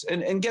basis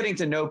and getting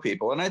to know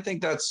people. And I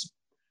think that's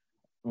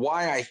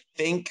why I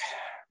think,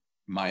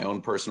 my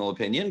own personal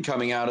opinion,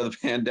 coming out of the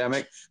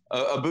pandemic,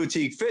 a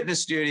boutique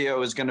fitness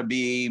studio is going to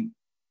be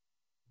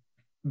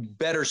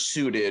better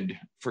suited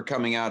for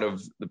coming out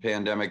of the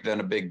pandemic than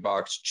a big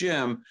box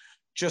gym,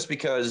 just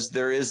because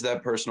there is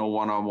that personal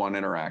one-on-one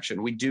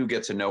interaction. We do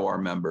get to know our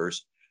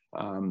members.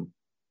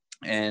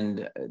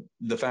 And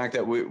the fact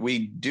that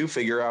we do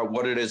figure out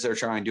what it is they're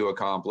trying to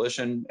accomplish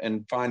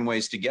and find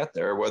ways to get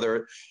there,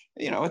 whether,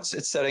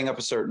 it's setting up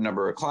a certain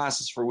number of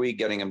classes per week,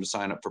 getting them to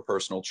sign up for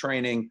personal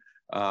training,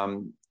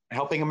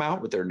 helping them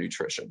out with their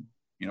nutrition,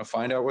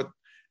 find out what,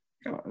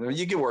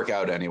 you can work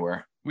out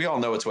anywhere. We all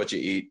know it's what you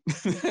eat.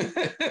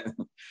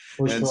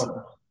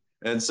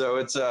 And so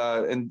it's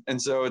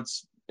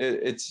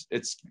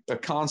a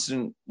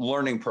constant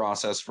learning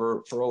process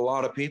for a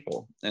lot of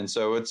people. And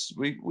so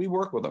we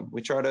work with them.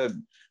 We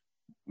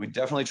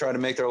definitely try to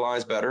make their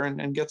lives better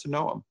and get to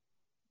know them.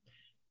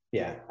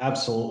 Yeah,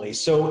 absolutely.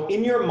 So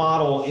in your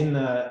model, in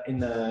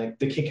the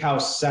Kick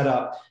House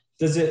setup,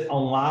 does it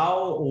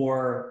allow,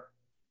 or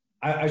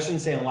I shouldn't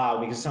say allow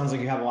because it sounds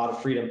like you have a lot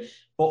of freedom,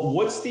 but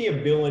what's the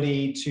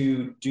ability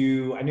to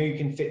do, I know you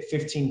can fit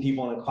 15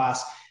 people in a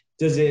class.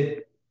 Does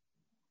it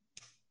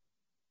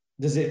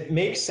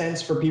make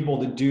sense for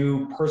people to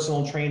do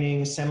personal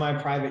training,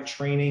 semi-private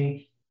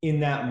training in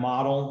that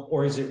model,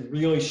 or is it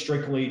really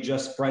strictly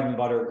just bread and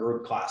butter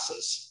group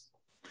classes?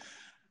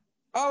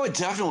 Oh, it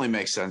definitely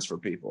makes sense for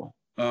people.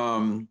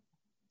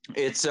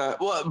 It's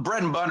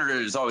bread and butter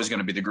is always going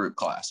to be the group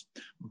class,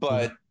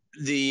 but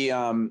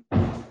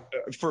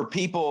for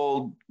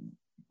people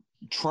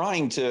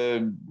trying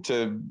to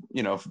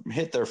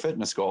hit their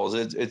fitness goals,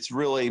 it's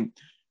really,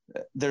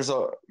 there's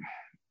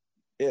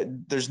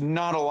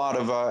not a lot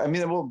of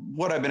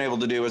what I've been able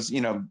to do is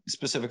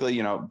specifically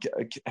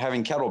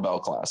having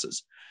kettlebell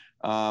classes,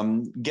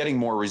 getting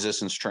more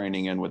resistance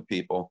training in with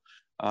people,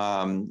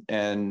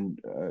 and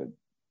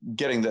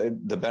getting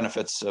the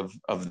benefits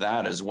of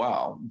that as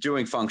well,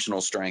 doing functional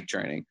strength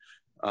training,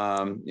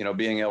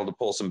 being able to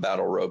pull some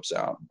battle ropes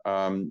out.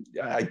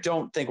 I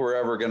don't think we're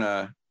ever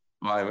gonna,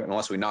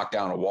 unless we knock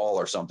down a wall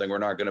or something, we're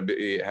not going to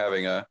be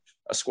having a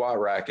squat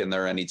rack in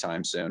there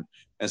anytime soon.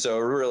 And so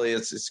really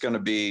it's going to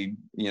be,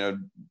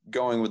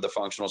 going with the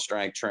functional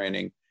strength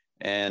training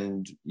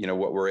and,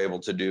 what we're able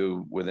to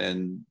do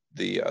within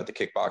the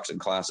kickboxing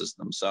classes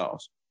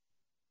themselves.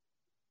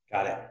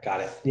 Got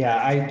it.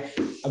 Yeah,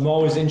 I'm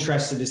always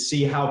interested to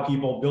see how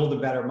people build a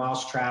better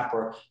mousetrap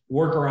or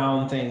work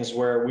around things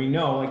where we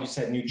know, like you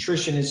said,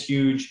 nutrition is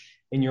huge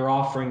and you're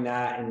offering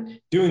that and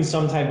doing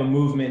some type of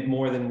movement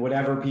more than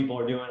whatever people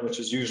are doing, which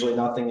is usually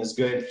nothing is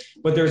good.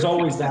 But there's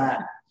always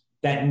that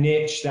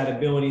niche, that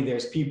ability.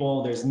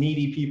 There's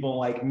needy people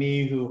like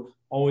me who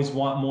always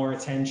want more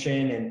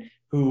attention and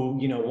who,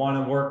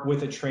 want to work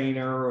with a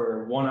trainer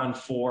or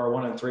 1-on-4 or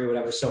 1-on-3,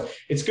 whatever. So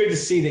it's good to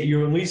see that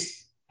you at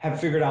least have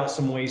figured out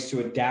some ways to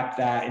adapt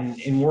that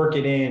and work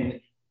it in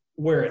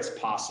where it's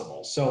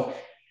possible. So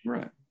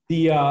right.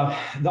 The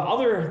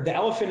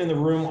elephant in the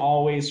room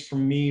always for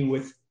me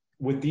with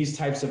these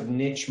types of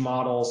niche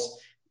models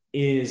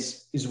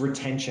is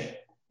retention,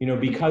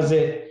 because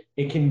it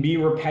can be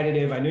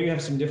repetitive. I know you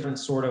have some different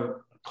sort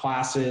of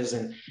classes,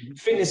 and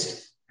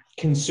fitness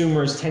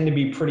consumers tend to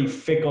be pretty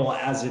fickle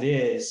as it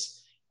is.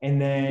 And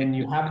then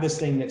you have this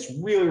thing that's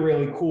really,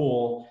 really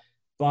cool,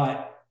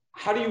 but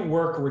how do you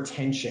work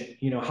retention?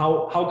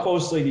 How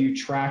closely do you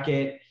track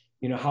it?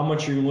 How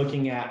much you're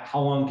looking at, how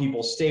long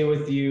people stay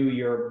with you,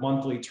 your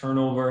monthly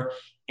turnover,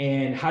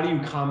 and how do you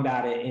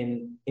combat it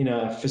in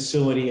a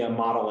facility, a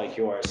model like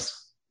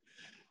yours?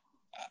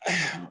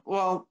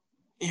 Well,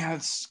 yeah,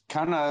 it's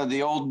kind of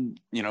the old,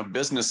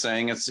 business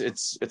saying.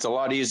 It's a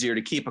lot easier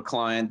to keep a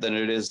client than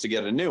it is to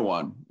get a new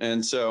one.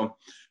 And so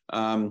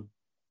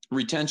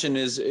retention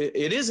is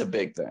a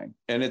big thing,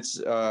 and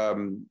it's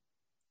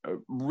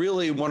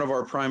really one of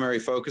our primary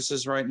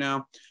focuses right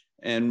now.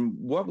 And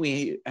what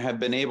we have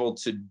been able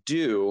to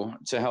do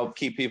to help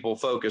keep people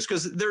focused,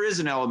 because there is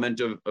an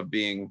element of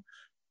being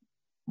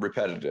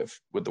repetitive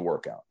with the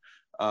workout,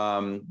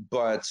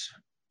 but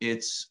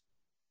it's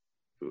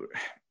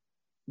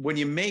when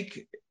you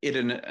make it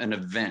an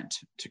event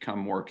to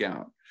come work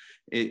out,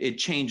 it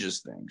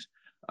changes things.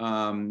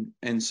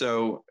 And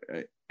so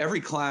every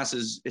class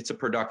it's a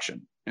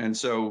production. And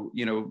so,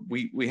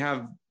 we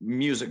have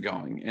music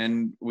going,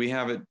 and we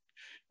have it,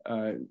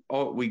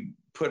 we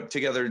put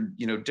together,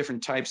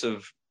 different types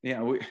of,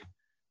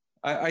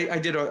 I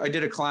did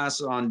a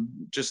class on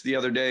just the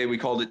other day. We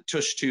called it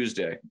Tush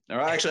Tuesday. Or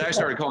actually, I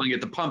started calling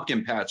it the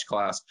Pumpkin Patch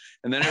class.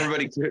 And then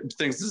everybody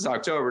thinks this is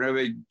October, and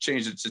everybody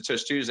changed it to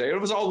Tush Tuesday. It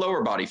was all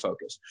lower body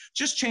focused,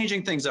 just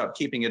changing things up,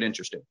 keeping it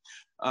interesting.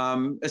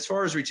 As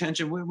far as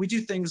retention, we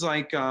do things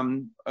like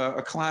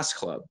a class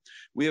club.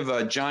 We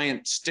have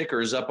giant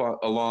stickers up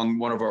along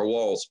one of our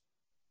walls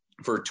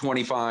for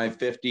 25,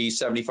 50,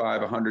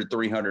 75, 100,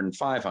 300, and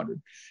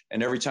 500.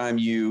 And every time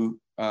you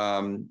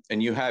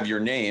have your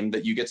name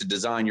that you get to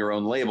design your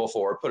own label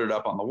for, put it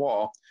up on the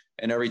wall.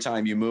 And every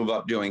time you move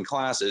up doing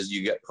classes,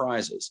 you get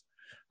prizes.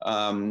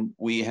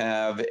 We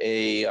have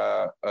a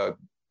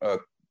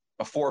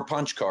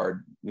 4-punch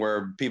card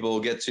where people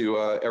get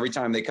to, every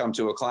time they come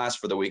to a class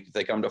for the week, if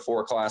they come to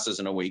 4 classes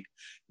in a week,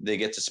 they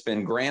get to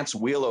spin Grant's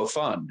Wheel of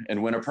Fun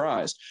and win a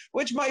prize,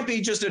 which might be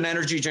just an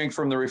energy drink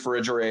from the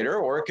refrigerator,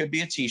 or it could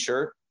be a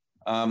t-shirt.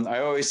 I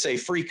always say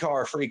free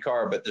car,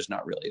 but there's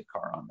not really a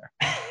car on there.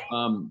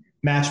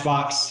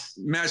 Matchbox.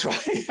 That's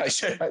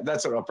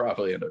what I'll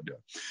probably end up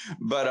doing.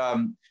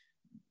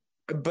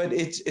 But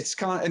it's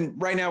kind of, and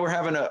right now we're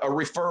having a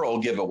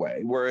referral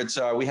giveaway where it's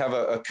we have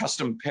a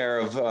custom pair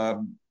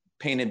of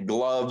painted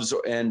gloves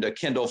and a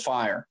Kindle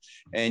Fire,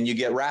 and you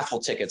get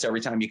raffle tickets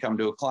every time you come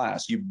to a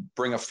class. You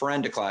bring a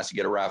friend to class, you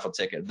get a raffle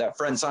ticket. That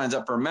friend signs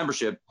up for a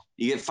membership,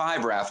 you get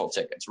 5 raffle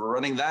tickets. We're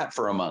running that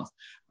for a month,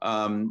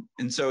 and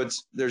so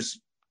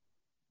there's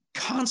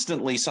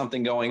constantly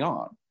something going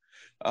on.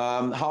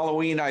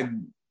 Halloween, I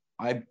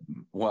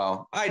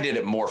did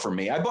it more for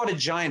me. I bought a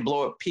giant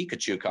blow up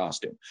Pikachu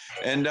costume,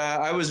 and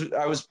I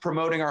was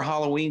promoting our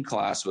Halloween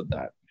class with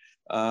that.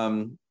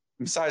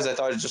 Besides, I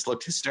thought it just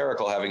looked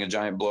hysterical having a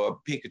giant blow up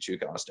Pikachu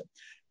costume.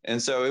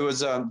 And so it was,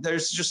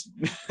 there's just,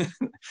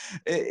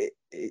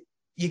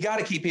 you got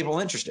to keep people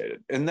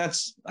interested. And I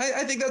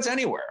think that's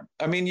anywhere.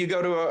 I mean, you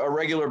go to a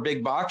regular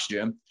big box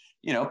gym,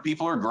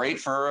 people are great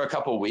for a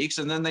couple of weeks,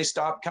 and then they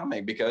stop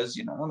coming because,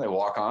 they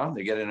walk on,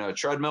 they get in a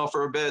treadmill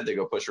for a bit, they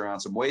go push around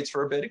some weights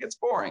for a bit, it gets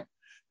boring.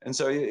 And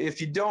so if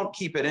you don't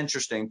keep it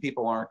interesting,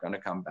 people aren't going to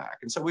come back.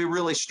 And so we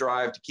really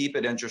strive to keep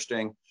it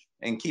interesting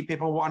and keep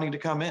people wanting to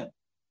come in.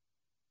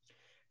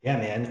 Yeah,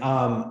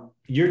 man.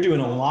 You're doing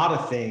a lot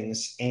of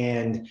things,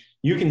 and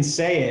you can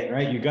say it,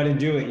 right? You got to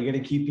do it. You got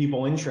to keep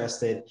people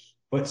interested.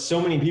 But so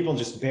many people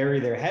just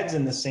bury their heads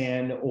in the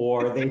sand,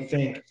 or they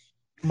think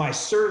my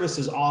service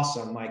is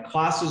awesome, my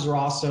classes are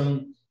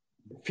awesome,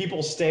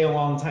 people stay a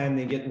long time,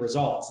 they get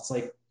results. It's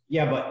like,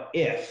 yeah, but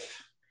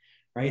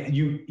right?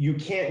 You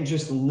can't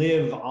just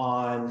live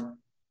on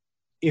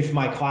if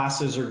my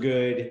classes are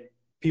good,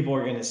 people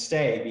are going to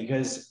stay,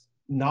 because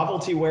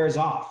novelty wears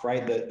off,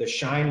 right? The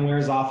shine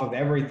wears off of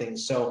everything.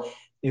 So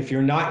if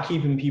you're not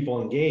keeping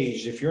people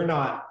engaged, if you're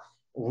not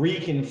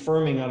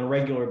reconfirming on a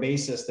regular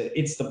basis that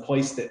it's the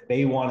place that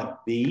they want to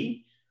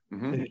be,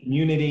 the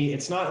community,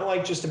 it's not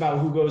like just about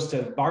who goes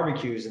to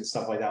barbecues and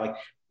stuff like that. Like,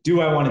 do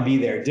I want to be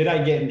there? Did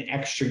I get an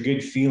extra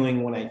good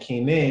feeling when I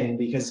came in?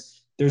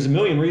 Because there's a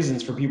million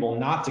reasons for people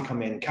not to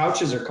come in.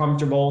 Couches are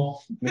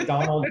comfortable.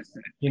 McDonald's,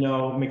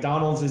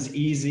 McDonald's is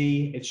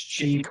easy. It's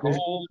cheap.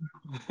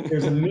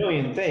 There's a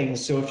million things.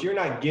 So if you're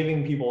not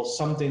giving people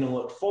something to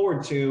look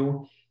forward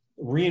to,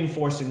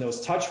 reinforcing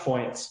those touch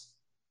points,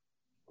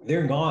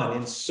 they're gone.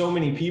 And so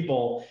many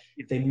people,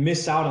 if they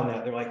miss out on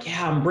that, they're like,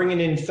 yeah, I'm bringing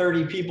in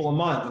 30 people a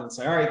month. And it's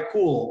like, all right,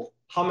 cool.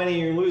 How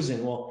many are you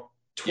losing? Well,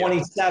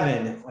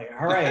 27. Yeah. Like,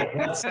 all right,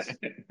 let's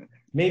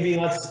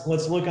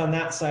look on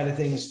that side of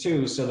things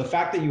too. So the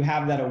fact that you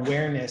have that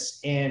awareness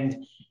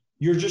and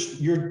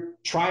you're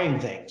trying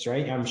things,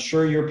 right? I'm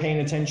sure you're paying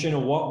attention to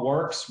what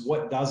works,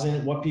 what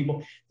doesn't, what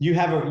people, you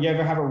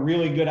ever have a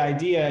really good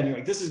idea and you're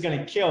like, this is going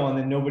to kill, and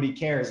then nobody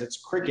cares.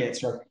 It's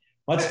crickets, or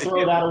let's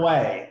throw that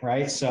away,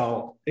 right?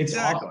 So it's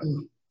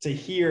awesome to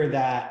hear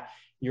that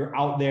you're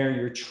out there,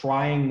 you're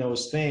trying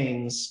those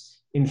things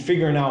and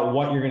figuring out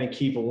what you're going to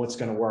keep and what's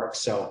going to work.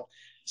 So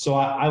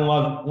I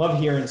love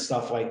hearing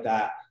stuff like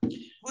that.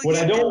 Go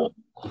ahead.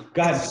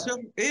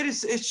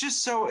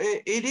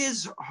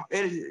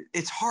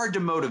 It's hard to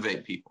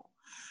motivate people.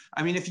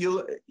 I mean, if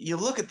you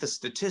look at the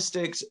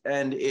statistics,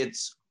 and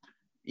it's,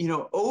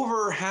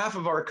 over half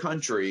of our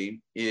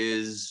country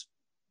is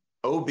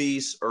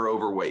obese or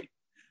overweight.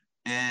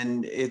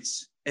 And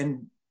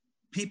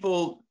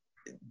people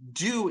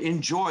do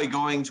enjoy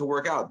going to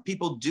work out.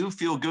 People do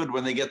feel good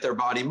when they get their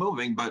body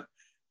moving, but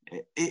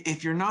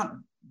if you're not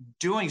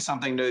doing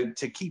something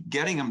to keep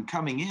getting them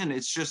coming in,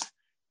 it's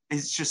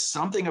just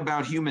something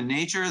about human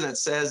nature that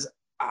says,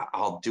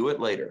 I'll do it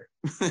later.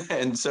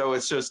 And so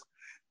it's just,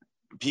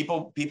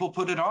 people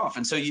put it off.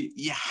 And so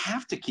you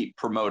have to keep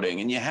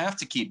promoting, and you have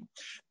to keep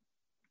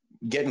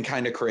getting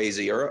kind of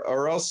crazy,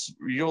 or else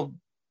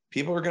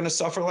people are going to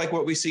suffer like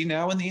what we see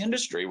now in the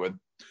industry, with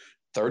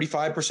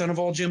 35% of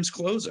all gyms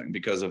closing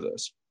because of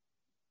this.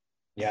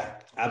 Yeah,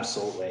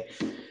 absolutely.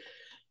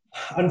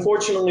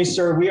 Unfortunately,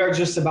 sir, we are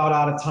just about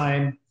out of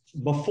time.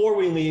 Before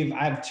we leave,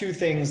 I have two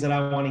things that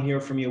I want to hear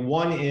from you.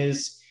 One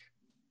is,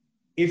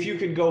 if you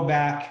could go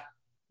back,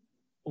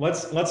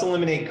 let's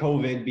eliminate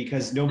COVID,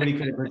 because nobody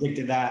could have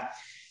predicted that.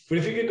 But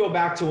if you could go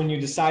back to when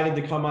you decided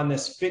to come on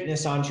this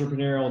fitness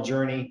entrepreneurial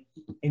journey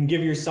and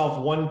give yourself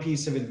one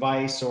piece of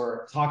advice,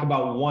 or talk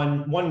about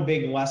one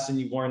big lesson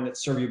you've learned that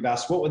served you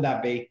best, what would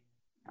that be?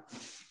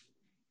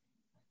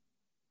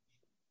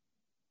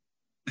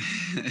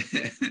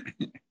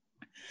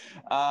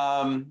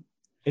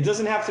 It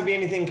doesn't have to be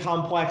anything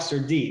complex or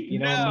deep,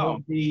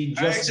 No. Maybe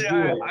just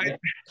I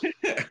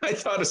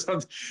thought of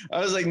something.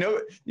 I was like,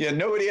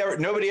 nobody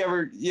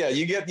ever. Yeah,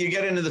 you get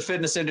into the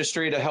fitness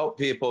industry to help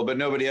people, but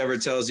nobody ever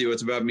tells you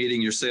it's about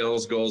meeting your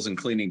sales goals and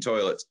cleaning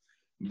toilets.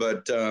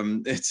 But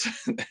hey,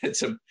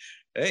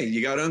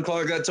 you got to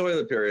unclog that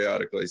toilet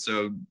periodically.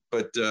 So,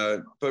 but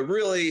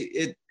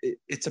really,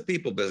 it's a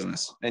people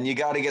business, and you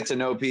got to get to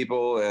know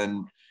people,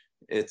 and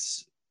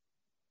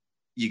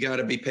you got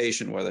to be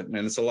patient with it, and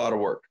it's a lot of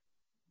work.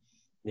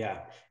 Yeah.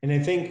 And I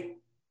think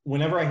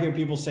whenever I hear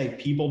people say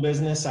people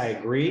business, I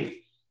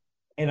agree.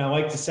 And I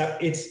like to say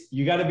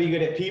you got to be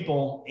good at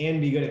people and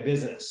be good at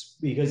business,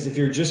 because if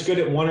you're just good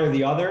at one or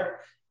the other,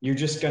 you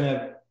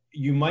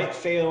might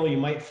fail, you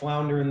might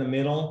flounder in the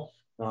middle,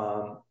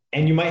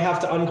 and you might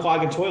have to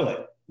unclog a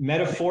toilet,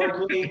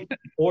 metaphorically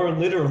or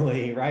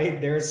literally,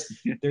 right? There's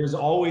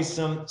always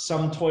some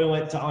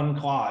toilet to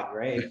unclog,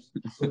 right?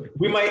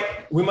 We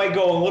might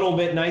go a little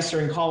bit nicer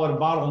and call it a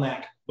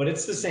bottleneck, but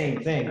it's the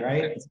same thing,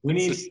 right? We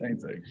need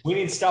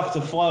stuff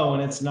to flow,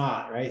 and it's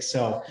not, right?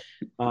 So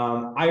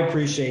I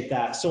appreciate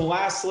that. So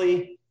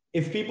lastly,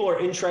 if people are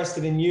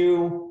interested in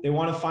you, they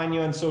want to find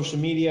you on social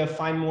media,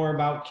 find more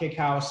about Kick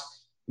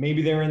House,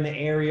 maybe they're in the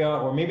area,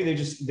 or maybe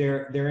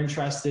they're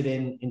interested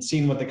in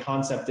seeing what the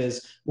concept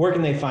is, where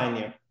can they find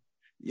you?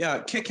 Yeah,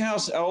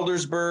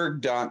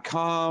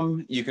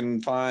 kickhouseeldersburg.com. You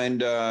can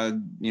find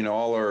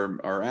all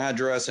our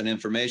address and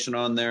information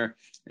on there.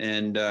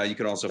 And you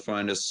can also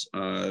find us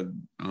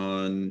on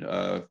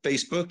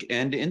Facebook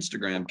and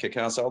Instagram, Kick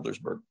House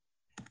Eldersburg.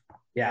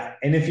 Yeah.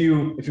 And if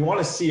you want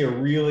to see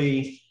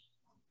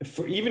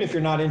even if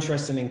you're not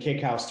interested in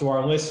Kick House, to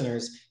our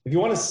listeners, if you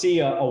want to see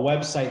a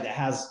website that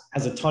has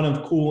a ton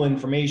of cool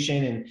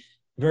information and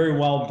very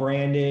well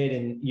branded,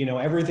 and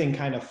everything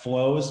kind of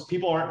flows,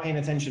 people aren't paying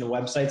attention to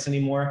websites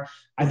anymore.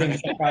 I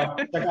think check out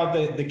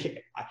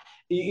the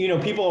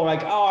people are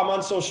like, oh, I'm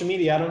on social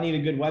media, I don't need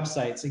a good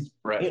website. It's like,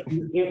 right.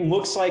 It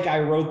looks like I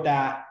wrote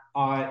that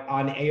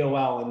on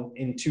AOL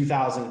in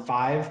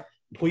 2005.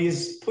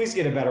 Please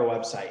get a better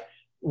website.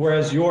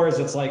 Whereas yours,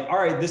 it's like, all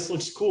right, this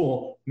looks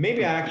cool.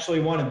 Maybe I actually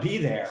want to be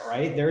there,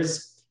 right?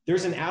 There's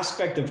an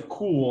aspect of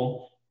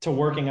cool to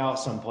working out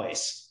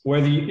someplace,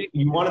 whether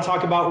you want to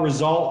talk about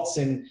results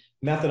and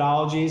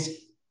methodologies.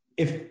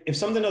 If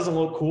something doesn't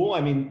look cool,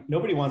 I mean,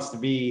 nobody wants to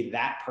be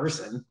that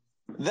person.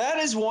 That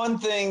is one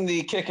thing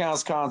the Kick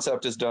House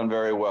concept has done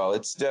very well.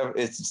 It's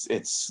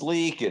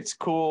sleek, it's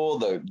cool.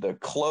 The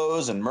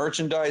clothes and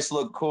merchandise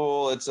look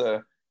cool.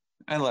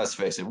 And let's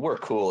face it, we're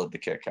cool at the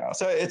Kick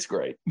House. It's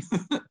great.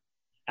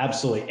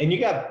 Absolutely. And you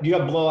got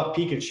blow up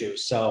Pikachu.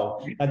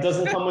 So that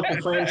doesn't come with the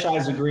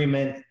franchise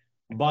agreement,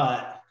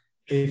 but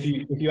if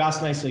you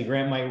ask nicely,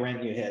 Grant might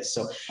rent you his.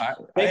 So I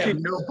have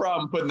no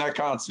problem putting that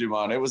costume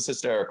on. It was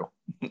hysterical.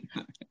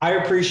 I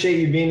appreciate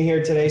you being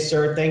here today,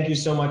 sir. Thank you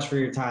so much for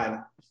your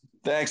time.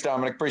 Thanks,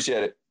 Dominic.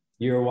 Appreciate it.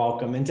 You're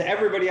welcome. And to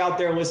everybody out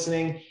there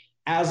listening,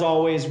 as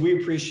always, we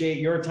appreciate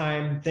your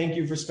time. Thank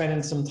you for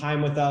spending some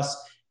time with us.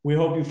 We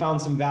hope you found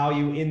some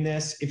value in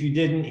this. If you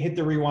didn't, hit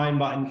the rewind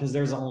button, because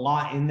there's a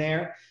lot in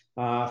there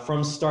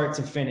from start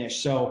to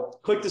finish. So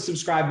click the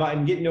subscribe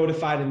button, get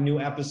notified of new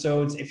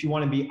episodes. If you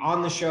want to be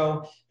on the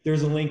show,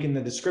 there's a link in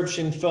the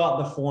description. Fill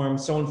out the form.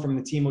 Someone from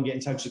the team will get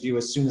in touch with you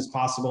as soon as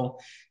possible.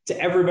 To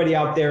everybody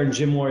out there in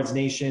Gym Lords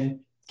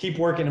Nation, keep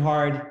working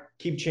hard,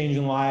 keep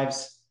changing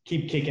lives,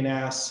 keep kicking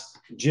ass.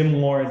 Gym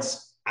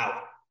Lords out.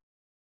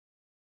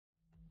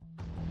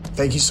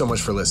 Thank you so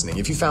much for listening.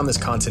 If you found this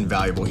content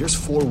valuable, here's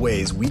 4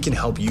 ways we can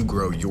help you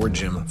grow your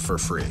gym for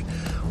free.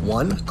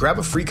 1, grab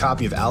a free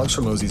copy of Alex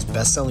Hormozi's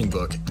best-selling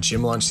book,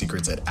 Gym Launch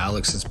Secrets, at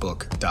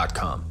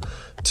alexsbook.com.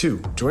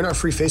 2, join our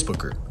free Facebook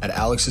group at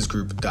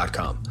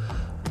alexsgroup.com.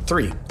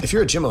 3, if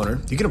you're a gym owner,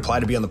 you can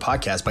apply to be on the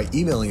podcast by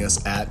emailing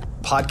us at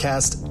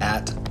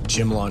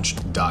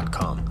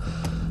podcast@gymlaunch.com.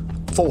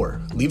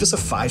 4, leave us a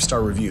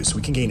 5-star review so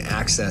we can gain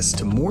access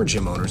to more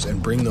gym owners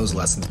and bring those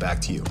lessons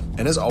back to you.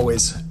 And as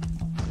always,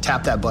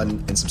 tap that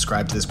button and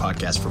subscribe to this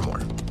podcast for more.